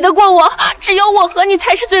点比得过我？只有我和你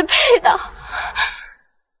才是最配的。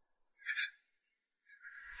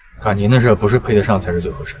感情的事不是配得上才是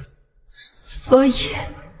最合适的。所以，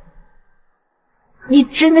你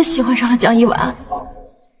真的喜欢上了江一婉？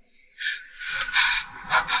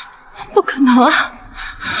不可能啊！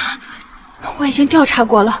我已经调查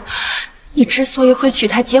过了，你之所以会娶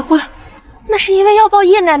她结婚，那是因为要报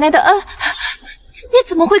叶奶奶的恩。你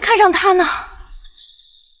怎么会看上她呢？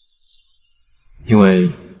因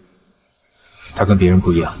为他跟别人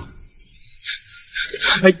不一样。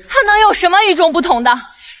他能有什么与众不同的？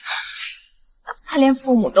他连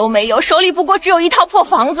父母都没有，手里不过只有一套破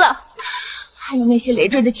房子，还有那些累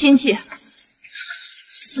赘的亲戚。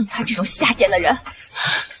像他这种下贱的人，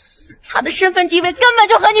他的身份地位根本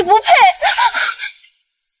就和你不配。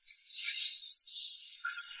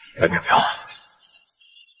白飘飘，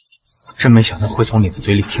我真没想到会从你的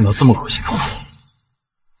嘴里听到这么恶心的话。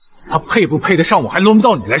他配不配得上我，还轮不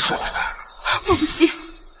到你来说。我不信，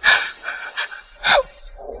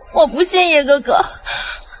我不信叶哥哥。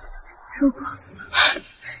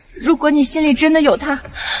如果你心里真的有他，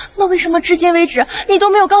那为什么至今为止你都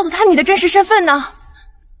没有告诉他你的真实身份呢？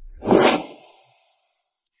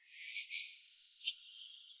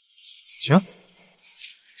行，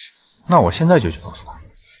那我现在就去告诉他。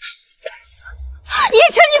叶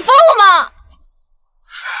琛，你疯了吗？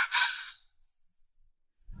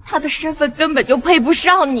他的身份根本就配不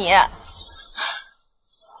上你，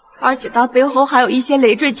而且他背后还有一些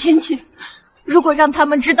累赘亲戚。如果让他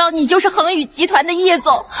们知道你就是恒宇集团的叶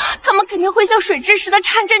总，他们肯定会像水之似的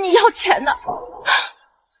缠着你要钱的。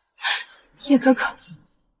叶哥哥，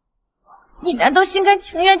你难道心甘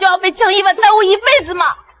情愿就要被江一婉耽误一辈子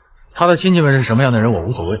吗？他的亲戚们是什么样的人我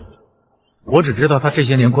无所谓，我只知道他这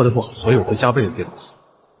些年过得不好，所以我会加倍的对他好，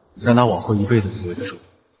让他往后一辈子都不会再受苦。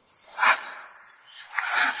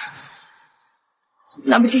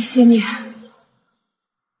那么这些年，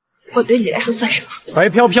我对你来说算什么？白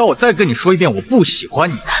飘飘，我再跟你说一遍，我不喜欢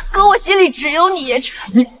你。可我心里只有你，叶琛。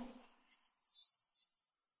你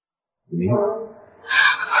没用。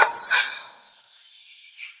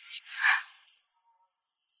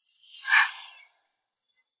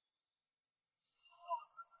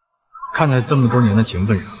看在这么多年的情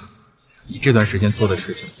分上，你这段时间做的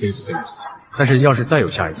事情非不非常自洽。但是要是再有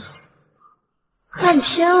下一次，半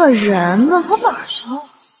天了，人呢？他哪儿去了？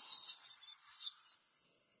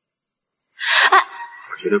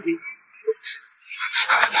我绝对不应该。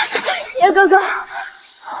叶哥哥，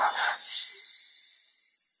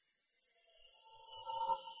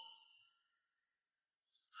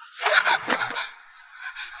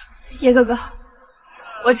叶哥哥，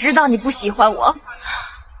我知道你不喜欢我，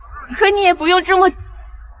可你也不用这么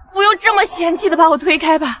不用这么嫌弃的把我推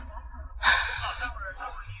开吧。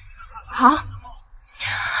好，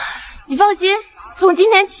你放心，从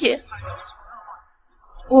今天起，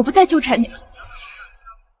我不再纠缠你了。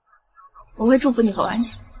我会祝福你和婉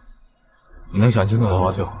姐。你能想清楚的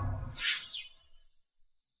话最好。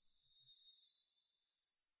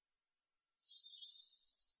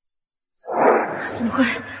怎么会？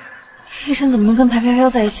医生怎么能跟白飘飘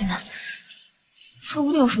在一起呢？说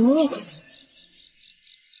不定有什么误会。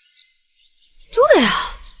对啊，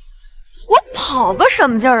我跑个什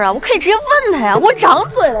么劲儿啊？我可以直接问他呀，我长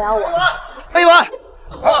嘴了呀，我。哎婉，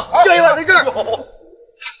叫一婉在这儿。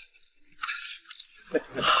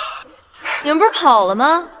你们不是跑了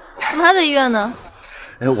吗？怎么还在医院呢？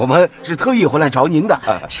我们是特意回来找您的。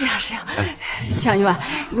是啊是啊，江一婉，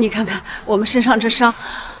你看看我们身上这伤，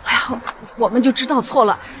哎呀，我们就知道错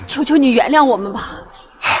了，求求你原谅我们吧。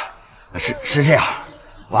是这样，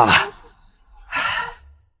娃娃，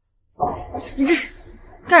你这是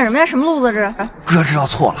干什么呀？什么路子这？哥知道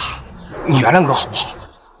错了，你原谅哥好不好？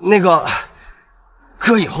那个，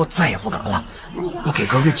哥以后再也不敢了，你给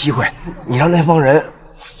哥个机会，你让那帮人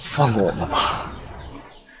放过我们吧。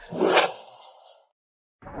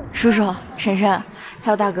叔叔、婶婶，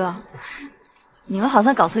还有大哥，你们好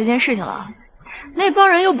像搞错一件事情了。那帮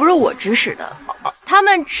人又不是我指使的，他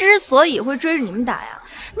们之所以会追着你们打呀，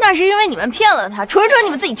那是因为你们骗了他，纯纯你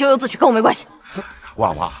们自己咎由自取，跟我没关系。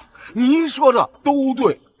娃娃，您说的都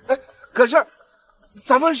对，哎，可是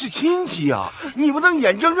咱们是亲戚啊，你不能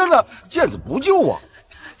眼睁睁的见死不救啊！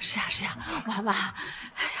是啊是啊，婉婉，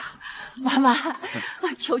哎呀，婉婉，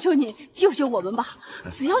求求你救救我们吧！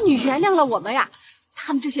只要你原谅了我们呀，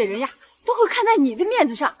他们这些人呀都会看在你的面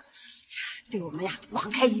子上，对我们呀网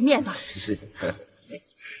开一面的。是。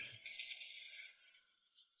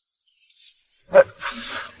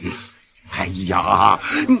哎呀，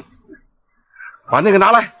你把那个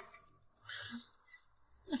拿来。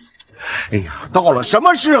哎呀，到了什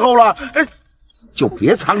么时候了？哎，就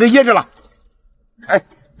别藏着掖着了。哎，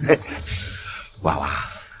娃娃，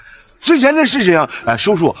之前的事情，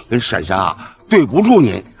叔叔跟婶婶啊对不住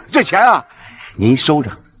您，这钱啊，您收着。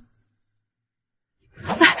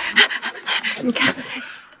你看，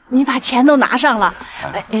你把钱都拿上了，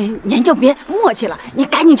您就别磨叽了，你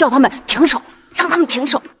赶紧叫他们停手，让他们停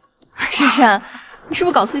手。珊珊，你是不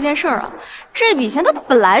是搞错一件事啊？这笔钱它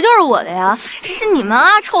本来就是我的呀，是你们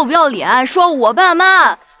啊臭不要脸，说我爸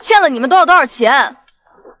妈欠了你们多少钱。哎，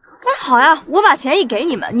好呀，我把钱一给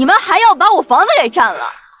你们，你们还要把我房子给占了。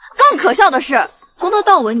更可笑的是，从头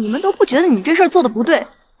到尾你们都不觉得你这事儿做的不对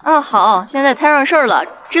啊。好，现在摊上事儿了，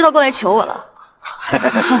知道过来求我了。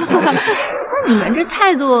那你们这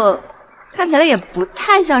态度看起来也不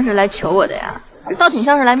太像是来求我的呀，倒挺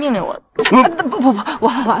像是来命令我的。不，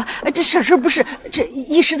我这婶婶不是这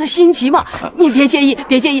一时的心急嘛，你别介意，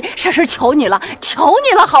别介意，婶婶求你了，求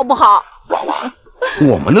你了，好不好？娃娃，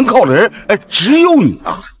我们能靠的人只有你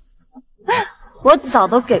啊！我早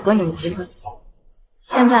都给过你们机会，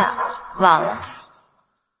现在啊晚了。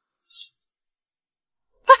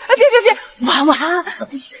别，婉婉，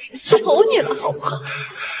求你了，好不好？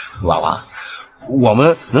娃娃，我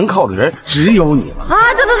们能靠的人只有你了。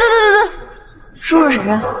啊，等，叔叔、婶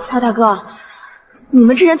婶还有大哥，你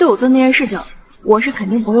们之前对我做的那件事情，我是肯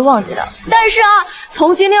定不会忘记的。但是啊，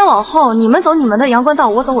从今天往后，你们走你们的阳关道，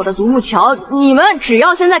我走我的独木桥。你们只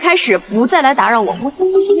要现在开始不再来打扰我，我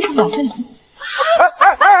会欣赏表现的。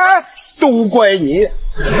哎，都怪你！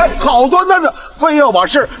好端端的，非要把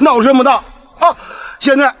事闹这么大啊！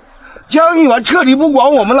现在江一婉彻底不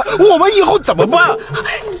管我们了，我们以后怎么办？你怎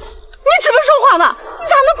么说话呢？你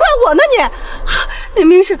咋能怪我呢你？明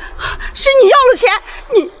明是你要了钱，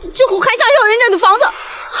你最后还想要人家的房子。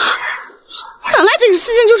看来这个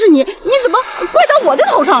事情就是你怎么怪到我的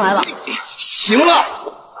头上来了？行了，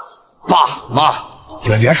爸妈，你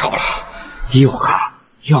们别吵了，依我看，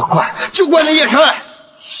要怪就怪那叶晨。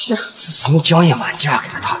是，自从江一婉嫁给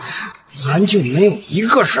了他，咱就没有一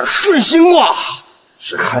个事顺心过。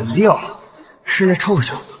是肯定是那臭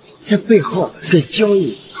小子在背后给江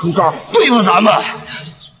一撑杆对付咱们。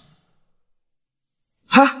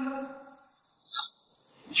哈，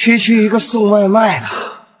区一个送外卖的，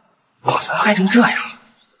我怎么害成这样？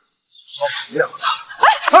我不要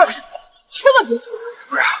他！哎，千万别！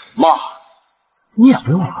不是妈，你也不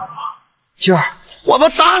用管我。今儿我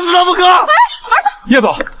们打死他们哥！哎，儿子，叶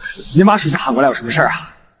总，您把属下喊过来有什么事啊？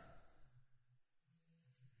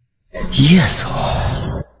叶总，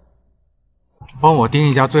帮我盯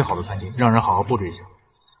一家最好的餐厅，让人好好布置一下，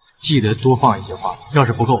记得多放一些花，要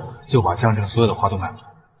是不够，就把江城所有的花都买了。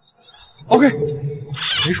OK，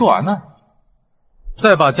 没说完呢，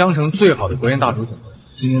再把江城最好的国宴大厨请过来，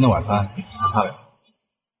今天的晚餐由他来。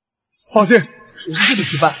放心，属下这就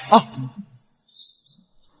去办啊。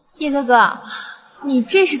叶哥哥，你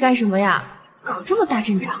这是干什么呀？搞这么大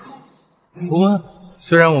阵仗？求婚，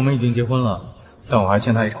虽然我们已经结婚了，但我还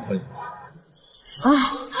欠他一场婚礼。啊，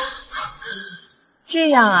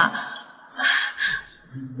这样啊，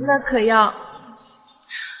那可要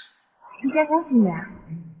一家恭喜你啊！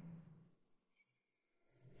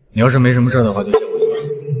你要是没什么事的话，就先回去吧。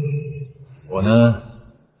我呢，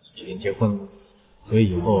已经结婚了，所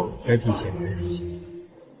以以后该避嫌还是避嫌。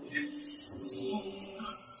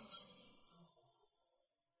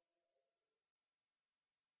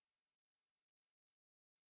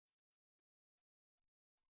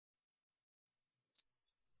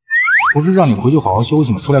不是让你回去好好休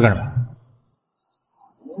息吗？出来干什么？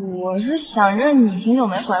我是想着你挺久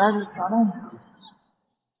没回来的，找找你。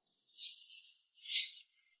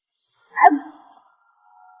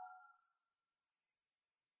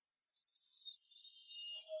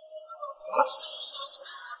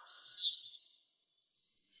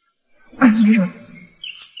没什么。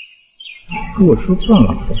跟我说断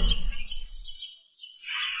了。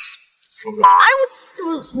说不说？哎，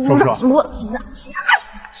我说不说？我。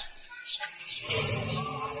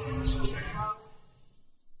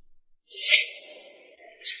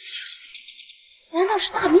难道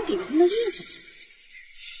是大名鼎鼎的叶总？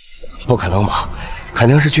不可能吧，肯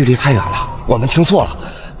定是距离太远了，我们听错了。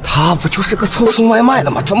他不就是个送外卖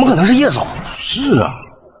的吗？怎么可能是叶总？是啊，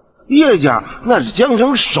叶家那是江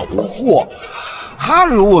城首富，他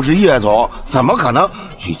如果是叶总，怎么可能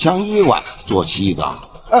娶江一婉做妻子啊？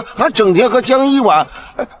还整天和江一婉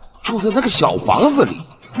住在那个小房子里。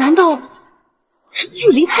难道是距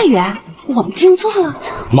离太远？我们听错了？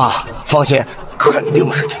妈，放心，肯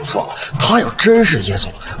定是听错了。他要真是叶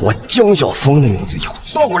总，我江晓峰的名字以后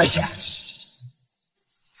倒过来写。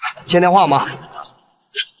接电话吗？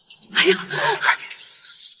哎呀，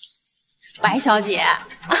白小姐，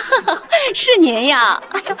是您呀！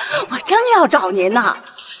哎呀，我正要找您呢。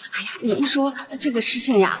哎呀，您说这个事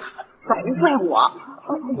情呀，都怪我。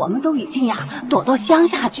我们都已经呀躲到乡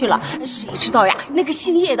下去了，谁知道呀那个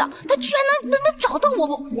姓叶的，他居然能找到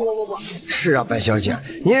我。是啊，白小姐，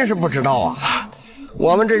您是不知道啊。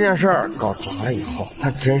我们这件事儿搞砸了以后，他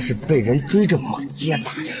真是被人追着满街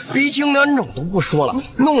打，鼻青脸肿都不说了，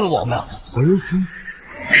弄得我们浑身。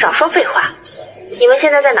少说废话！你们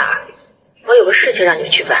现在在哪儿？我有个事情让你们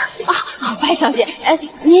去办。白小姐，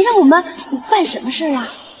您让我们办什么事啊？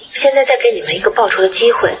现在再给你们一个报仇的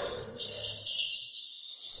机会。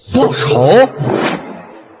报仇？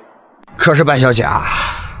可是白小姐啊，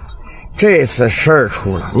这次事儿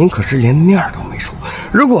出了，您可是连面都没出。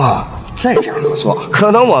如果再这样合作，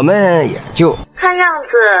可能我们也就……看样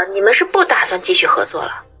子你们是不打算继续合作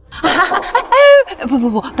了。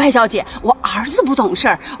不，白小姐，我儿子不懂事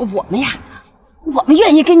儿，我们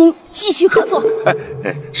愿意跟您继续合作。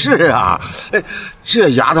是啊，这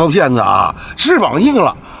丫头片子啊，翅膀硬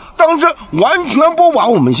了。当时完全不把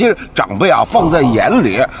我们些长辈啊放在眼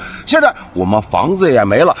里，现在我们房子也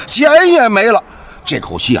没了，钱也没了，这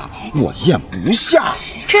口气啊我咽不下。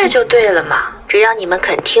这就对了嘛，只要你们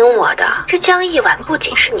肯听我的，这江一婉不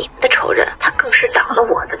仅是你们的仇人，他更是挡了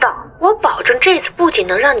我的道。我保证这次不仅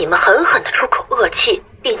能让你们狠狠的出口恶气，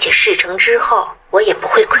并且事成之后我也不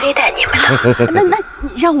会亏待你们的。那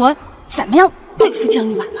你让我怎么样对付江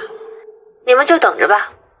一婉呢？你们就等着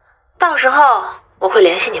吧，到时候我会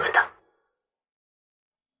联系你们的。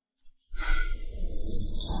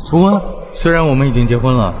求婚，虽然我们已经结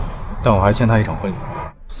婚了，但我还欠他一场婚礼。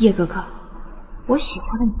叶哥哥，我喜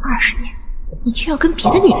欢了你20年，你却要跟别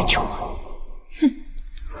的女人求婚。哼，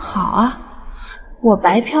好啊，我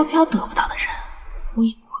白飘飘得不到的人，我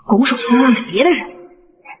也不会拱手相让给别的人。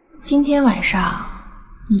今天晚上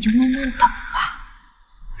你就慢慢等吧，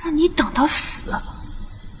让你等到死，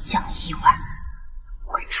江一婉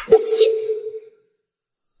会出现。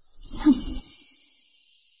哼。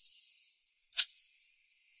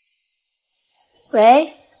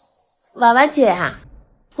喂，婉婉姐啊，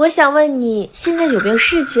我想问你现在有没有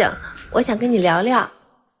事情，我想跟你聊聊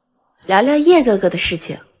叶哥哥的事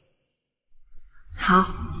情。好。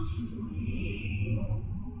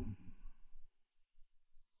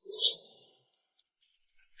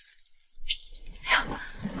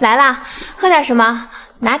来啦，喝点什么？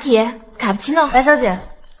拿铁、卡布奇诺。白小姐，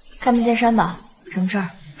开门见山吧，什么事儿？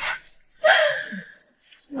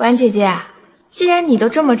婉姐姐，既然你都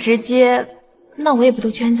这么直接，那我也不兜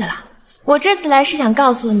圈子了。我这次来是想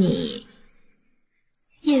告诉你，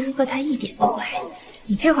叶哥哥他一点都不爱你。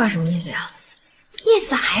你这话什么意思呀？意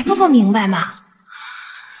思还不明白吗？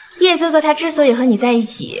叶哥哥他之所以和你在一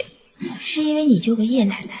起，是因为你救过叶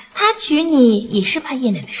奶奶，他娶你也是怕叶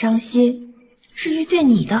奶奶伤心。至于对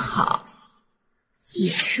你的好，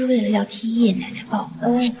也是为了要替叶奶奶报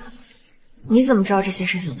恩。你怎么知道这些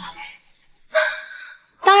事情的？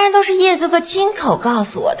当然都是叶哥哥亲口告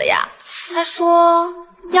诉我的呀。他说，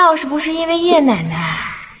要是不是因为叶奶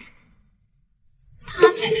奶，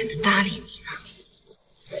他才懒得搭理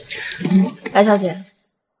你呢。白小姐，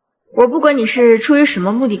我不管你是出于什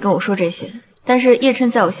么目的跟我说这些，但是叶琛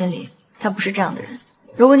在我心里，他不是这样的人。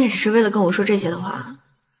如果你只是为了跟我说这些的话，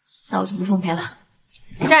那我就不奉陪了。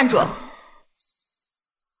站住！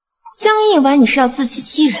江一丸，你是要自欺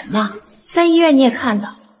欺人吗？在医院你也看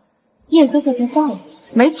到，叶哥哥在抱你。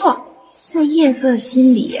没错，在叶哥的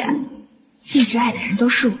心里，一直爱的人都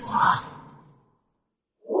是我。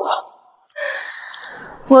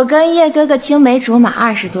我跟叶哥哥青梅竹马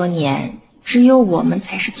20多年，只有我们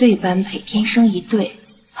才是最般配，天生一对。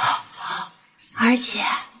而且，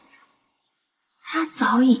他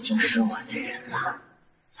早已经是我的人了。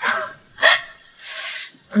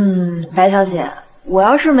白小姐，我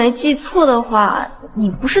要是没记错的话，你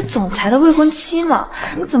不是总裁的未婚妻吗？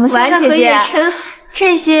你怎么现在和叶琛？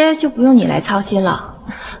这些就不用你来操心了。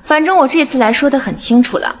反正我这次来说得很清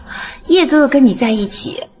楚了，叶哥哥跟你在一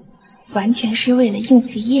起，完全是为了应付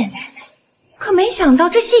叶奶奶。可没想到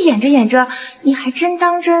这戏演着演着，你还真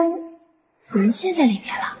当真沦陷在里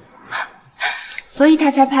面了。所以他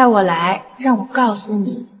才派我来，让我告诉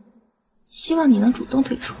你，希望你能主动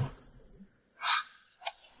退出。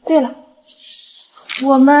对了，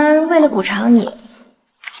我们为了补偿你，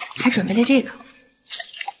还准备了这个。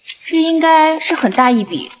这应该是很大一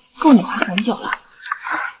笔，够你花很久了。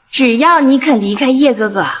只要你肯离开叶哥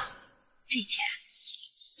哥，这钱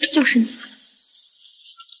就是你的。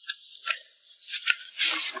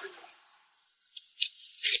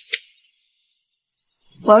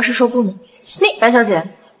我要是说不呢？白小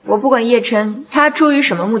姐，我不管叶琛他出于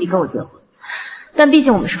什么目的跟我结婚，但毕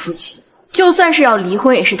竟我们是夫妻，就算是要离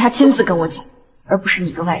婚，也是他亲自跟我讲，而不是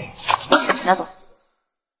你个外人。拿走。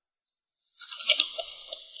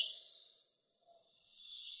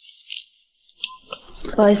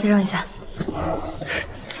不好意思，让一下。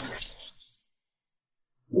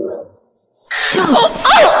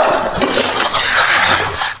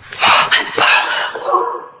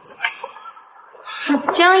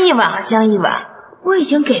江一婉啊，江一婉，我已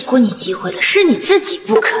经给过你机会了，是你自己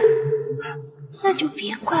不肯，那就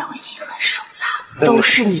别怪我心狠手辣，都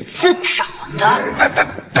是你自找的。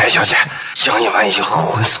白小姐，江一婉已经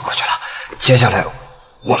昏死过去了，接下来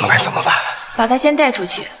我们该怎么办？把他先带出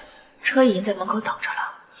去，车已经在门口等着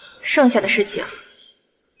了，剩下的事情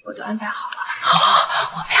我都安排好了。好，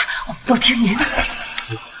我们都听您的。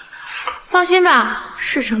放心吧，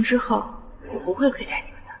事成之后我不会亏待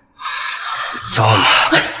你们的。走嘛。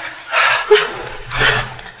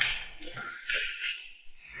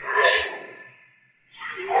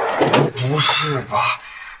不是吧，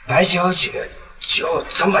白小姐就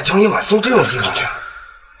咱把江一婉送这种地方去？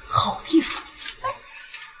好地方，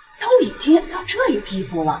都已经到这一地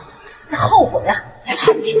步了，那后悔啊还来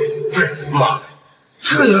不及。不是妈，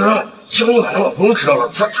这要让江一婉的老公知道了，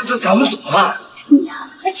咱们怎么办？你呀，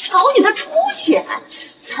瞧你的出息，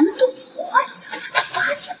咱们都走快了，他发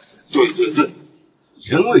现了。对，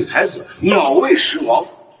人为财死，鸟为食亡。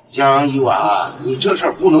江一婉，你这事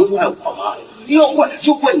儿不能怪我们，要怪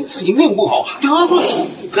就怪你自己命不好，得罪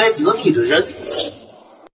不该得罪的人。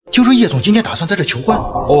听说叶总今天打算在这求婚。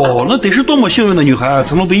哦，那得是多么幸运的女孩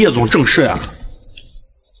才能被叶总正视呀！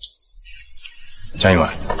江一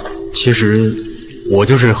婉，其实我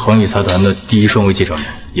就是恒宇财团的第一顺位继承人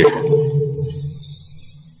叶琛。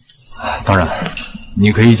当然，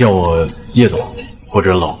你可以叫我叶总或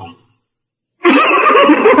者老公。出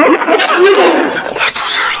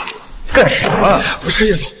事了！干什么？不是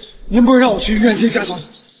叶总，您不是让我去医院接家小姐？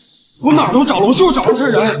我哪儿都找了，我就找了这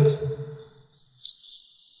人。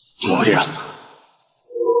怎么会这样？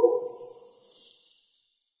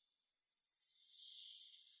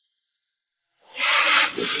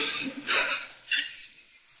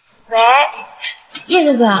喂，叶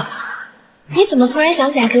哥哥，你怎么突然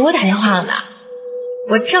想起来给我打电话了呢？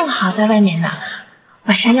我正好在外面呢，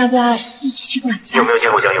晚上要不要一起吃个晚餐？有没有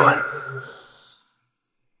见过江一婉？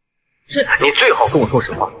你最好跟我说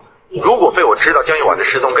实话。如果被我知道江一婉的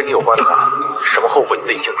失踪跟你有关的话，什么后果你自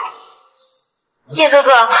己清楚。叶哥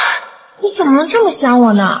哥，你怎么能这么想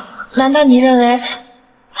我呢？难道你认为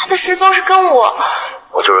他的失踪是跟我？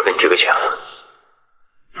我就是跟你借个钱。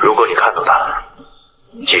如果你看到他，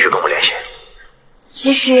继续跟我联系。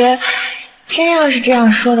其实，真要是这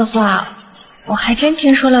样说的话，我还真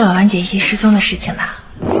听说了婉婉姐一些失踪的事情呢。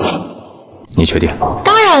你确定？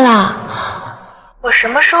当然了，我什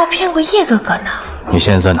么时候骗过叶哥哥呢？你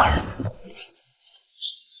现在在哪儿？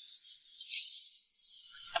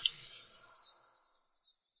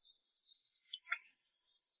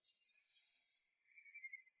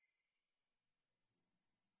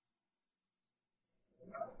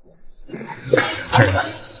他人呢？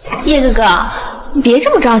叶哥哥，你别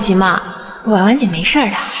这么着急嘛，婉婉姐没事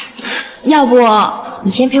的。要不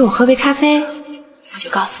你先陪我喝杯咖啡，我就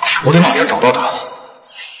告诉他。我得马上找到他。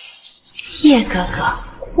叶哥哥，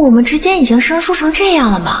我们之间已经生疏成这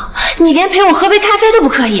样了吗？你连陪我喝杯咖啡都不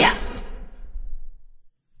可以？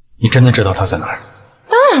你真的知道他在哪儿？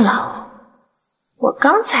当然了，我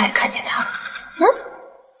刚才看见他了。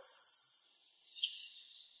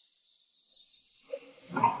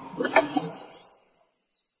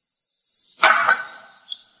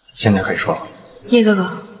现在可以说了。叶哥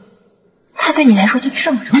哥，他对你来说就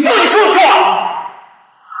这么重要？你说错了。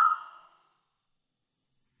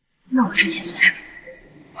那我之前算什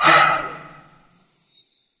么？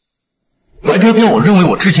白边边，我认为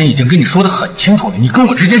我之前已经跟你说的很清楚了，你跟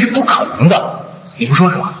我之间是不可能的。你不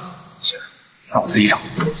说是吧？行，那我自己找。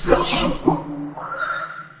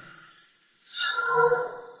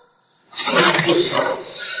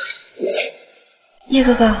叶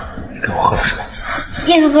哥哥，你给我喝点水。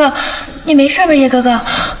叶哥哥，你没事吧？叶哥哥，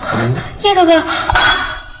叶哥哥，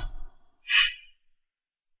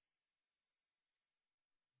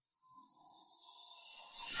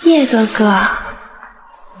叶哥哥，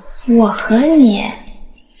我和你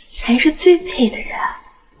才是最配的人。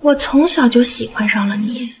我从小就喜欢上了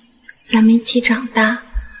你，咱们一起长大，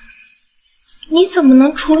你怎么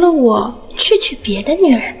能除了我去娶别的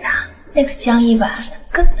女人呢？那个江一婉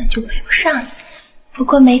根本就配不上你。不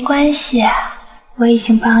过没关系，我已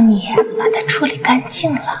经帮你把它处理干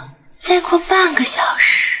净了。再过半个小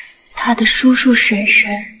时，他的叔叔婶婶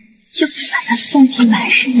就会把他送进满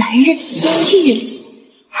是男人的监狱里。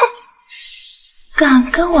哼，敢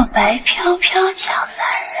跟我白飘飘抢男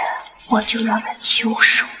人，我就让他求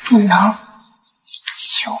生不能，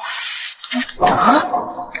求死不得。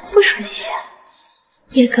不说那些，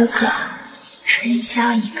叶哥哥，春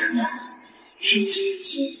宵一刻值千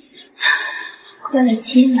金。过了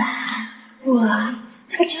今晚，我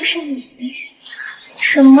可就是你的人了。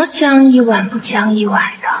什么将一晚不将一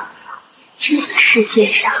晚的？这个世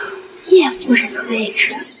界上，叶夫人的位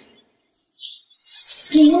置，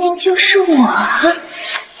明明就是我。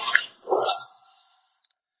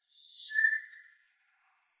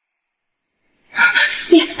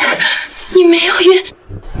你没有约？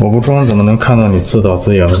我不装怎么能看到你自导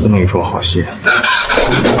自演了这么一出好戏？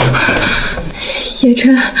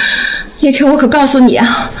叶琛，我可告诉你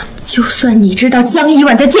啊，就算你知道江一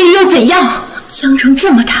婉在监狱又怎样？江城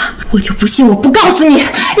这么大，我就不信我不告诉你。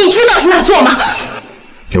你知道是哪座吗？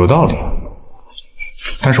有道理，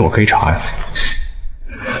但是我可以查呀，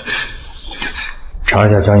查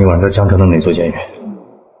一下江一婉在江城的哪座监狱。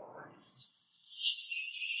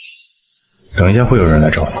等一下会有人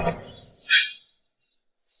来找你。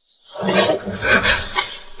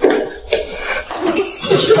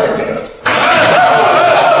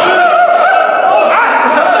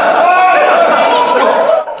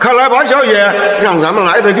看来王小姐让咱们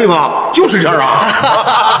来的地方就是这儿啊！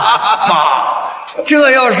妈，这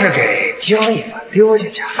要是给江一凡丢下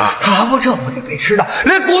去，他不这不得被吃的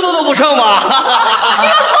连骨头都不剩吗？你们疯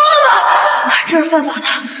了吗？这是犯法的，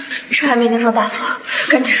这还没能上大错，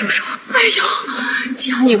赶紧收手！哎呦，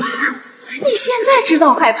江一婉，你现在知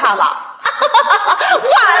道害怕了？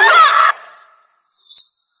晚了。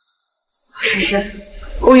婶婶，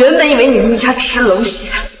我原本以为你们一家吃冷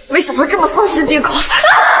血，没想到这么丧心病狂。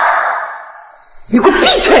你给我闭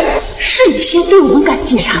嘴！是你先对我们赶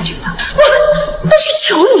尽杀绝的，我们都去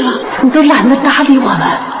求你了，你都懒得搭理我们，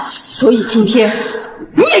所以今天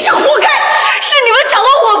你也是活该。是你们抢了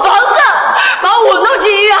我房子，把我弄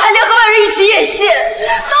进医院，还联合外人一起演戏，到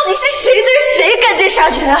底是谁对谁赶尽杀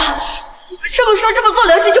绝啊？你们这么说这么做，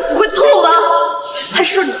良心就不会痛吗？还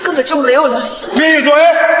说你们根本就没有良心！闭嘴！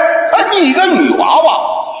你个女娃娃，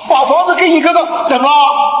把房子给你哥哥怎么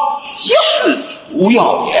了？就是不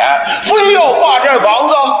要脸，非要霸占房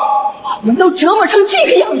子。我们都折磨成这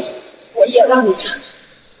个样子，我也让你尝尝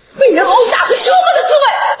被人殴打和折磨的滋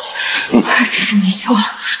味。真是没救了。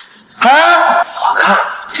我看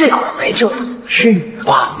这会儿没救的是你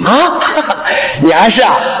吧？你还是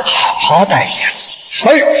好好待一下自己。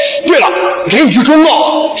对了，给你句忠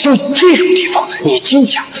告，像这种地方你进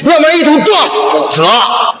去，要不然一头撞死，否则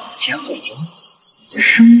将会影响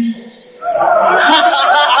生命。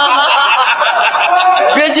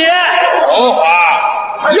别急，等会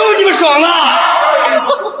儿有你们爽的。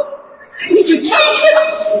你就进去了，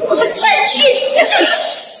我的进去，你进去。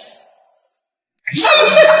进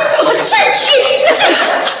去了，我进去，你进去。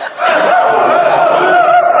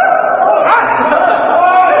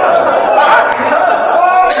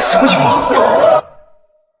这什么情况？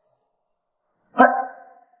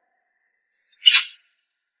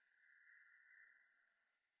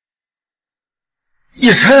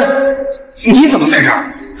晨，你怎么在这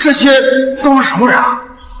儿？这些都是什么人啊？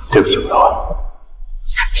对不起，我忘了。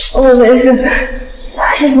我没事，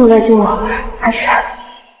谢谢你来救我，阿晨。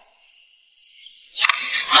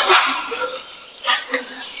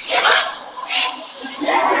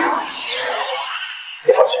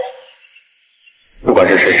别放心，不管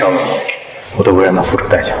是谁伤了你，我都会让他付出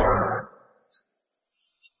代价。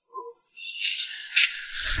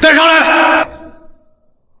带上来！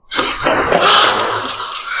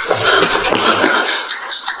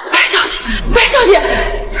白小姐，你赶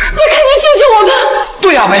紧救救我们！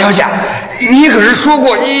对呀，白小姐，你可是说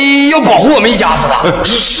过你要保护我们一家子的。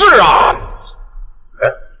是啊。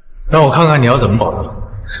让我看看你要怎么保证。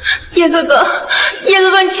叶哥哥，你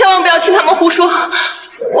千万不要听他们胡说。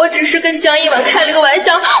我只是跟江一婉开了个玩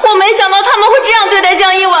笑，我没想到他们会这样对待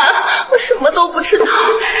江一婉。我什么都不知道。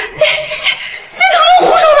你怎么胡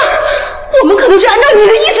说呢？我们可都是按照你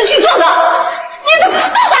的意思去做的。你怎么能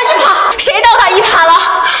倒他一耙？谁倒他一耙了？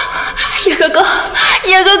叶哥哥，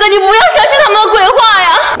你不要相信他们的鬼话呀！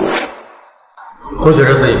都觉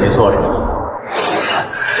得自己没错是吧？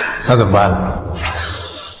那怎么办呢？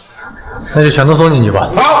那就全都送进去吧。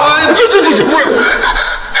这不是。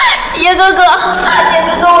叶哥哥，我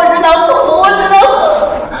知道错了，我知道错了。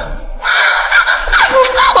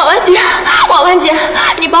婉婉姐，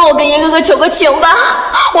你帮我跟叶哥哥求个情吧，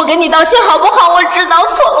我给你道歉好不好？我知道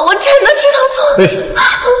错了，我真的知道错了。哎，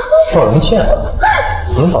道什么歉？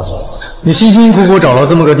不用道歉。你辛辛苦苦找了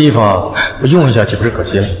这么个地方，我用一下岂不是可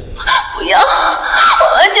惜了？不要，婉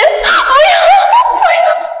婉姐，不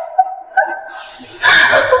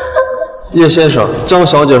要！叶先生，江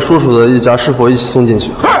小姐叔叔的一家是否一起送进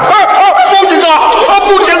去？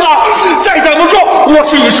不行啊！再这么说，我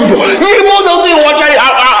是你叔叔，你不能对我这样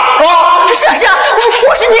啊！是啊，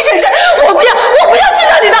我是你婶婶，我不要进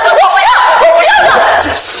这里的，我不要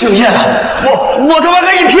的。姓叶的，我他妈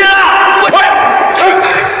跟你拼了！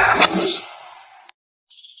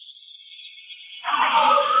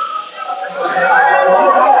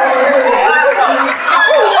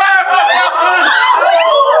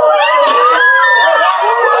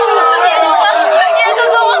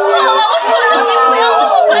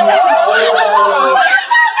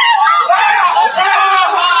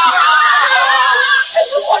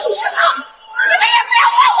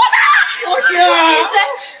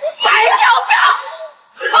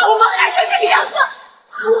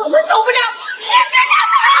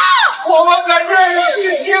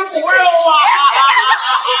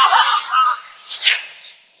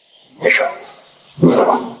没事，你走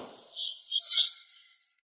吧。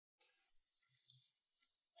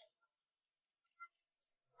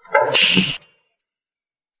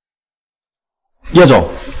叶总，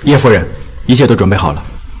叶夫人，一切都准备好了。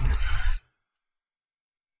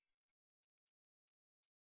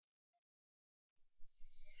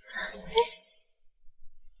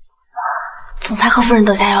总裁和夫人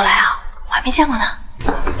都加油来啊！我还没见过呢。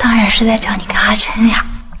当然是在叫你跟阿琛呀。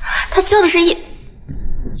他叫的是叶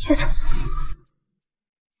总。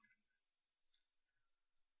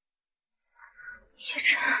叶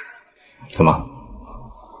琛。怎么？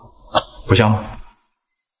不像吗？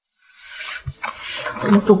走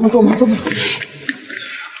吧。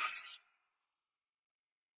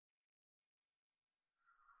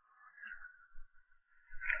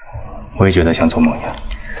我也觉得像做梦一样。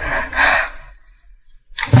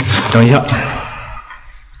等一下，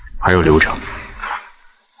还有流程。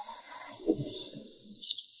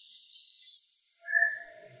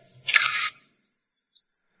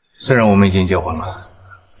虽然我们已经结婚了，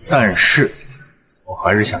但是我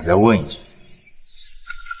还是想再问一句：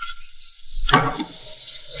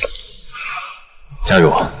加油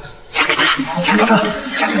啊！嫁给他，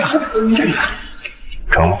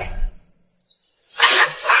成吗？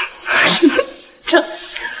成。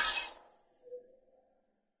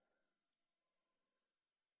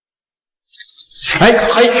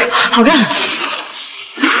好看。